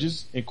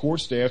judges and court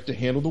staff to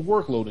handle the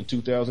workload. In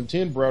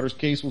 2010, Browder's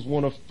case was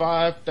one of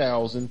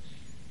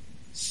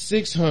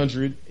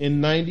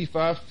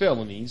 5,695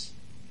 felonies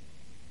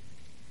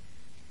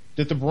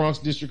that the Bronx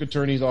District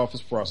Attorney's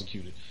Office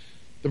prosecuted.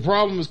 The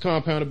problem is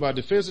compounded by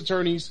defense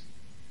attorneys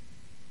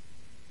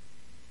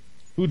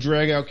who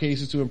drag out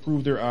cases to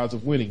improve their odds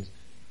of winning,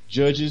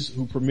 judges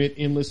who permit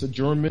endless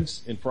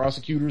adjournments, and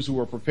prosecutors who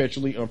are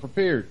perpetually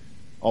unprepared.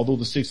 Although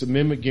the Sixth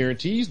Amendment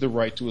guarantees the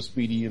right to a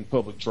speedy and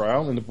public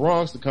trial, in the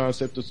Bronx, the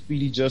concept of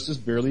speedy justice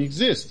barely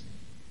exists.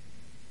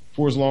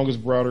 For as long as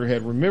Browder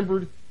had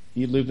remembered, he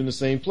had lived in the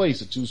same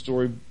place, a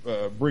 2-story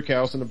brick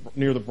house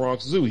near the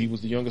Bronx Zoo. He was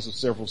the youngest of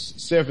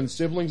 7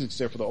 siblings,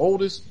 except for the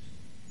oldest.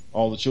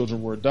 All the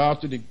children were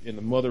adopted, and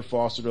the mother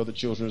fostered other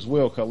children as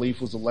well.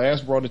 Khalif was the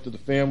last brought into the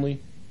family.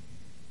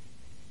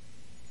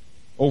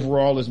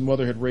 Overall, his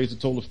mother had raised a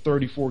total of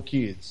 34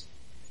 kids.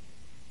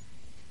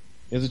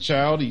 As a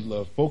child, he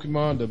loved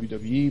Pokemon,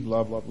 WWE,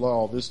 blah, blah, blah,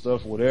 all this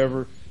stuff,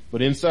 whatever.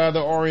 But inside the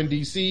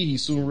RNDC, he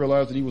soon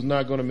realized that he was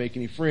not going to make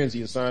any friends.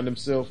 He was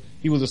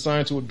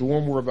assigned to a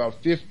dorm where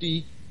about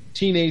 50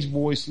 teenage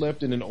boys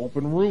slept in an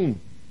open room,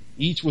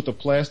 each with a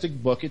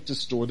plastic bucket to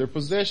store their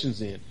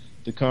possessions in.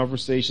 The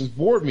conversations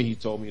bored me, he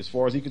told me. As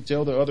far as he could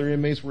tell, the other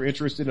inmates were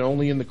interested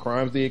only in the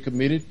crimes they had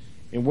committed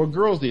and what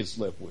girls they had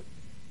slept with.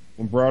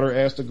 When Browder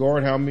asked the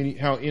guard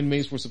how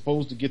inmates were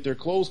supposed to get their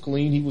clothes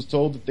clean, he was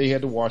told that they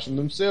had to wash them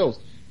themselves.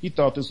 He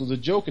thought this was a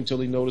joke until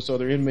he noticed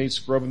other inmates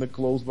scrubbing their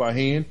clothes by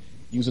hand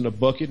using a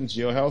bucket and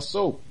jailhouse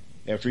soap.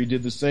 After he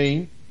did the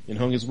same and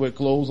hung his wet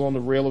clothes on the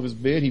rail of his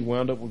bed, he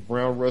wound up with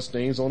brown rust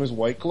stains on his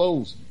white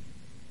clothes.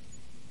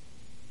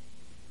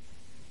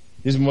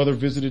 His mother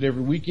visited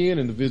every weekend.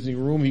 In the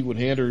visiting room, he would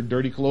hand her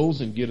dirty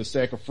clothes and get a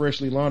sack of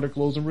freshly laundered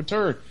clothes in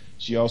return.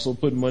 She also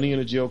put money in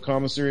a jail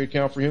commissary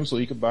account for him so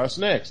he could buy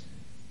snacks.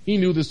 He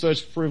knew that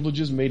such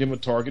privileges made him a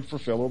target for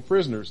fellow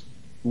prisoners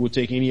who would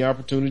take any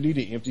opportunity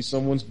to empty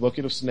someone's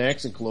bucket of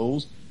snacks and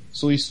clothes,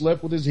 so he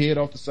slept with his head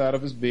off the side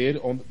of his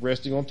bed,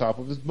 resting on top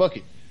of his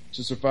bucket.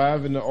 To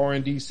survive in the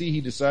RNDC,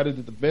 he decided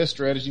that the best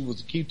strategy was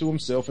to keep to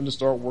himself and to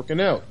start working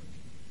out.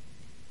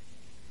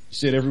 He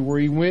said everywhere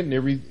he went and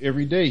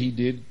every day he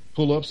did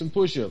pull-ups and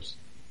push-ups.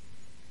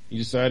 He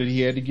decided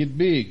he had to get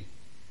big.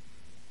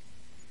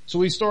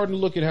 So he's starting to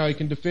look at how he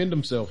can defend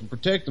himself and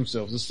protect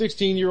himself. He's a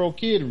 16-year-old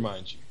kid,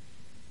 reminds you.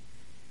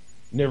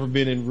 Never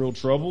been in real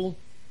trouble.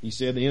 He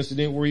said the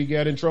incident where he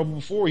got in trouble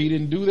before, he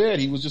didn't do that.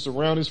 He was just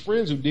around his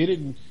friends who did it,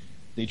 and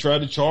they tried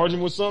to charge him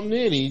with something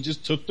then. He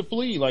just took the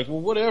plea, like, well,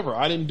 whatever.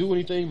 I didn't do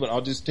anything, but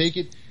I'll just take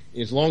it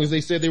as long as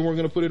they said they weren't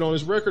going to put it on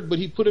his record. But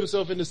he put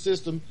himself in the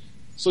system,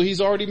 so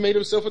he's already made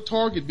himself a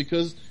target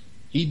because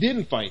he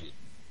didn't fight it.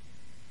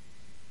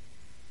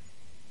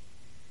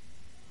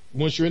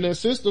 Once you're in that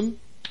system,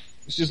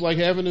 it's just like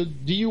having a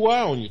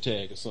DUI on your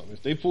tag or something.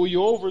 If they pull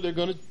you over, they're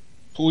going to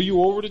pull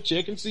you over to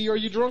check and see, are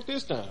you drunk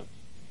this time?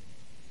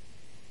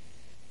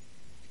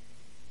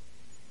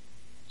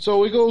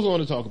 So he goes on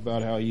to talk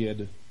about how he had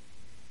to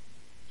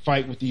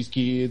fight with these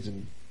kids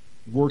and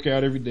work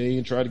out every day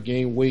and try to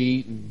gain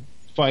weight and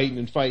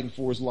fighting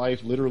for his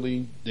life,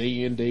 literally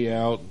day in, day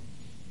out.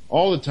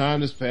 All the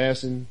time is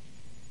passing.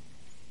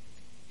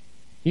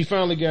 He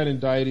finally got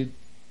indicted.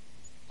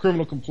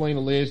 Criminal complaint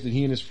alleged that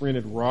he and his friend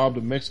had robbed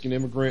a Mexican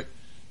immigrant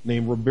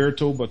named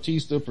Roberto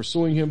Batista,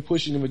 pursuing him,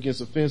 pushing him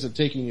against a fence, and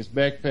taking his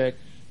backpack.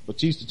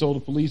 Batista told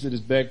the police that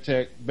his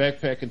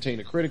backpack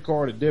contained a credit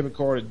card, a debit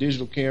card, a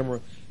digital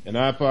camera, an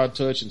iPod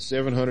Touch, and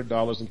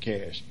 $700 in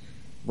cash.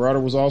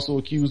 Browder was also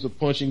accused of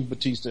punching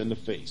Batista in the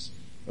face.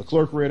 A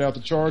clerk read out the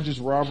charges,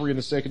 robbery in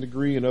the second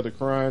degree and other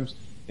crimes,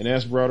 and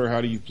asked Browder,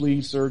 how do you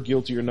plead, sir?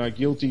 Guilty or not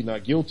guilty?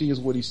 Not guilty is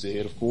what he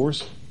said, of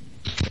course.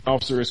 The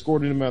officer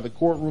escorted him out of the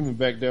courtroom and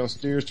back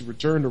downstairs to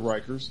return to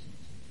Rikers,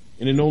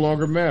 and it no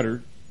longer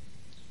mattered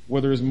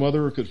whether his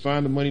mother could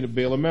find the money to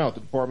bail him out. The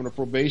Department of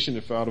Probation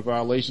had filed a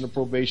violation of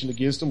probation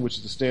against him, which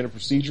is the standard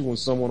procedure when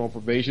someone on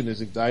probation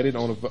is indicted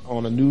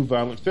on a new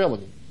violent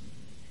felony,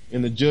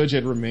 and the judge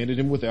had remanded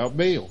him without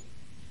bail.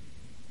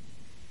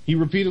 He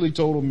repeatedly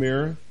told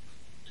O'Meara,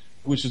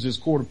 which is his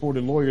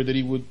court-appointed lawyer, that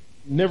he would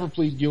never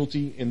plead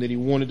guilty and that he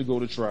wanted to go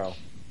to trial.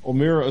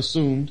 O'Meara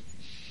assumed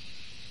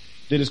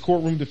that his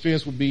courtroom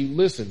defense would be,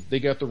 listen, they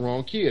got the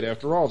wrong kid.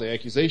 After all, the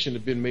accusation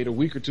had been made a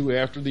week or two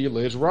after the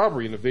alleged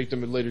robbery, and the victim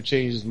had later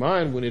changed his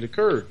mind when it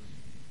occurred.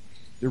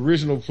 The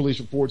original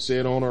police report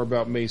said on or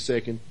about May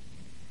 2nd,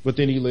 but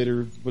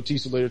then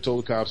Batista later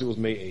told the cops it was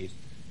May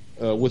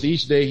 8th. With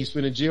each day he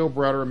spent in jail,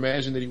 Browder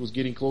imagined that he was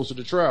getting closer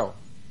to trial.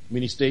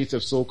 Many states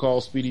have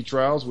so-called speedy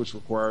trials, which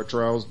require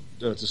trials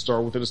to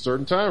start within a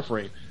certain time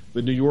frame.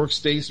 The New York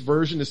State's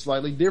version is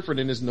slightly different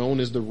and is known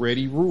as the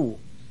Ready Rule.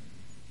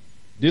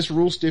 This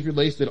rule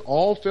stipulates that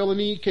all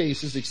felony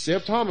cases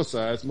except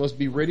homicides must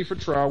be ready for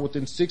trial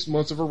within 6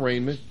 months of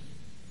arraignment,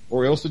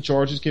 or else the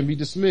charges can be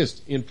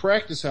dismissed. In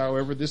practice,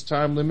 however, this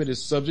time limit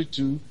is subject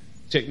to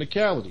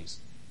technicalities.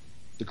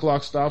 The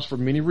clock stops for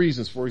many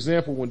reasons. For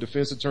example, when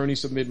defense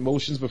attorneys submit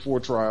motions before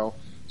trial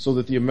so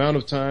that the amount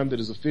of time that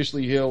is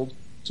officially held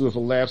to have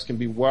elapsed can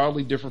be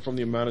wildly different from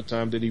the amount of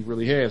time that he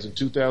really has. In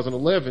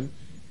 2011,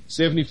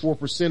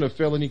 74% of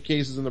felony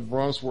cases in the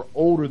Bronx were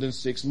older than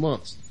 6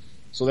 months.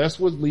 So that's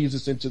what leads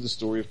us into the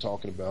story of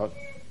talking about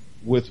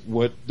with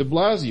what de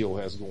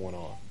Blasio has going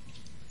on.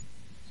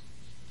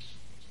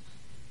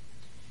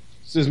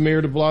 It says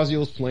Mayor de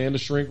Blasio's plan to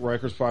shrink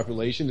Rikers'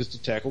 population is to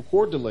tackle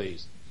court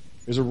delays.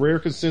 There's a rare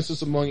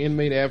consensus among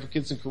inmate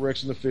advocates and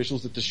correction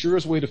officials that the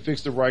surest way to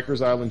fix the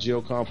Rikers Island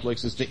jail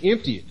complex is to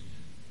empty it.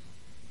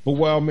 But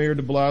while Mayor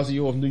de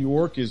Blasio of New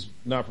York is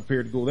not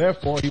prepared to go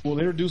that far, he will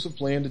introduce a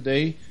plan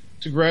today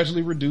to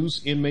gradually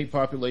reduce inmate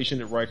population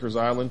at Rikers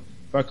Island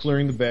by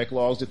clearing the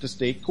backlogs at the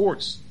state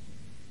courts.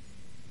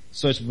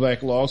 Such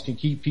backlogs can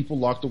keep people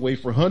locked away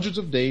for hundreds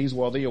of days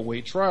while they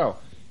await trial.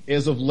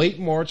 As of late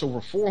March, over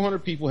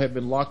 400 people have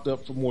been locked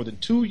up for more than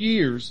 2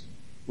 years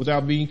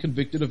without being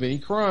convicted of any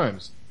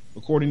crimes.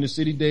 According to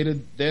city data,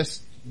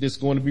 that's that's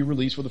going to be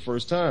released for the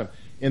first time.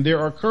 And there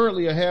are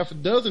currently a half a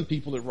dozen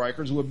people at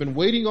Rikers who have been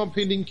waiting on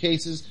pending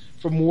cases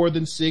for more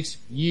than 6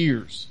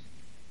 years.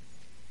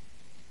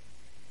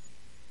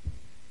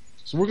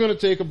 So we're going to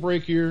take a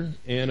break here,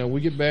 and when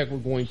we get back, we're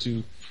going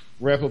to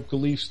wrap up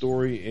Khalif's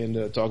story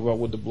and talk about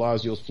what de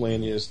Blasio's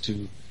plan is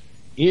to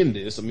end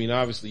this. I mean,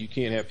 obviously, you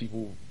can't have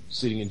people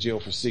sitting in jail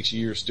for 6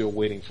 years still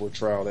waiting for a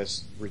trial.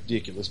 That's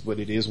ridiculous, but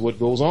it is what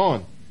goes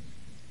on.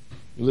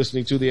 You're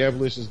listening to the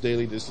Abolitionist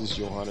Daily. This is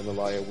Johan and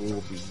Elia. We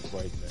will be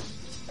right back.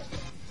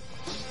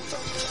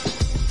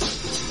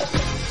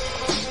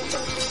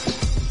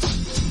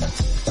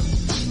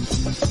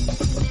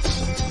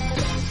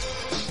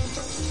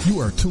 You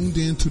are tuned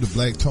in to the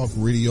Black Talk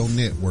Radio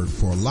Network.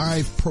 For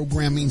live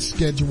programming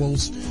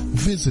schedules,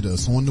 visit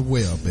us on the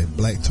web at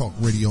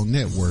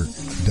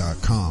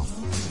blacktalkradionetwork.com.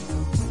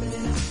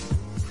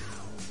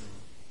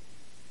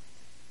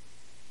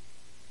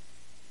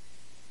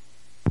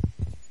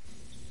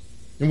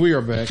 And we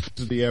are back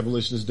to the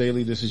Abolitionist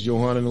Daily. This is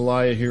Johan and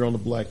Elia here on the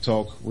Black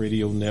Talk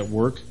Radio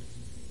Network.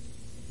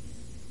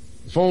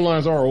 The phone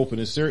lines are open.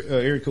 It's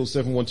area code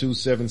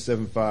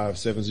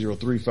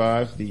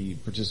 712-775-7035. The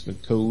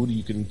participant code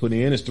you can put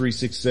in is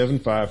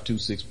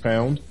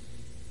 367-526-pound.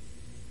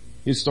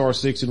 Hit star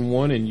 6 and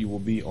 1 and you will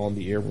be on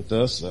the air with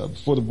us.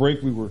 Before the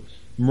break, we were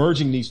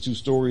merging these two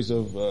stories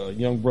of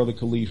young brother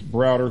Khalif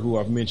Browder, who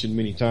I've mentioned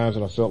many times,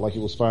 and I felt like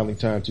it was finally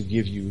time to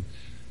give you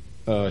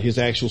his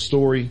actual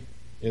story,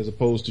 as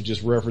opposed to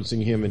just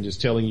referencing him and just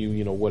telling you,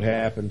 you know, what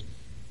happened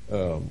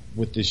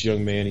with this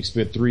young man. He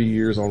spent 3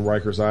 years on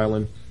Rikers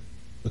Island,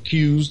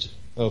 accused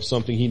of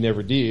something he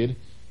never did,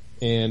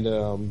 and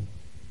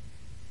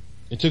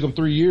it took him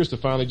 3 years to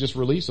finally just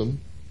release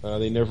him.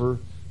 They never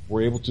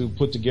were able to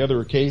put together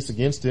a case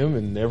against him,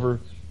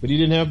 but he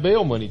didn't have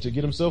bail money to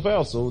get himself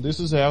out. So this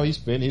is how he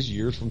spent his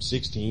years from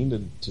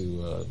 16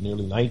 to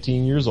nearly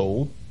 19 years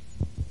old,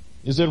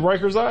 is at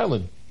Rikers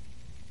Island.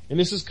 And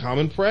this is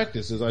common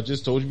practice. As I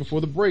just told you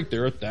before the break,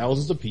 there are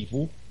thousands of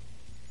people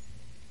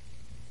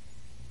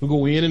who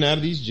go in and out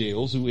of these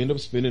jails who end up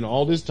spending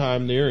all this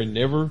time there and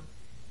never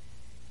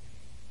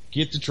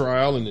get to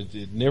trial,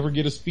 and never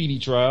get a speedy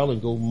trial, and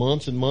go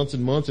months and months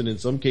and months. And in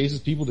some cases,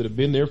 people that have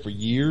been there for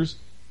years,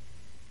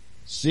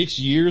 6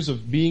 years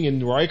of being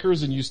in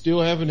Rikers, and you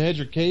still haven't had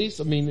your case.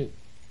 I mean,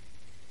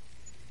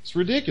 it's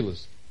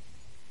ridiculous.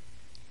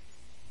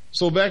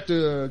 So back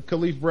to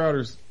Khalif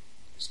Browder's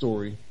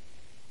story.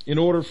 In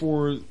order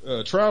for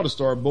a trial to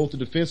start, both the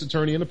defense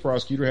attorney and the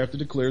prosecutor have to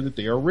declare that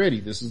they are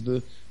ready. This is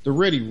the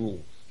ready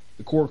rule.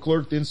 The court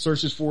clerk then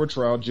searches for a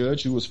trial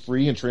judge who is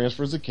free and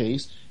transfers the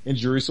case, and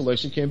jury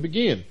selection can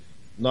begin.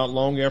 Not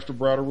long after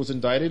Browder was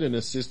indicted, an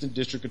assistant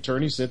district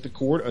attorney sent the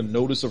court a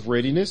notice of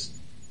readiness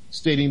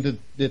stating that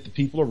the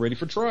people are ready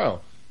for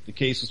trial. The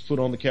case was put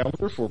on the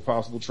calendar for a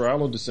possible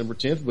trial on December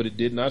 10th, but it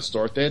did not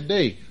start that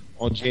day.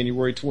 On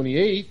January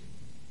 28th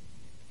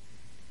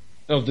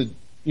of the,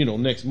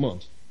 next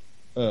month.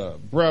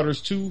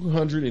 Browder's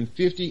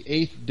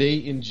 258th day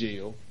in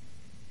jail,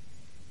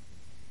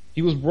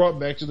 he was brought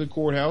back to the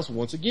courthouse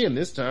once again.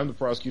 This time the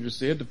prosecutor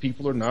said the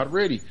people are not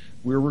ready.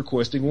 We're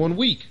requesting 1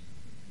 week.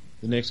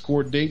 The next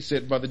court date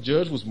set by the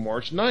judge was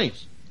March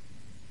 9th.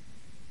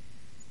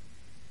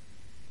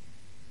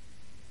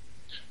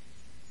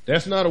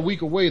 That's not a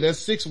week away, that's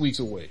 6 weeks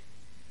away.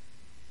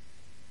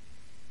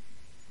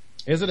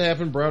 As it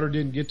happened, Browder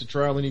didn't get to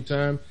trial any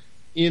time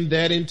in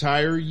that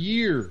entire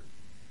year.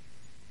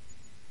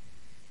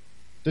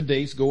 The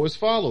dates go as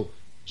follow.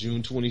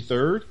 June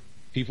 23rd,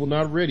 people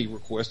not ready,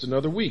 request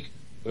another week.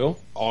 Well,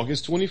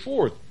 August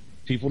 24th,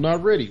 people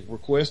not ready,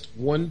 request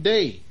 1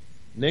 day.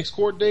 Next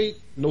court date,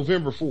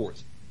 November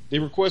 4th. They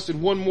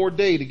requested 1 more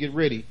day to get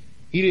ready.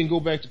 He didn't go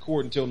back to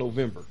court until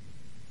November.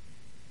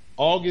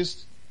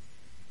 August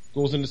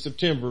goes into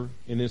September,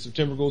 and then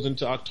September goes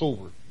into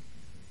October.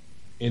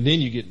 And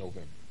then you get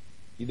November.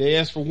 They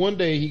asked for 1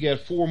 day, he got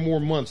 4 more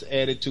months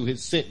added to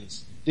his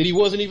sentence that he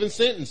wasn't even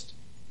sentenced.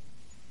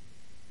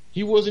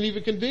 He wasn't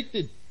even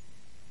convicted.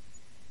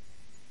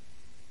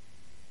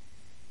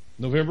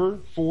 November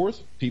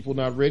 4th, people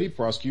not ready,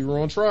 prosecutor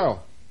on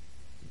trial.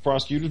 The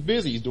prosecutor's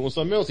busy, he's doing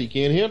something else. He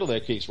can't handle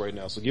that case right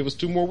now, so give us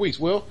 2 more weeks.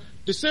 Well,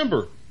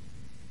 December,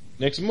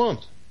 next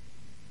month.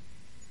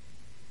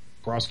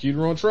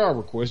 Prosecutor on trial,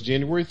 request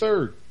January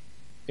 3rd.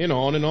 And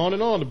on and on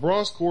and on. The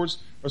Bronx courts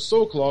are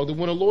so clogged that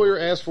when a lawyer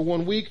asks for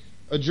 1 week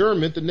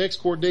adjournment, the next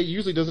court date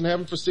usually doesn't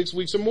happen for 6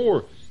 weeks or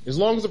more. As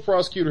long as the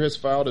prosecutor has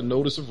filed a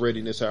notice of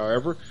readiness,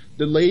 however,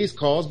 delays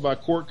caused by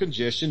court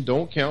congestion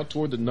don't count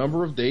toward the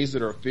number of days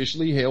that are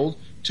officially held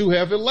to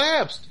have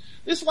elapsed.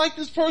 It's like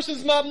this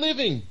person's not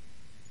living.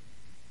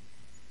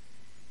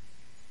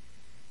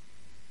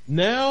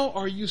 Now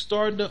are you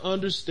starting to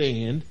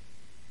understand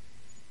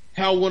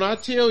how when I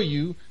tell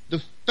you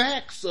the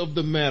facts of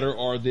the matter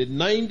are that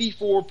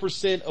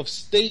 94% of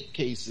state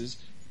cases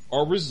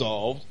are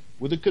resolved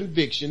with a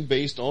conviction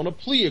based on a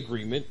plea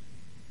agreement,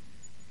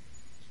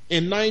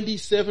 and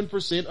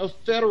 97% of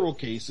federal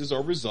cases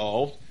are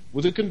resolved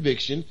with a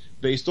conviction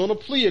based on a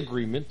plea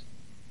agreement.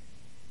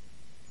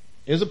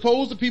 As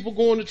opposed to people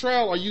going to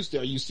trial. Are you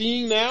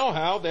seeing now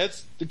how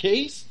that's the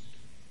case?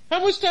 How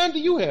much time do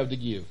you have to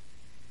give?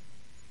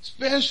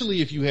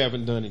 Especially if you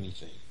haven't done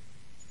anything.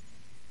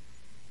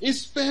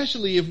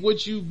 Especially if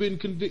what you've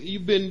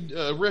been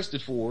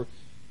arrested for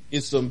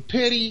is some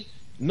petty,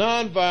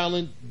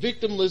 nonviolent,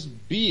 victimless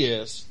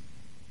BS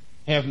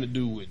having to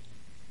do with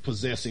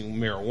possessing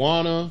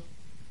marijuana.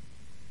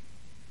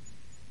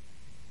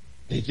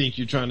 They think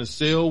you're trying to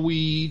sell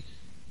weed.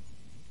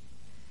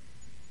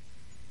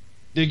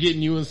 They're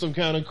getting you in some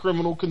kind of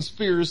criminal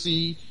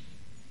conspiracy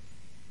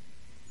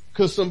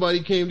because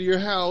somebody came to your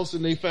house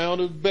and they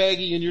found a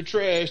baggie in your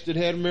trash that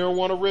had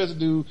marijuana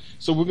residue.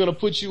 So we're going to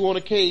put you on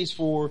a case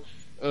for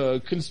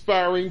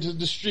conspiring to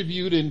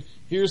distribute, and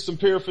here's some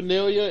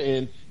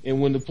paraphernalia.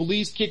 And when the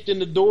police kicked in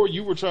the door,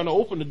 you were trying to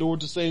open the door at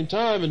the same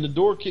time, and the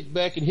door kicked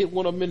back and hit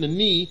one of them in the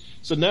knee.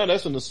 So now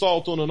that's an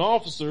assault on an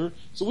officer.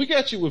 So we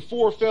got you with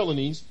 4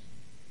 felonies.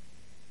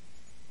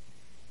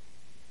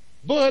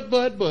 But,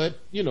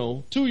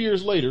 2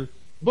 years later,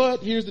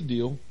 but here's the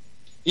deal.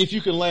 If you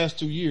can last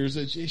 2 years,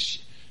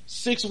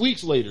 6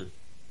 weeks later,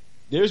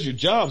 there's your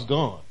job's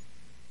gone.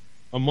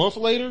 A month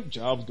later,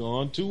 job's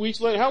gone. 2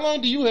 weeks later, how long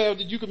do you have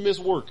that you can miss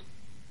work?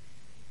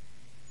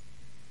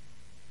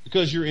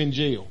 Because you're in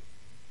jail.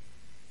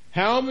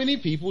 How many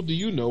people do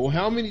you know?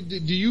 How many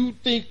do you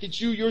think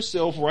that you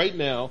yourself right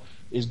now,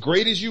 as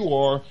great as you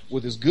are,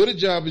 with as good a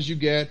job as you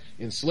got,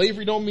 and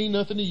slavery don't mean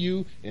nothing to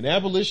you, and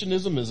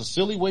abolitionism is a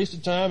silly waste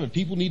of time, and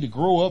people need to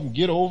grow up and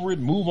get over it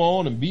and move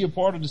on and be a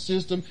part of the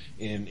system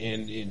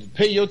and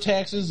pay your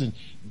taxes and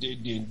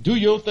do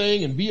your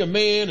thing and be a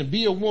man and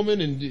be a woman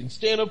and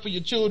stand up for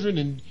your children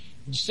and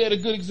set a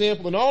good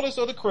example and all this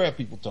other crap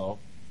people talk.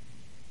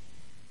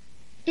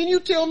 Then you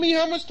tell me,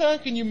 how much time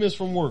can you miss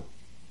from work?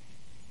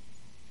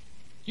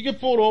 You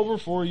get pulled over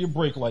for your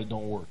brake light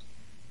don't work.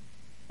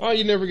 Oh,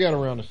 you never got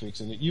around to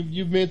fixing it.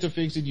 You meant to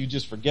fix it, you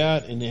just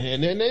forgot, and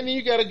then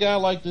you got a guy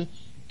like the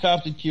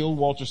cop that killed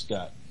Walter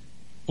Scott.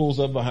 Pulls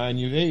up behind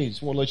you, hey,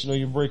 just want to let you know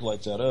your brake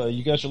light's out.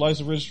 You got your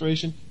license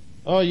registration?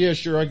 Oh yeah,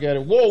 sure, I got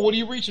it. Whoa, what are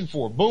you reaching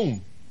for?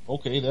 Boom.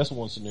 Okay, that's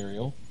one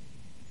scenario.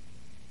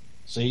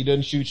 Say he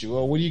doesn't shoot you.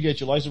 Oh, what do you get?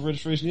 Your license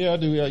registration? Yeah, I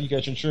do. Yeah, you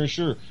got your insurance?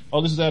 Sure.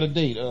 Oh, this is out of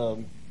date.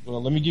 Well,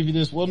 let me give you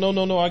this. Well,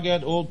 no, I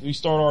got, we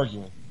start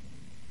arguing.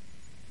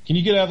 Can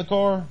you get out of the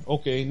car?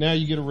 Okay, now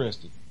you get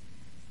arrested.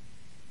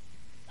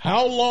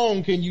 How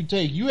long can you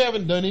take? You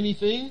haven't done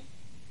anything,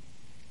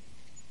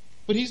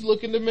 but he's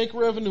looking to make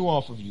revenue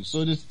off of you.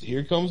 So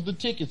here comes the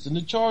tickets and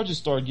the charges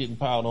start getting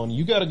piled on you.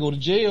 You got to go to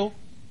jail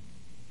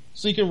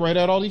so he can write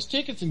out all these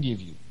tickets and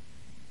give you.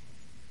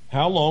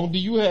 How long do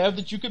you have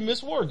that you can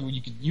miss work?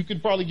 You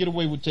could probably get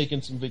away with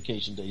taking some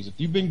vacation days. If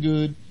you've been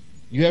good,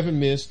 you haven't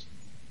missed,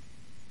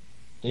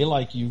 they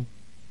like you.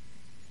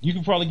 You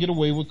can probably get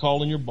away with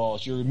calling your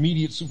boss, your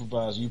immediate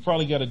supervisor. You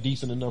probably got a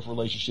decent enough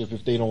relationship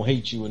if they don't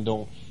hate you and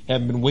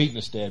haven't been waiting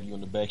to stab you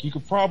in the back. You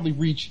could probably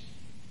reach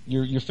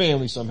your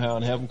family somehow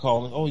and have them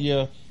call, oh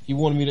yeah, he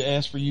wanted me to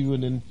ask for you,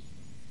 and then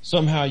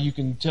somehow you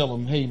can tell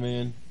them, hey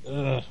man,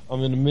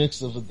 I'm in the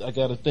mix of I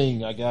got a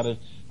thing, I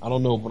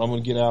don't know, but I'm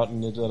gonna get out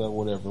and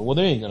whatever. Well,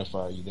 they ain't gonna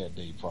fire you that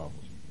day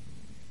probably.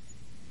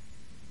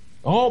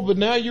 Oh, but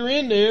now you're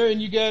in there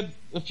and you got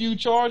a few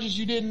charges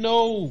you didn't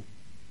know.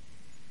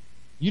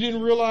 You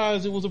didn't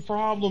realize it was a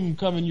problem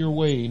coming your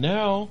way.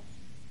 Now,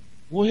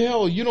 well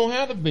hell, you don't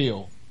have the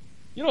bail.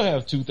 You don't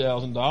have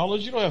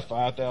 $2,000. You don't have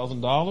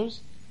 $5,000.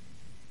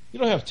 You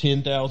don't have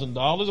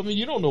 $10,000. I mean,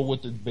 you don't know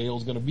what the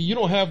bail's gonna be. You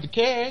don't have the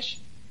cash.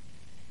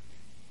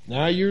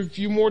 Now you're a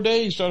few more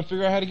days trying to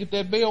figure out how to get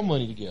that bail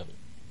money together.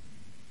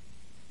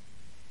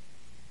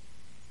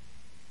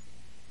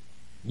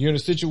 You're in a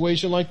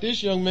situation like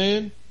this young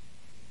man.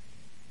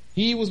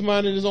 He was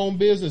minding his own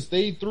business.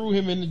 They threw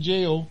him into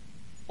jail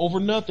over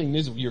nothing.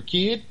 This is your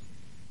kid.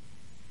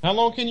 How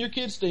long can your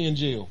kid stay in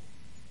jail?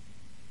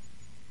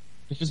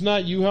 If it's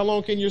not you, how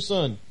long can your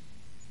son,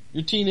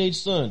 your teenage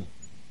son?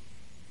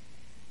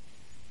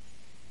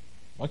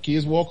 My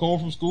kids walk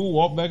home from school,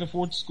 walk back and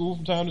forth to school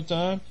from time to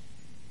time,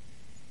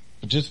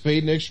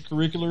 participate in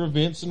extracurricular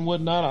events and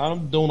whatnot. I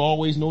don't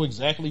always know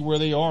exactly where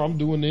they are. I'm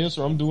doing this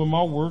or I'm doing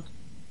my work,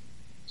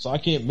 so I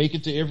can't make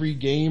it to every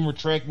game or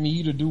track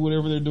meet or do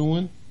whatever they're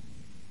doing.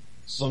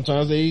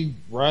 Sometimes they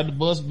ride the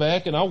bus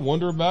back and I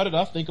wonder about it.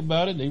 I think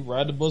about it. They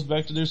ride the bus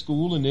back to their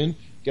school and then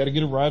got to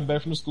get a ride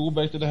back from the school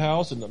back to the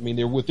house. And I mean,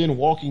 they're within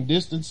walking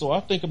distance. So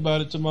I think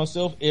about it to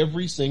myself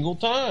every single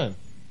time.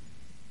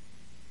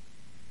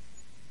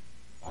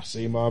 I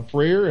say my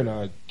prayer and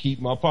I keep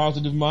my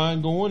positive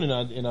mind going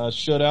and I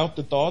shut out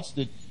the thoughts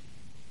that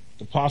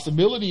the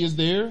possibility is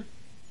there.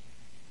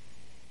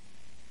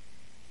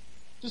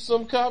 Just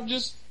some cop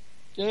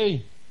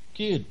hey,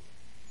 kid.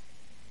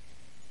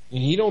 And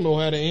he don't know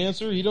how to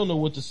answer. He don't know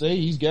what to say.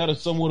 He's got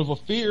somewhat of a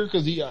fear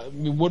because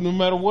no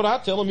matter what I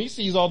tell him, he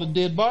sees all the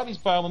dead bodies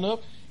piling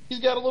up. He's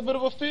got a little bit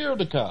of a fear of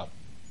the cop.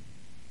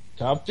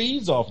 Cop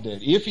feeds off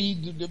that. If he,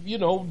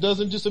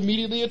 doesn't just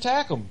immediately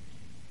attack him.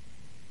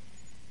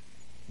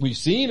 We've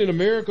seen in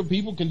America,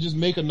 people can just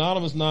make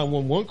anonymous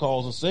 911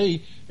 calls and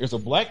say, there's a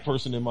black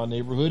person in my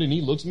neighborhood and he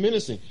looks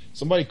menacing.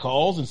 Somebody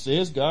calls and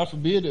says, God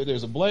forbid,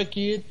 there's a black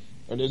kid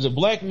or there's a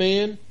black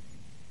man.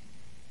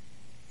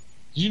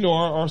 You know,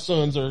 our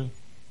sons are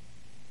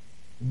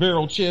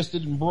barrel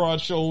chested and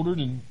broad shouldered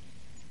and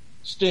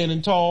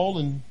standing tall,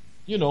 and,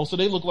 you know, so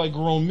they look like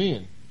grown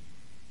men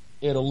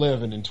at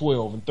 11 and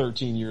 12 and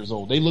 13 years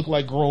old. They look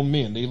like grown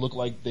men. They look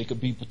like they could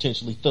be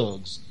potentially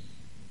thugs.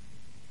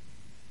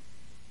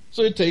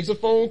 So it takes a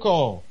phone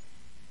call.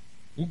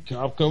 The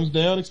cop comes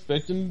down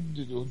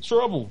expecting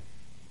trouble.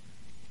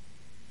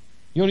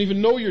 You don't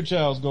even know your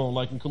child's gone.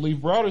 Like in Khalif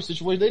Browder's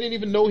situation, they didn't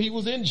even know he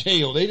was in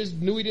jail. They just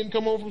knew he didn't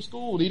come home from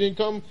school. They didn't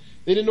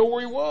know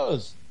where he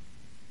was.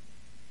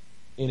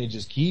 And it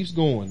just keeps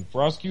going.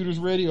 Prosecutor's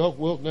ready. Oh,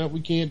 well, no,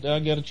 we can't. I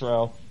got a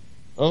trial.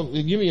 Oh,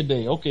 give me a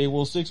day. Okay,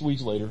 well, 6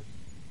 weeks later.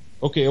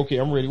 Okay,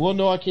 I'm ready. Well,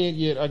 no, I can't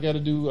yet. I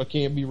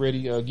can't be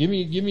ready. Give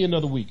me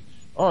another week.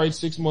 All right,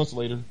 6 months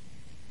later.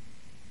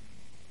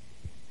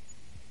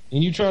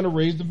 And you trying to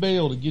raise the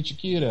bail to get your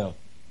kid out.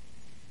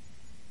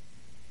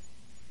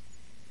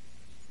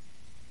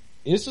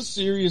 It's a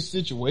serious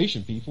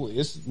situation, people.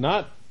 It's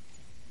not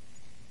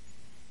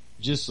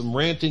just some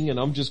ranting and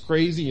I'm just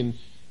crazy and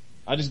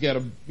I just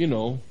gotta,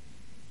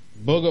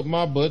 bug up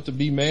my butt to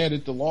be mad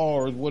at the law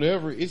or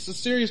whatever. It's a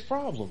serious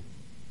problem.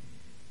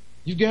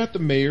 You got the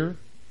mayor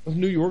of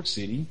New York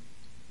City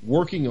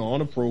working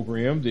on a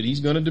program that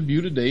he's gonna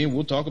debut today, and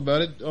we'll talk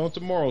about it on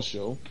tomorrow's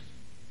show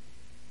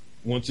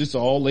once it's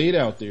all laid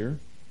out there.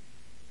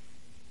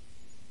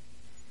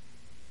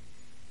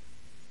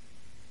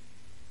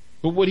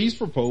 But what he's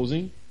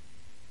proposing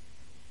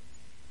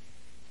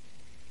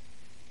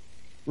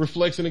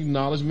reflects an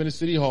acknowledgement at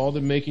City Hall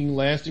that making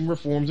lasting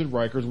reforms at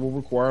Rikers will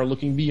require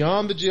looking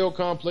beyond the jail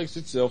complex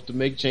itself to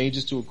make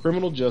changes to a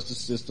criminal justice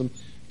system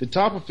that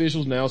top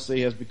officials now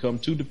say has become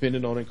too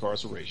dependent on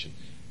incarceration.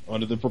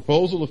 Under the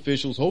proposal,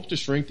 officials hope to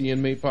shrink the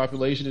inmate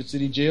population at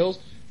city jails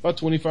by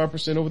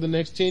 25% over the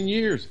next 10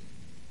 years.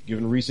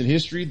 Given recent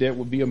history, that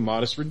would be a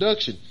modest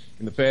reduction.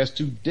 In the past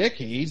 2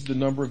 decades, the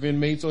number of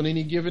inmates on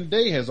any given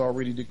day has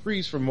already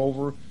decreased from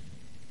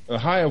a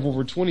high of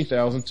over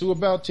 20,000 to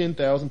about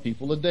 10,000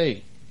 people a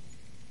day.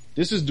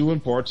 This is due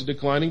in part to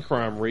declining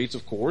crime rates,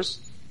 of course,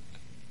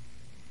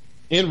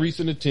 and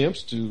recent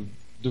attempts to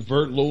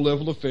divert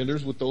low-level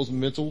offenders with those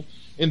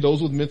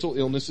with mental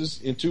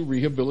illnesses into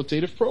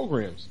rehabilitative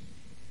programs.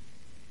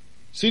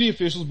 City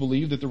officials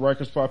believe that the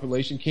Rikers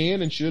population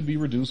can and should be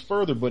reduced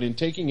further, but in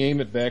taking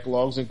aim at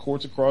backlogs in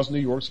courts across New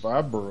York's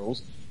 5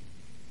 boroughs,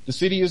 the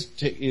city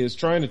is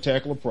trying to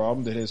tackle a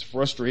problem that has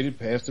frustrated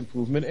past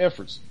improvement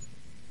efforts.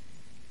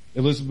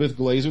 Elizabeth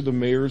Glazer, the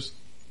mayor's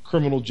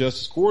criminal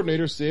justice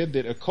coordinator, said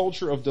that a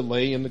culture of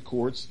delay in the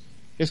courts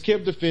has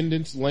kept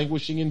defendants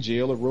languishing in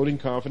jail, eroding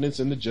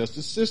confidence in the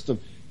justice system.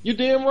 You're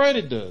damn right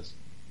it does.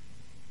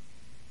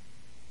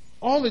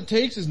 All it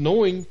takes is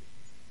knowing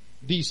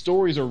these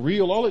stories are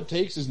real. All it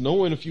takes is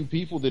knowing a few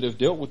people that have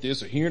dealt with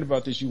this or hearing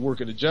about this. You work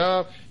at a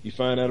job, you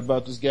find out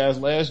about this guy's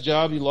last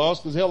job he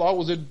lost, because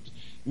hell,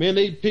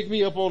 they picked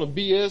me up on a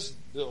BS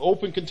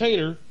open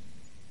container,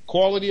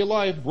 quality of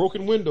life,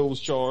 broken windows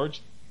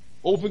charge,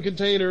 open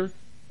container,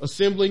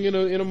 assembling in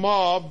a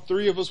mob.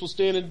 3 of us were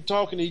standing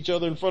talking to each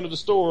other in front of the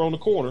store on the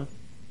corner.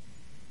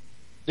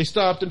 They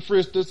stopped and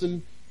frisked us,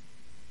 and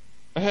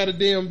I had a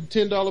damn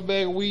 $10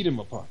 bag of weed in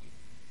my pocket.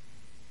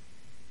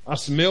 I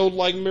smelled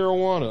like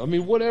marijuana. I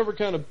mean, whatever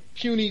kind of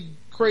puny,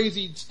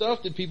 crazy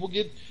stuff that people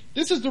get.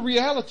 This is the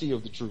reality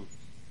of the truth.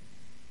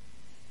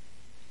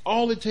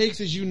 All it takes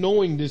is you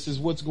knowing this is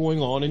what's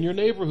going on in your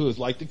neighborhoods,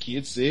 like the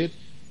kids said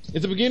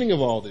at the beginning of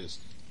all this.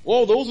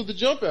 Well, those are the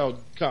jump out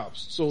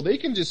cops, so they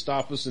can just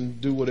stop us and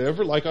do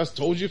whatever, like I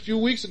told you a few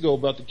weeks ago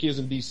about the kids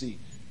in D.C.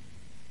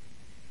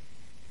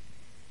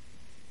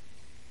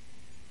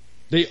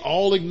 They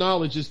all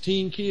acknowledge as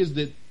teen kids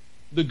that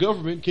the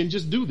government can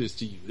just do this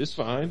to you. It's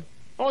fine.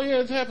 Oh yeah,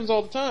 it happens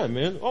all the time,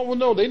 man. Oh well,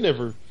 no, they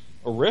never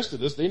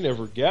arrested us. They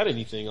never got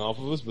anything off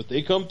of us, but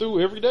they come through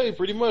every day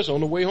pretty much. On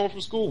the way home from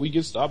school, we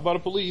get stopped by the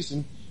police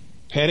and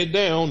patted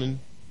down and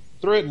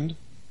threatened.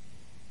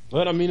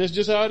 But I mean, it's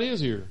just how it is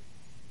here.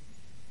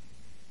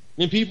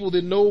 And people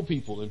that know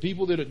people, and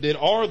people that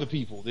are the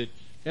people that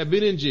have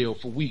been in jail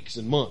for weeks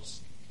and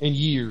months and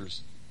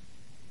years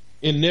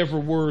and never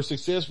were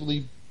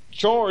successfully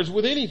charged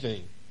with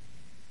anything.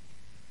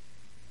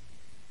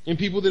 And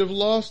people that have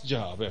lost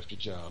job after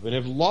job and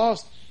have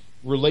lost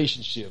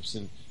relationships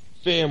and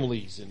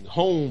families and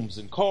homes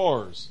and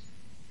cars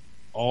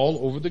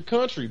all over the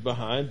country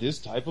behind this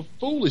type of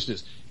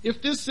foolishness.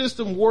 If this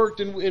system worked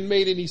and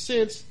made any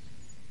sense,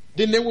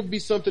 then there would be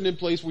something in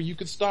place where you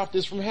could stop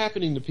this from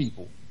happening to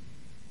people.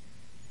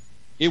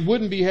 It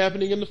wouldn't be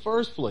happening in the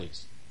first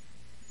place.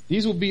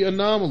 These would be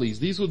anomalies.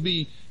 These would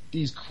be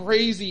these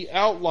crazy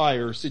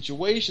outlier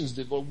situations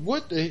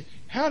that,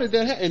 how did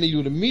that happen? And you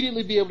would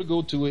immediately be able to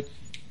go to it,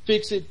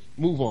 fix it,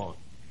 move on.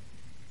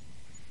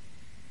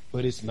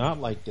 But it's not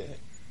like that.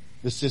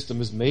 The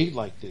system is made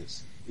like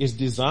this. It's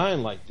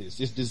designed like this.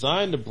 It's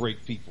designed to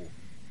break people.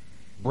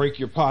 break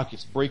your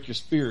pockets, break your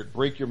spirit,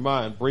 break your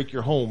mind, break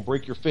your home,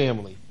 break your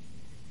family,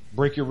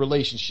 break your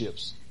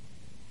relationships.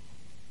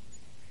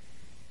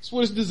 That's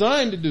what it's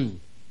designed to do.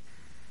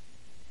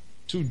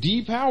 To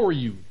depower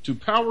you, to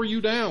power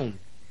you down,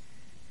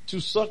 to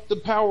suck the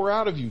power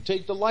out of you,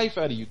 take the life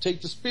out of you,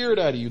 take the spirit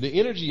out of you, the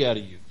energy out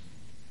of you.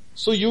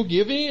 So you'll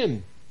give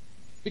in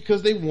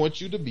because they want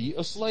you to be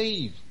a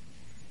slave.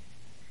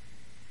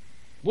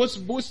 What's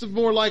the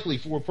more likely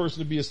for a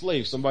person to be a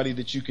slave? Somebody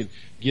that you can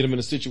get them in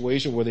a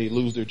situation where they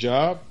lose their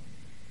job,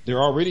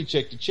 they're already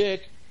check to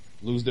check,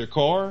 lose their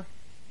car,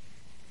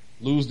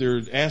 lose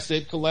their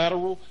asset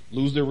collateral,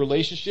 lose their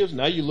relationships.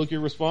 Now you look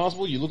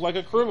irresponsible, you look like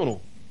a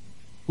criminal.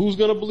 Who's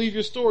going to believe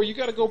your story? You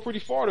got to go pretty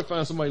far to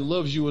find somebody who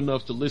loves you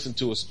enough to listen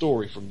to a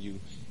story from you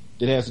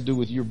that has to do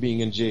with your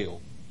being in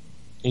jail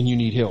and you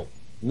need help.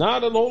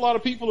 Not a whole lot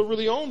of people are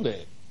really on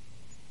that.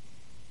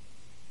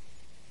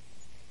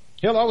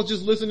 Hell, I was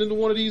just listening to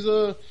one of these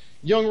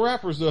young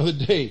rappers the other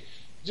day.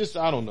 Just,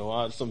 I don't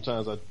know.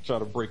 Sometimes I try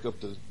to break up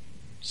the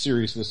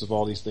seriousness of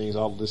all these things.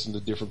 I'll listen to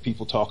different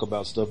people talk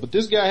about stuff. But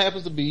this guy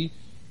happens to be,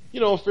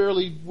 a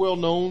fairly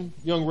well-known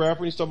young rapper.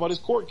 And he's talking about his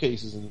court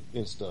cases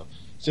and stuff.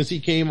 Since he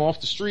came off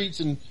the streets,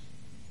 and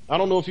I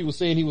don't know if he was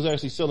saying he was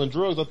actually selling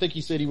drugs. I think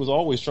he said he was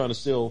always trying to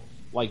sell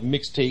like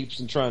mixtapes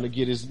and trying to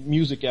get his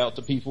music out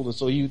to people. And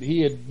so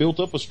he had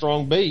built up a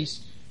strong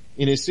base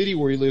in his city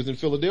where he lives in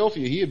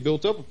Philadelphia. He had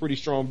built up a pretty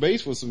strong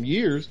base for some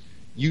years.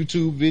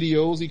 YouTube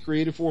videos he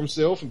created for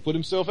himself and put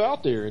himself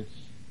out there. And,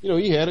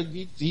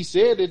 he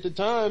said at the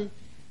time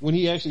when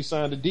he actually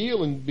signed a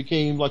deal and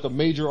became like a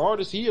major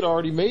artist, he had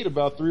already made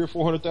about $300,000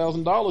 or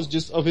 $400,000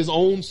 just of his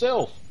own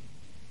self.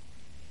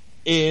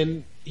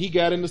 And he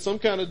got into some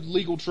kind of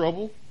legal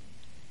trouble,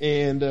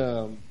 and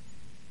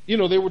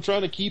they were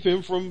trying to keep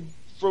him from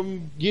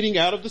getting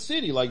out of the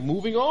city, like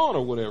moving on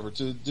or whatever,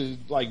 to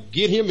like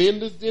get him in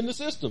the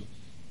system,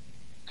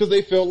 because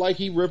they felt like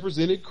he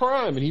represented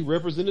crime and he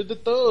represented the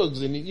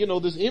thugs, and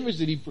this image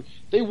that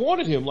they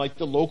wanted him like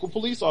the local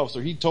police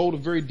officer. He told a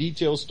very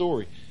detailed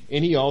story,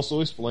 and he also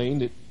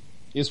explained that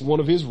it's one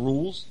of his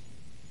rules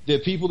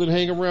that people that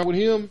hang around with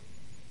him,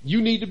 you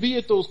need to be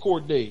at those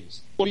court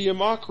days. Be in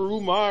my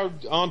crew, my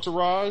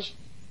entourage.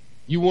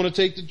 You want to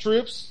take the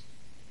trips?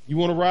 You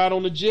want to ride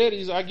on the jet?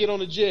 I get on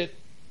the jet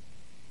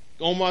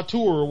on my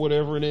tour or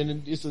whatever, and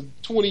then it's a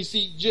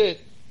 20-seat jet.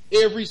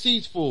 Every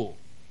seat's full.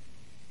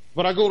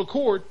 But I go to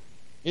court,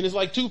 and it's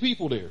like 2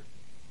 people there.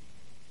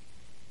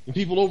 And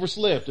people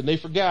overslept, and they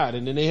forgot,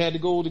 and then they had to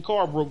go, the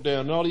car broke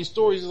down, and all these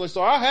stories. It's like,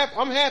 so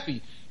I'm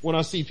happy when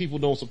I see people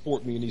don't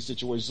support me in these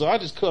situations. So I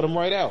just cut them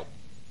right out.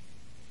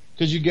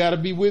 Because you got to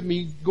be with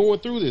me going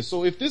through this.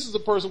 So if this is a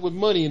person with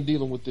money and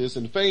dealing with this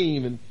and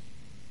fame and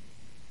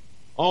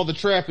all the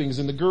trappings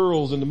and the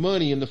girls and the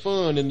money and the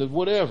fun and the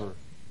whatever,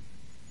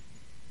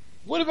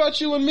 what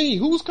about you and me?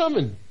 Who's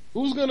coming?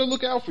 Who's going to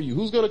look out for you?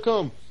 Who's going to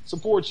come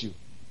support you?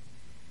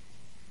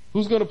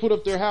 Who's going to put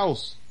up their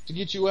house to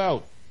get you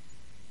out?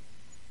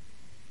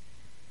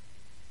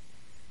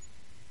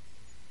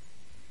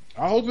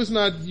 I hope it's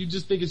not, you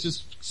just think it's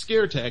just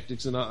scare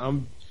tactics, and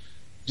I'm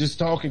just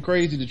talking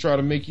crazy to try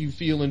to make you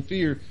feel in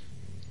fear.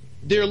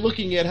 They're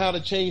looking at how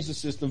to change the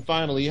system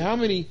finally. How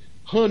many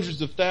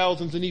hundreds of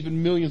thousands and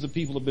even millions of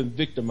people have been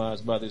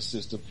victimized by this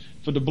system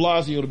for de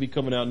Blasio to be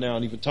coming out now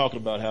and even talking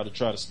about how to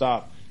try to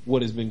stop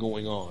what has been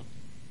going on?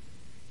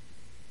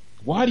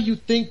 Why do you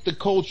think the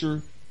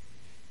culture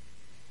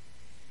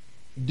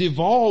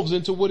devolves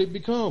into what it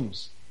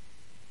becomes?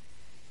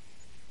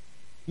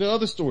 The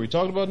other story,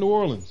 talking about New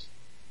Orleans.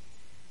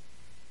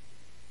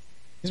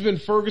 It's been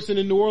Ferguson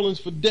in New Orleans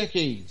for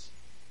decades.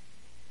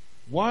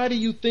 Why do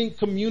you think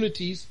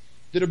communities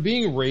that are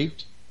being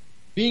raped,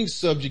 being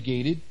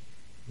subjugated,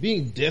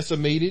 being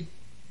decimated,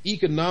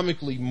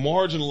 economically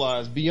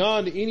marginalized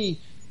beyond any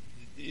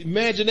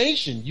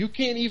imagination? You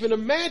can't even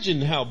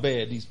imagine how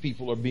bad these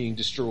people are being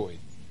destroyed.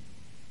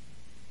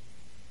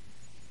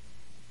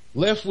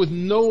 Left with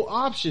no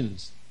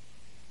options.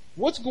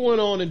 What's going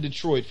on in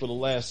Detroit for the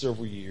last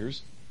several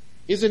years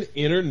is an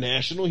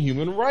international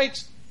human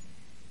rights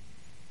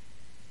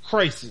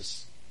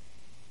crisis.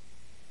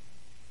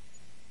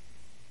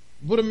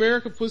 But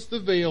America puts the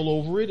veil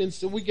over it and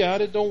said, we got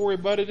it, don't worry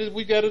about it,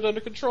 we got it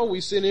under control. We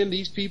send in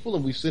these people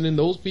and we send in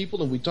those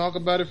people and we talk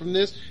about it from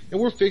this and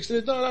we're fixing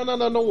it. No,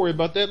 don't worry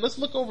about that. Let's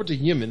look over to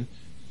Yemen,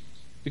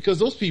 because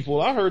those people,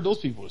 I heard those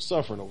people are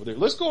suffering over there.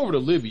 Let's go over to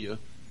Libya,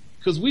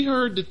 because we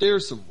heard that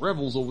there's some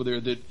rebels over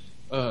there that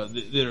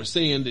are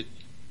saying that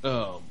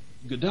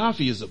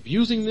Gaddafi is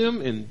abusing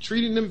them and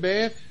treating them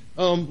bad.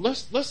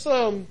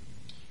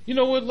 You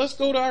know what? Let's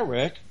go to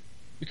Iraq,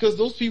 because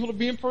those people are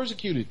being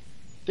persecuted.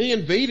 They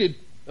invaded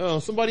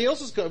somebody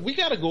else's country. We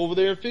got to go over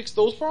there and fix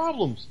those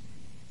problems.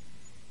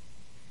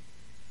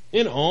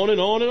 And on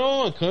and on and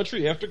on,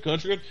 country after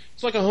country.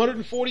 It's like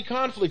 140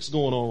 conflicts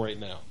going on right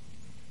now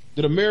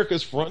that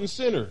America's front and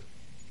center.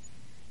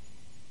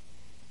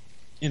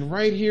 And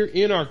right here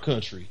in our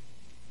country,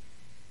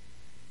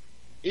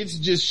 it's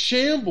just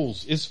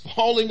shambles. It's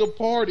falling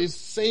apart. It's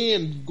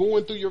sand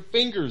going through your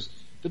fingers.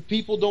 The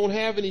people don't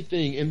have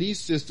anything, and these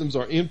systems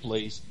are in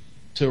place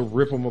to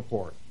rip them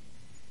apart,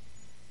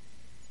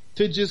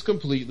 to just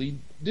completely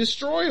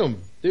destroy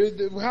them.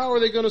 How are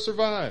they going to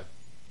survive?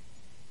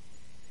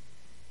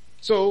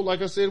 So,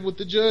 like I said with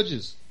the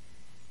judges,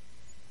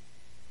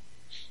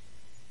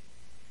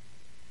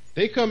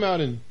 they come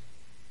out and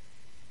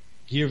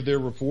give their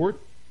report.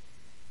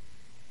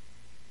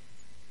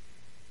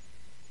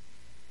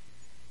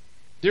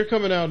 They're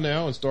coming out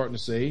now and starting to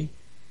say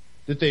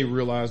that they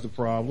realize the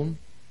problem.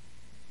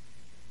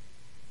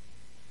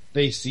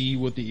 They see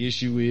what the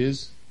issue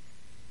is.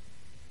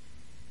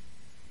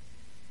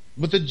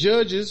 But the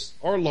judges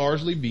are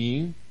largely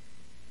being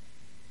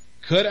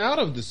cut out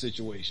of the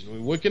situation. I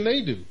mean, what can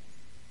they do?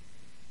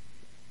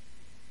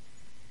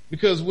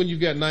 Because when you've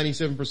got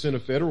 97%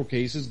 of federal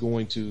cases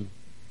going to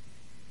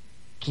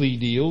plea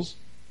deals,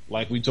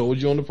 like we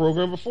told you on the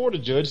program before, the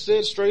judge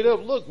said straight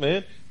up, look,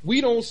 man,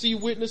 we don't see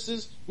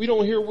witnesses. We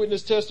don't hear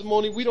witness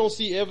testimony. We don't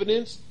see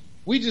evidence.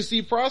 We just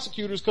see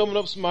prosecutors coming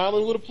up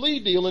smiling with a plea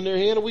deal in their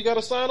hand, and we got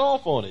to sign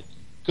off on it.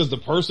 Because the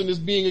person is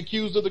being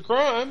accused of the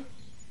crime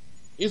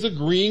is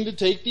agreeing to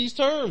take these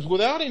terms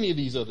without any of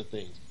these other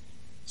things.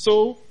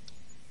 So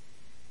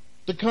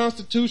the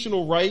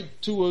constitutional right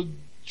to a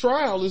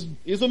trial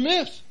is a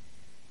myth.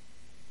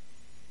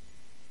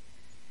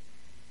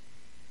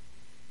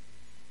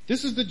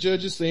 This is the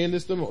judges saying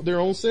this to their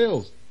own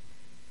selves.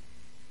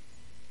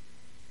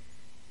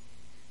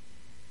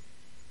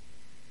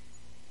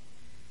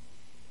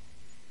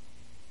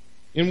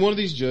 And one of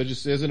these judges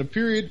says, in a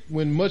period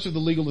when much of the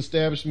legal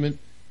establishment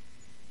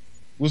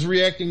was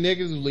reacting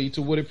negatively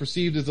to what it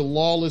perceived as the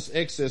lawless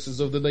excesses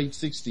of the late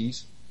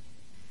 60s,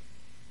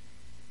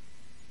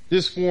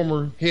 this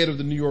former head of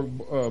the New York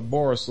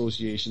Bar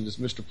Association, this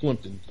Mr.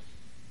 Plimpton,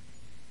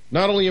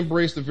 not only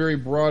embraced a very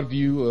broad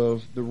view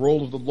of the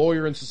role of the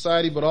lawyer in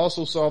society, but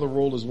also saw the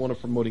role as one of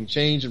promoting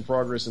change and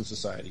progress in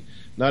society.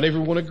 Not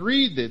everyone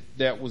agreed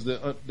that was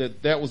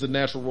the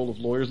natural role of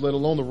lawyers, let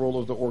alone the role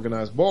of the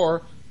organized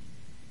bar.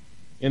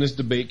 And this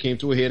debate came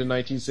to a head in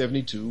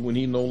 1972 when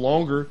he no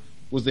longer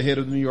was the head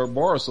of the New York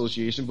Bar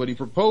Association, but he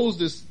proposed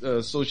this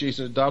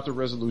association adopt a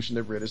resolution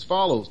that read as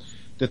follows: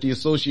 that the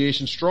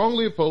association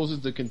strongly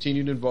opposes the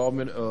continued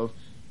involvement of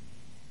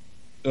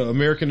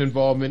American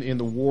involvement in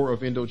the War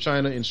of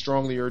Indochina and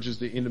strongly urges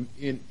the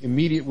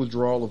immediate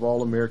withdrawal of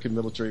all American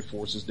military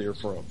forces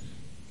therefrom.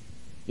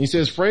 He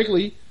says,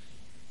 frankly,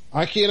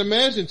 I can't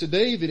imagine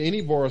today that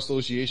any bar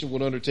association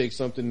would undertake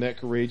something that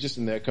courageous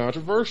and that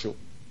controversial.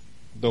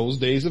 Those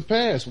days have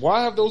passed.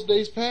 Why have those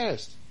days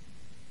passed?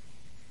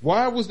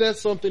 Why was that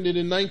something that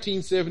in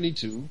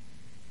 1972,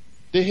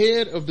 the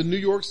head of the New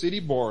York City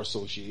Bar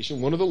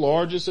Association, one of the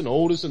largest and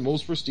oldest and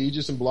most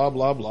prestigious and blah,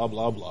 blah, blah,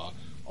 blah, blah,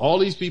 all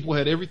these people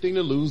had everything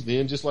to lose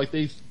then, just like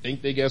they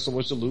think they got so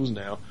much to lose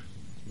now.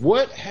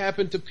 What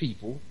happened to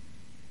people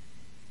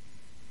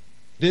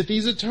that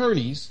these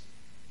attorneys,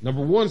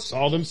 number one,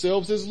 saw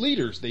themselves as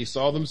leaders? They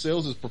saw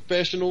themselves as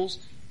professionals.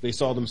 They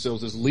saw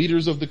themselves as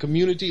leaders of the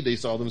community. They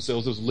saw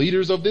themselves as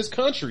leaders of this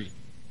country.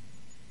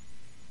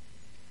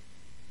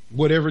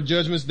 Whatever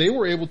judgments they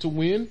were able to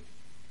win,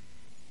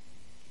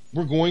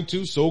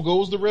 so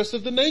goes the rest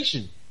of the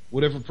nation.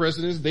 Whatever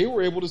precedents they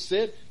were able to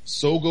set,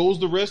 so goes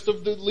the rest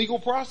of the legal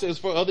process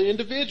for other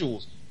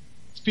individuals.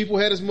 These people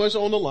had as much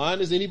on the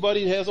line as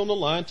anybody has on the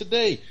line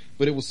today.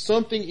 But it was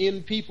something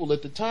in people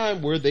at the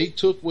time where they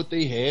took what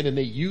they had and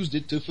they used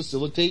it to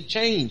facilitate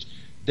change.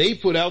 They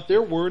put out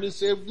their word and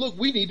said, look,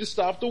 we need to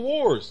stop the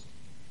wars.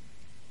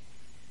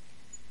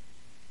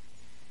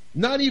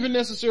 Not even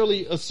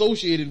necessarily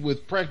associated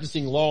with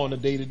practicing law on a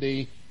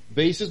day-to-day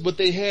basis, but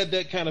they had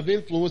that kind of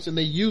influence and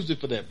they used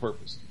it for that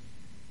purpose.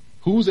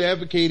 Who's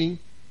advocating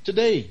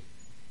today?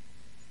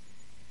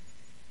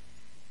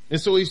 And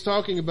so he's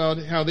talking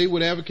about how they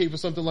would advocate for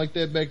something like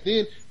that back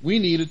then. We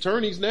need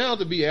attorneys now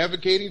to be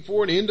advocating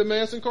for an end to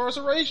mass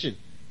incarceration.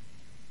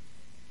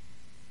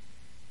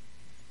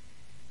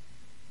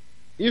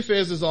 If,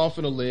 as is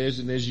often alleged,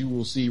 and as you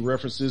will see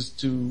references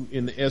to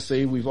in the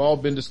essay we've all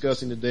been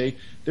discussing today,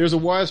 there's a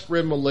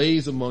widespread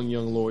malaise among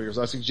young lawyers.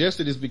 I suggest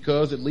it is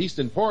because, at least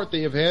in part,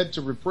 they have had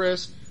to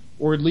repress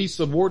or at least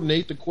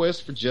subordinate the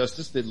quest for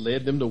justice that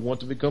led them to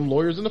want to become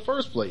lawyers in the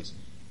first place.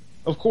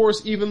 Of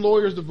course, even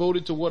lawyers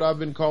devoted to what I've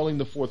been calling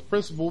the fourth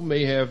principle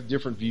may have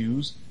different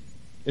views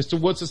as to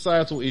what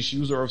societal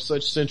issues are of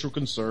such central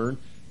concern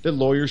that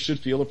lawyers should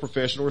feel a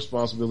professional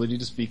responsibility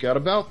to speak out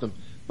about them.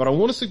 But I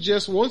want to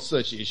suggest one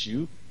such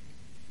issue,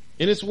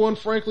 and it's one,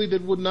 frankly,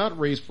 that would not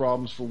raise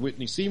problems for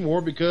Whitney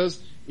Seymour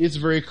because it's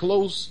very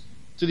close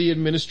to the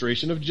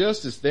administration of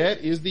justice. That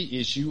is the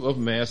issue of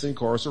mass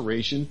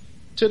incarceration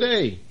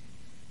today.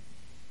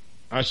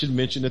 I should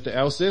mention at the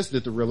outset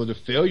that the relative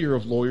failure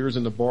of lawyers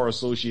and the bar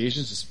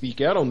associations to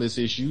speak out on this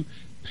issue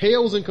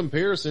pales in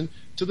comparison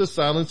to the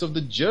silence of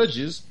the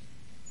judges,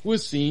 who it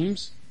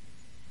seems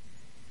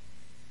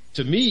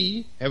to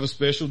me have a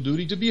special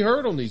duty to be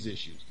heard on these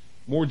issues.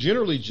 More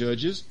generally,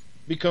 judges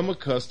become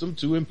accustomed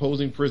to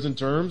imposing prison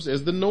terms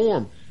as the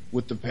norm.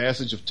 With the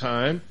passage of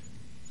time,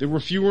 There were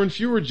fewer and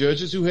fewer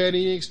judges who had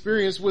any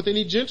experience with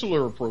any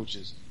gentler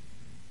approaches.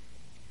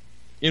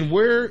 And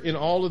where in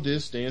all of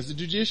this stands the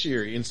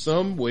judiciary? In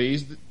some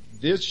ways,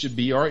 this should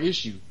be our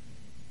issue.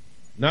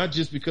 Not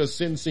just because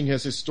sentencing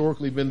has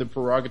historically been the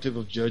prerogative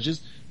of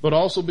judges, but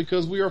also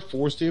because we are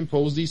forced to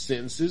impose these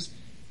sentences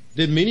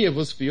that many of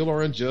us feel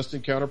are unjust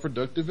and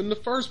counterproductive in the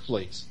first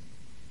place.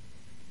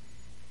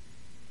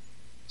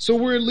 So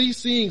we're at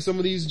least seeing some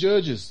of these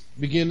judges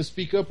begin to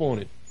speak up on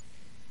it.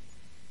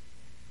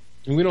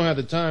 And we don't have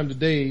the time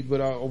today,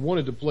 but I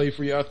wanted to play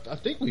for you. I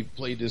think we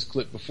played this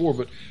clip before,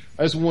 but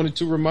I just wanted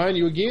to remind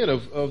you again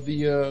of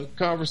the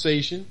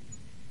conversation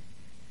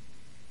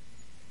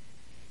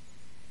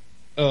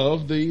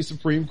of the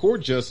Supreme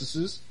Court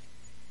justices,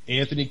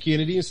 Anthony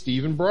Kennedy and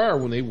Stephen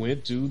Breyer, when they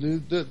went to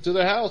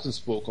the House and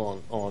spoke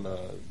on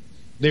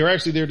they were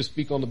actually there to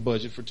speak on the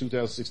budget for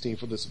 2016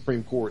 for the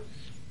Supreme Court,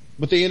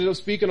 but they ended up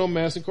speaking on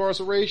mass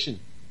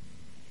incarceration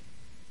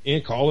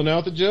and calling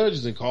out the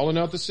judges and calling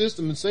out the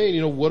system and saying,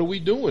 you know, what are we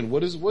doing?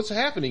 What's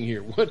happening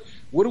here? What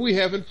do we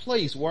have in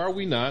place? Why are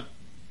we not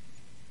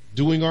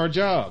doing our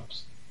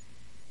jobs?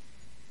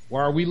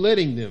 Why are we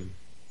letting them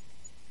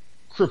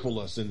cripple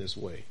us in this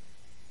way?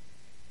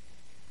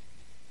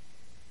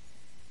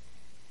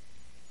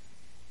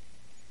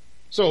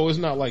 So it's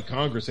not like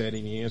Congress had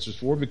any answers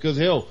for it, because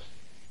hell,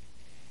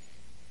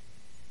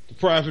 the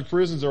private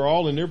prisons are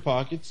all in their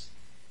pockets.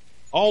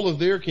 All of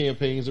their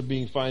campaigns are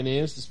being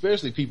financed,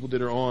 especially people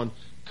that are on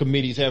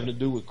committees having to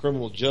do with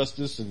criminal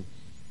justice and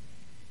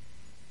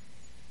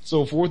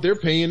so forth. They're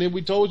paying, and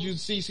we told you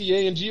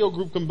CCA and GEO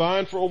Group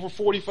combined for over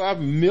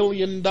 $45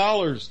 million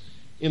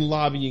in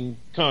lobbying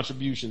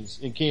contributions,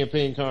 in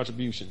campaign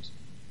contributions,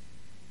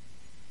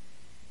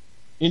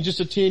 in just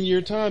a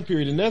 10-year time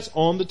period, and that's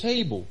on the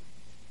table.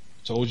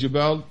 Told you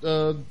about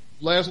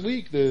last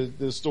week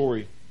the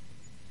story.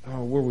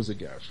 Where was the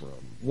guy from?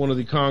 One of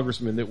the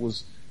congressmen that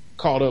was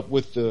caught up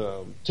with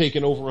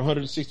taking over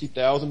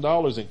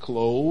 $160,000 in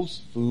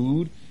clothes,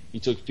 food. He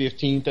took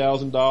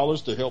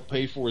 $15,000 to help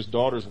pay for his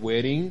daughter's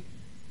wedding.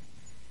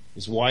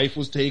 His wife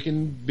was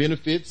taking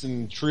benefits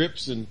and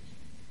trips, and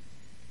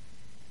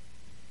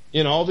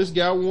all this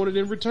guy wanted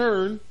in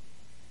return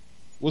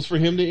was for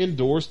him to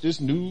endorse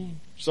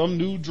some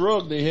new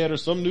drug they had, or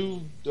some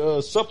new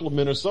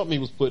supplement or something he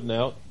was putting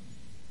out.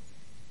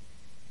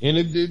 And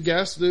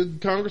the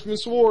congressman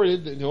swore,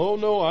 oh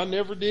no, I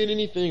never did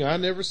anything. I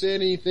never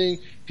said anything.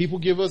 People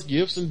give us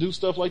gifts and do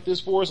stuff like this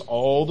for us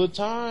all the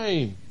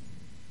time.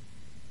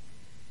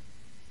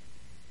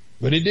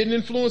 But it didn't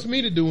influence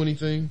me to do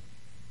anything.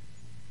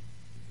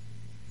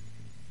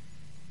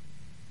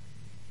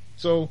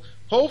 So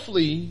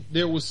hopefully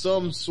there was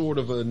some sort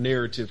of a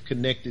narrative,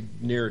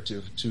 connected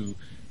narrative to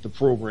the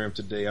program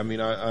today. I mean,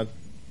 I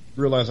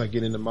realize I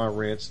get into my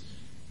rants,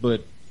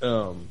 but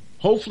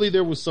hopefully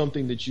there was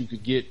something that you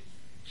could get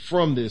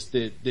from this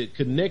that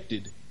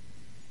connected,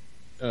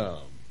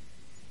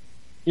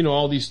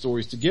 all these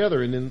stories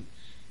together. And then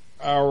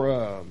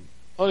our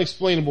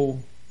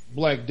unexplainable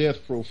Black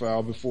Death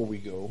profile before we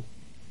go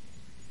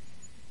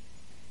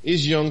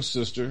is young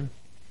sister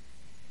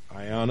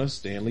Ayanna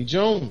Stanley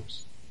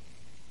Jones,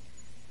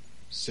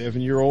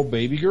 7-year-old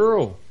baby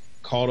girl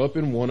caught up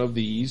in one of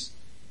these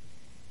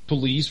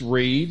police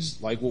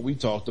raids, like what we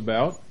talked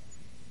about,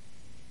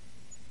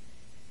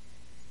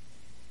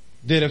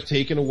 that have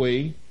taken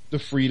away the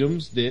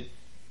freedoms that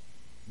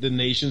the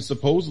nation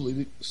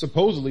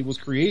supposedly was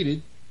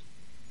created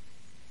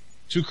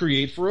to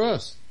create for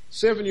us.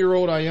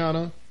 7-year-old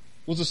Ayanna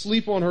was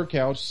asleep on her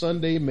couch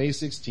Sunday, May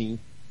 16th,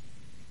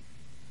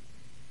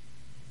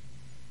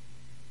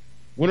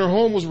 when her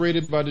home was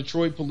raided by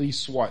Detroit police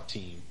SWAT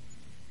team.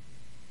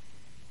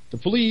 The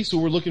police, who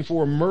were looking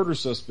for a murder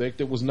suspect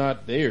that was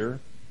not there,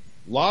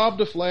 lobbed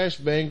a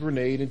flashbang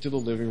grenade into the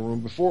living room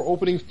before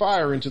opening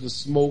fire into the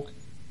smoke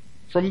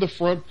from the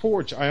front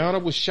porch.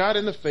 Ayanna was shot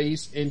in the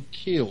face and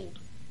killed.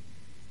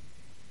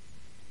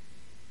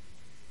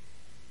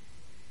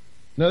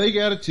 Now they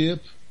got a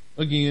tip,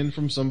 again,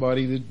 from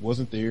somebody that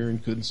wasn't there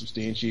and couldn't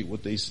substantiate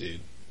what they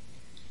said.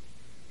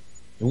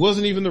 It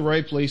wasn't even the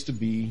right place to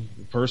be.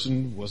 The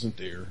person wasn't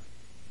there.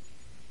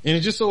 And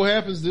it just so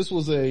happens this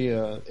was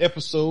a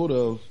episode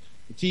of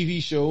the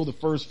TV show, The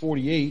First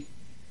 48,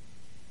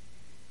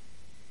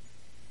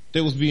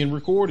 that was being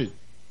recorded.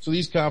 So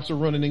these cops are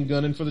running and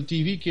gunning for the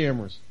TV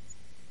cameras.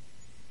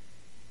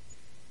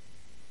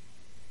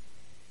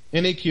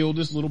 And they killed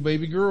this little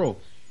baby girl.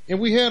 And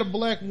we had a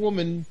black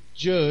woman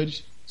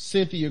judge,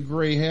 Cynthia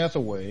Gray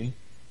Hathaway,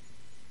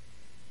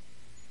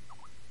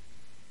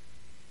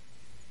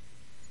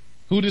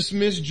 who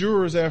dismissed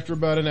jurors after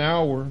about an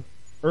hour,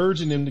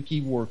 urging them to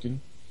keep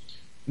working.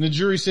 And the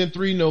jury sent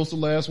 3 notes, the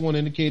last one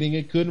indicating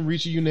it couldn't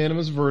reach a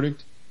unanimous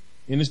verdict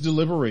in its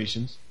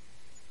deliberations.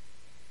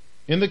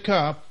 And the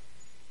cop,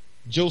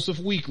 Joseph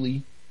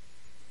Weekly,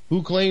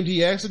 who claimed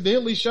he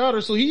accidentally shot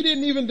her, so he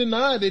didn't even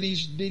deny that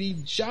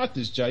he shot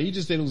this child. He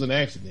just said it was an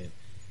accident.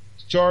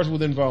 He's charged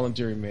with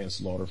involuntary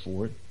manslaughter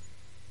for it.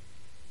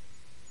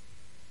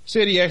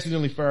 Said he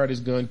accidentally fired his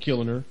gun,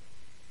 killing her,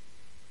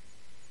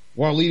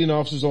 while leading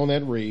officers on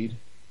that raid.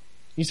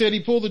 He said he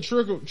pulled the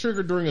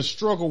trigger during a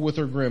struggle with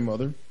her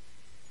grandmother.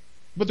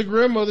 But the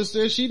grandmother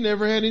says she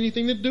never had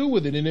anything to do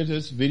with it. And there's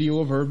this video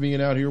of her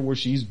being out here where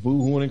she's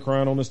boo-hooing and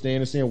crying on the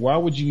stand and saying, why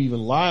would you even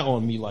lie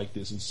on me like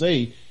this and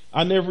say,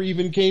 I never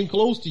even came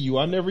close to you.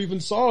 I never even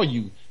saw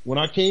you. When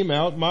I came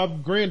out, my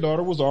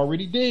granddaughter was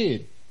already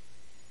dead.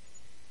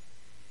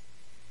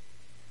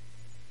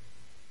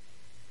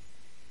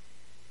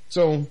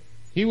 So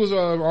he was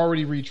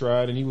already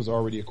retried and he was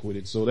already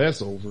acquitted. So that's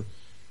over.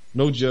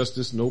 No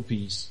justice, no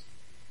peace.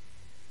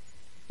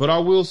 But I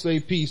will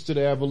say peace to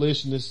the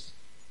abolitionists,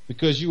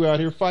 because you out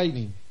here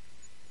fighting.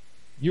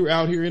 You're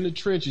out here in the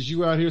trenches.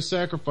 You out here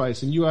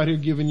sacrificing. You out here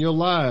giving your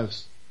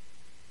lives.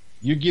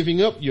 You're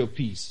giving up your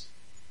peace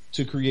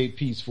to create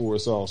peace for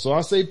us all. So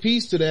I say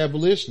peace to the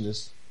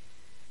abolitionists,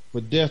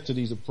 but death to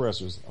these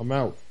oppressors. I'm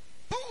out.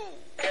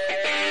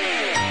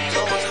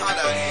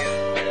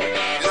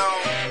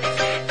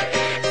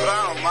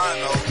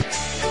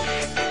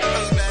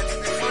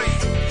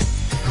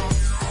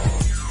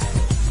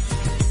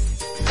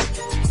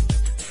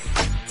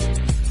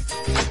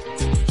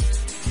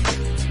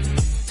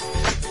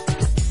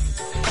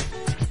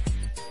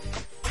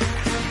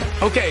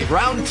 Okay,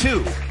 round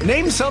two.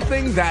 Name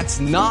something that's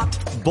not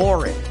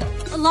boring.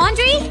 A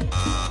laundry?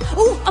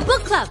 Ooh, a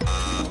book club.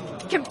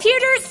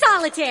 Computer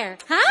solitaire,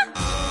 huh?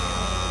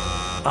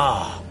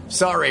 Ah, oh,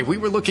 sorry, we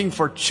were looking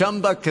for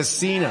Chumba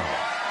Casino.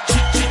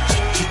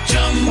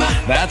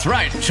 That's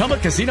right,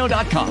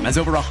 ChumbaCasino.com has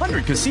over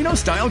 100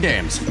 casino-style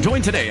games.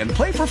 Join today and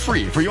play for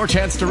free for your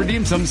chance to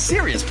redeem some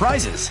serious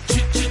prizes.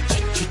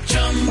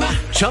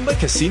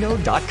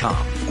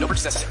 ChumbaCasino.com. No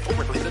purchase necessary. Void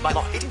where prohibited by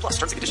law. 18+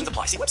 terms and conditions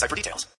apply. See website for details.